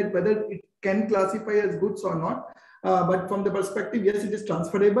going on that whether it can classify as goods or not. But from the perspective, yes, it is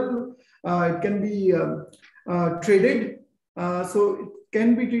transferable. It can be traded. So it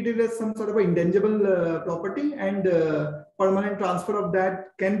can be treated as some sort of an intangible property, and permanent transfer of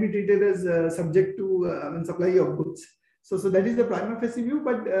that can be treated as subject to supply of goods. So that is the prima facie view.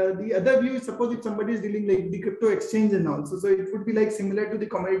 But the other view is, suppose if somebody is dealing like the crypto exchange and all, so it would be like similar to the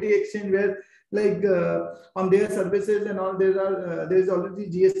commodity exchange, where like on their services and all, there is already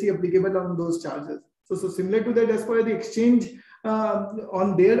GST applicable on those charges. So similar to that, as far as the exchange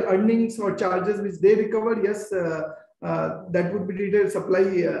on their earnings or charges which they recover, yes, that would be treated as supply.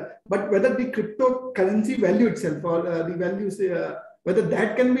 But whether the cryptocurrency value itself or the values, whether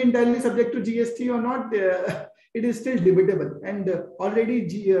that can be entirely subject to GST or not, it is still debatable. And already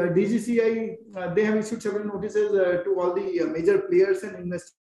DGCI, they have issued several notices to all the major players, and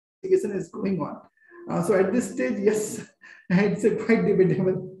investigation is going on. So at this stage, yes, it's quite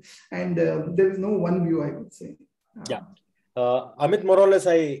debatable, and there is no one view, I would say. Yeah. Amit, more or less,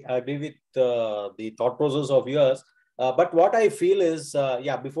 I agree with the thought process of yours. But what I feel is,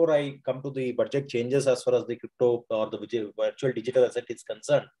 before I come to the budget changes as far as the crypto or the virtual digital asset is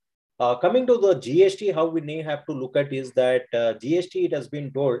concerned, coming to the GST, how we may have to look at is that GST, it has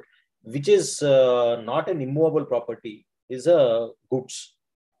been told, which is not an immovable property, is a goods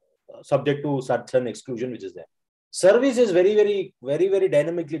subject to certain exclusion which is there. Service is very, very, very, very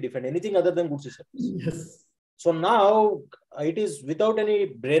dynamically different. Anything other than goods is service. Yes. So now it is without any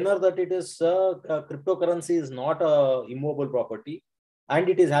brainer that it is cryptocurrency is not a immovable property, and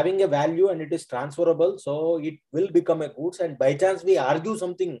it is having a value and it is transferable. So it will become a goods, and by chance we argue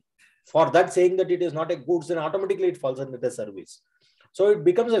something for that saying that it is not a goods, then automatically it falls under the service. So it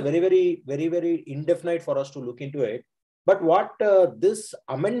becomes a very, very, very, very indefinite for us to look into it. But what this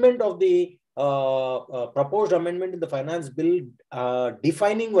amendment of the proposed amendment in the finance bill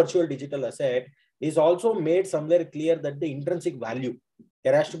defining virtual digital asset is also made somewhere clear that the intrinsic value,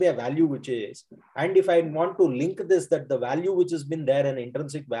 there has to be a value which is, and if I want to link this, that the value which has been there, an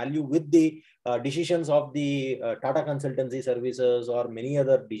intrinsic value with the decisions of the Tata Consultancy Services or many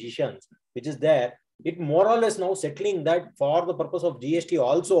other decisions which is there, it more or less now settling that for the purpose of GST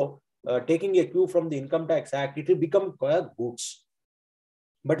also taking a cue from the Income Tax Act, it will become goods.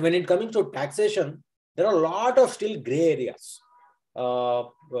 But when it comes to taxation, there are a lot of still gray areas.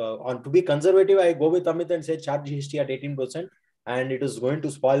 To be conservative, I go with Amit and say charge GST at 18%, and it is going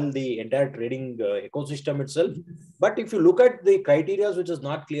to spoil the entire trading ecosystem itself. But if you look at the criteria, which is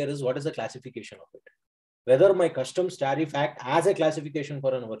not clear, is what is the classification of it? Whether my Customs Tariff Act as a classification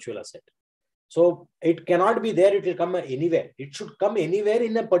for a virtual asset. So it cannot be there. It will come anywhere. It should come anywhere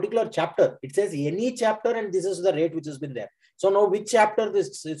in a particular chapter. It says any chapter and this is the rate which has been there. So now which chapter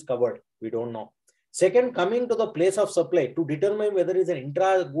this is covered? We don't know. Second, coming to the place of supply to determine whether it's an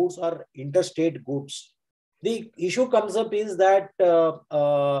intra goods or interstate goods. The issue comes up is that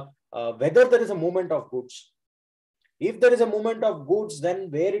whether there is a movement of goods. If there is a movement of goods,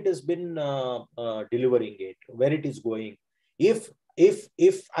 then where it has been delivering it, where it is going. If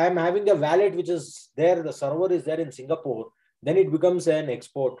I am having a wallet which is there, the server is there in Singapore, then it becomes an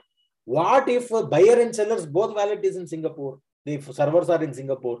export. What if a buyer and sellers, both wallet is in Singapore, the servers are in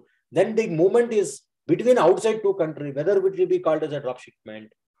Singapore, then the movement is between outside two countries, whether it will be called as a drop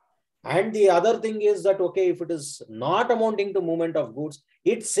shipment. And the other thing is that, okay, if it is not amounting to movement of goods,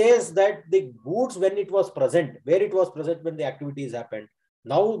 it says that the goods when it was present, where it was present when the activities happened.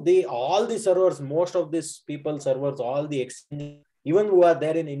 Now all the servers, most of these people servers, all the exchange, even who are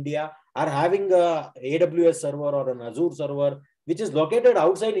there in India, are having a AWS server or an Azure server, which is located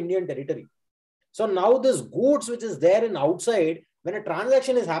outside Indian territory. So now this goods which is there in outside, when a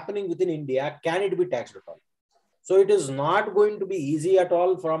transaction is happening within India, can it be taxed at all? So it is not going to be easy at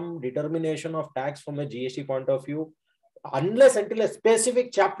all from determination of tax from a GST point of view, unless until a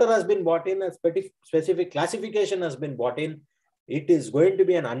specific chapter has been brought in, a specific classification has been brought in. It is going to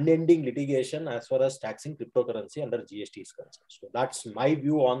be an unending litigation as far as taxing cryptocurrency under GST is concerned. So that's my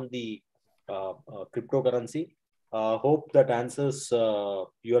view on the cryptocurrency. Hope that answers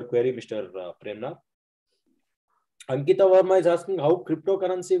your query, Mr. Premnath. Ankita Verma is asking how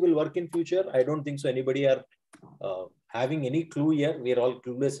cryptocurrency will work in future. I don't think so anybody are having any clue here. We are all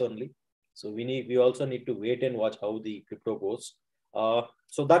clueless only. So we also need to wait and watch how the crypto goes.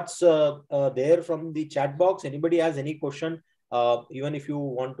 So that's there from the chat box. Anybody has any question? Even if you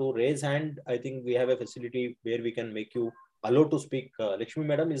want to raise hand, I think we have a facility where we can make you allowed to speak. Lakshmi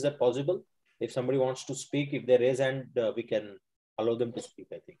Madam, is that possible? If somebody wants to speak, if they raise hand, we can allow them to speak,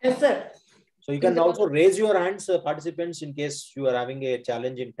 I think. Yes, sir. So you can also raise your hands, participants, in case you are having a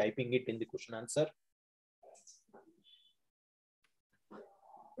challenge in typing it in the question answer.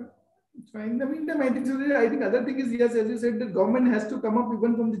 In the meantime, I think other thing is, yes, as you said, the government has to come up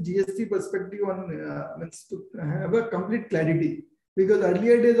even from the GST perspective on to have a complete clarity. Because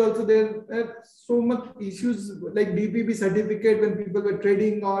earlier days also there are so much issues like DPP certificate when people were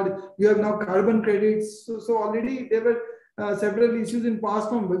trading, or you have now carbon credits. So already there were several issues in past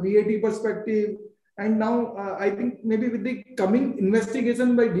from VAT perspective. And now I think maybe with the coming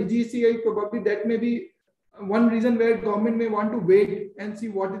investigation by DGCI, probably that may be one reason where government may want to wait and see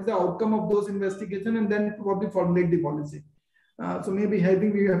what is the outcome of those investigations and then probably formulate the policy. So maybe I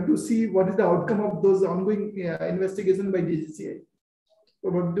think we have to see what is the outcome of those ongoing investigations by DGCI.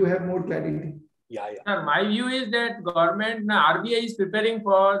 Probably to have more clarity. Yeah. Sir, my view is that government, RBI is preparing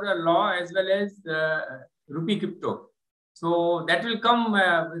for the law as well as rupee crypto. So that will come,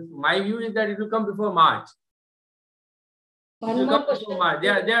 my view is that it will come before March. One more question. They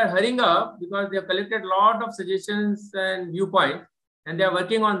are hurrying up because they have collected a lot of suggestions and viewpoints, and they are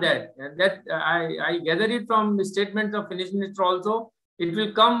working on that. And that I gather it from the statements of Finance Minister also. It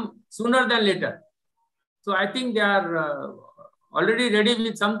will come sooner than later. So I think they are already ready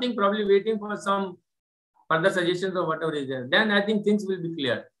with something, probably waiting for some further suggestions or whatever is there. Then I think things will be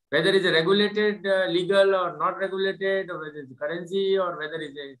clear. Whether it's a regulated, legal or not regulated, or whether it's currency or whether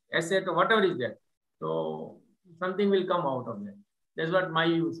it's an asset or whatever is there. So something will come out of that. That's what my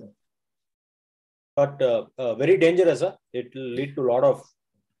view, sir. But very dangerous, sir. It will lead to a lot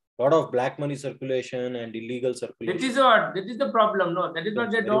of black money circulation and illegal circulation. That is the problem. No, that is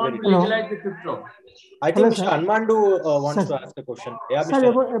what they don't legalize the crypto. I think Mr. Anmandu wants to ask a question. Yeah,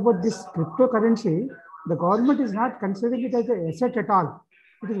 sir, about this cryptocurrency, the government is not considering it as an asset at all.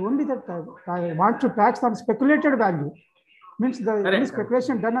 It is only that I want to tax on speculated value. Means the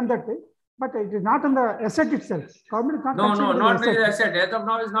speculation done on that, but it is not on the asset itself. Government is not not the asset. As of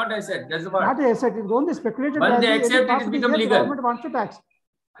now, it's not asset. That's the part. Not the asset. It is only speculated value. But they accept it, it become legal. Government wants to tax.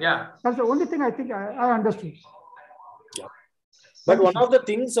 Yeah. That's the only thing I think I understood. Yeah. But one of the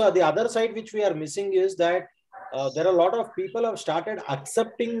things, the other side which we are missing is that there are a lot of people have started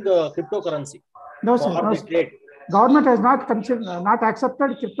accepting the cryptocurrency. No, sir. No, government has not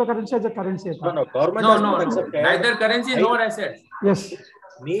accepted cryptocurrency as a currency. No, government has not accepted. Neither currency nor assets. Yes.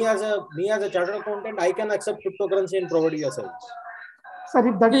 Me as a chartered accountant, I can accept cryptocurrency and provide you a service.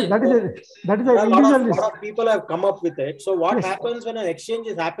 Sir, that is a lot of people have come up with it. So what happens when an exchange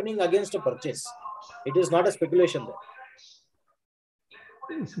is happening against a purchase? It is not a speculation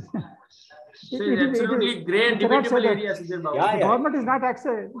there. So it's absolutely great debatable area. The government is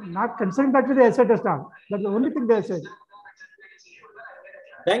not considering that with the asset as well. That's the only thing they say.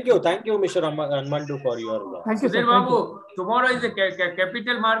 Thank you, Mr. Anmandu, for your. Thank you, sir. Babu, tomorrow is a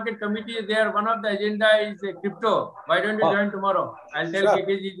capital market committee there. One of the agenda is crypto. Why don't you join tomorrow? I'll tell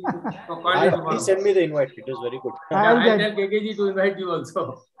KKG to call you tomorrow. Please send me the invite. It is very good. I'll tell KKG to invite you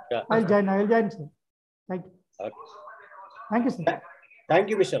also. Yeah. I'll join, sir. Thank you. Okay. Thank you, sir. Thank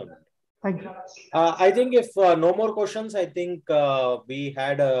you, Mr. Anmandu. Thank you. I think if no more questions, I think we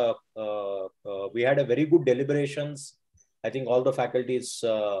had a very good deliberations. I think all the faculties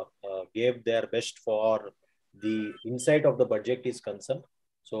gave their best for the insight of the budget is concerned.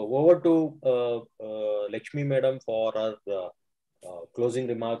 So over to Lakshmi Madam for our closing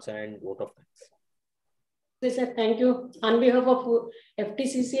remarks and vote of thanks. Yes, sir. Thank you. On behalf of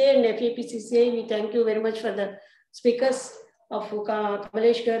FTCCI and FTCCI, we thank you very much for the speakers of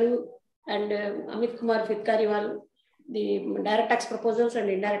Kamalesh Garu and Amit Kumar Fitkariwal, the direct tax proposals and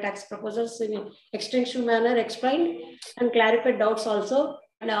indirect tax proposals in an extensive manner explained and clarified doubts also.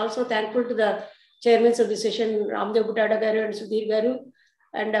 And I also thankful to the chairmen of the session, Ramdev Buttada Garu and Sudhir Garu,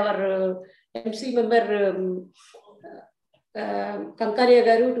 and our MC member Kankaria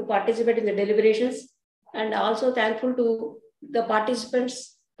Garu to participate in the deliberations. And also thankful to the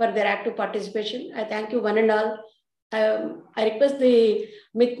participants for their active participation. I thank you one and all. I request the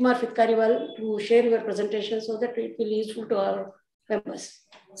Amit Kumar Fitkariwal to share your presentation so that it will be useful to our members.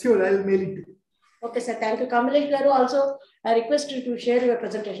 Sure, I'll mail it. Okay, sir. Thank you. Kamalesh Garu also, I request you to share your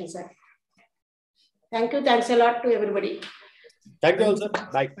presentation, sir. Thank you. Thanks a lot to everybody. Thank you also.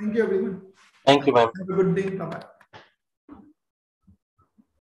 Bye. Thank you, everyone. Thank you, ma'am. Have a good day. Bye-bye.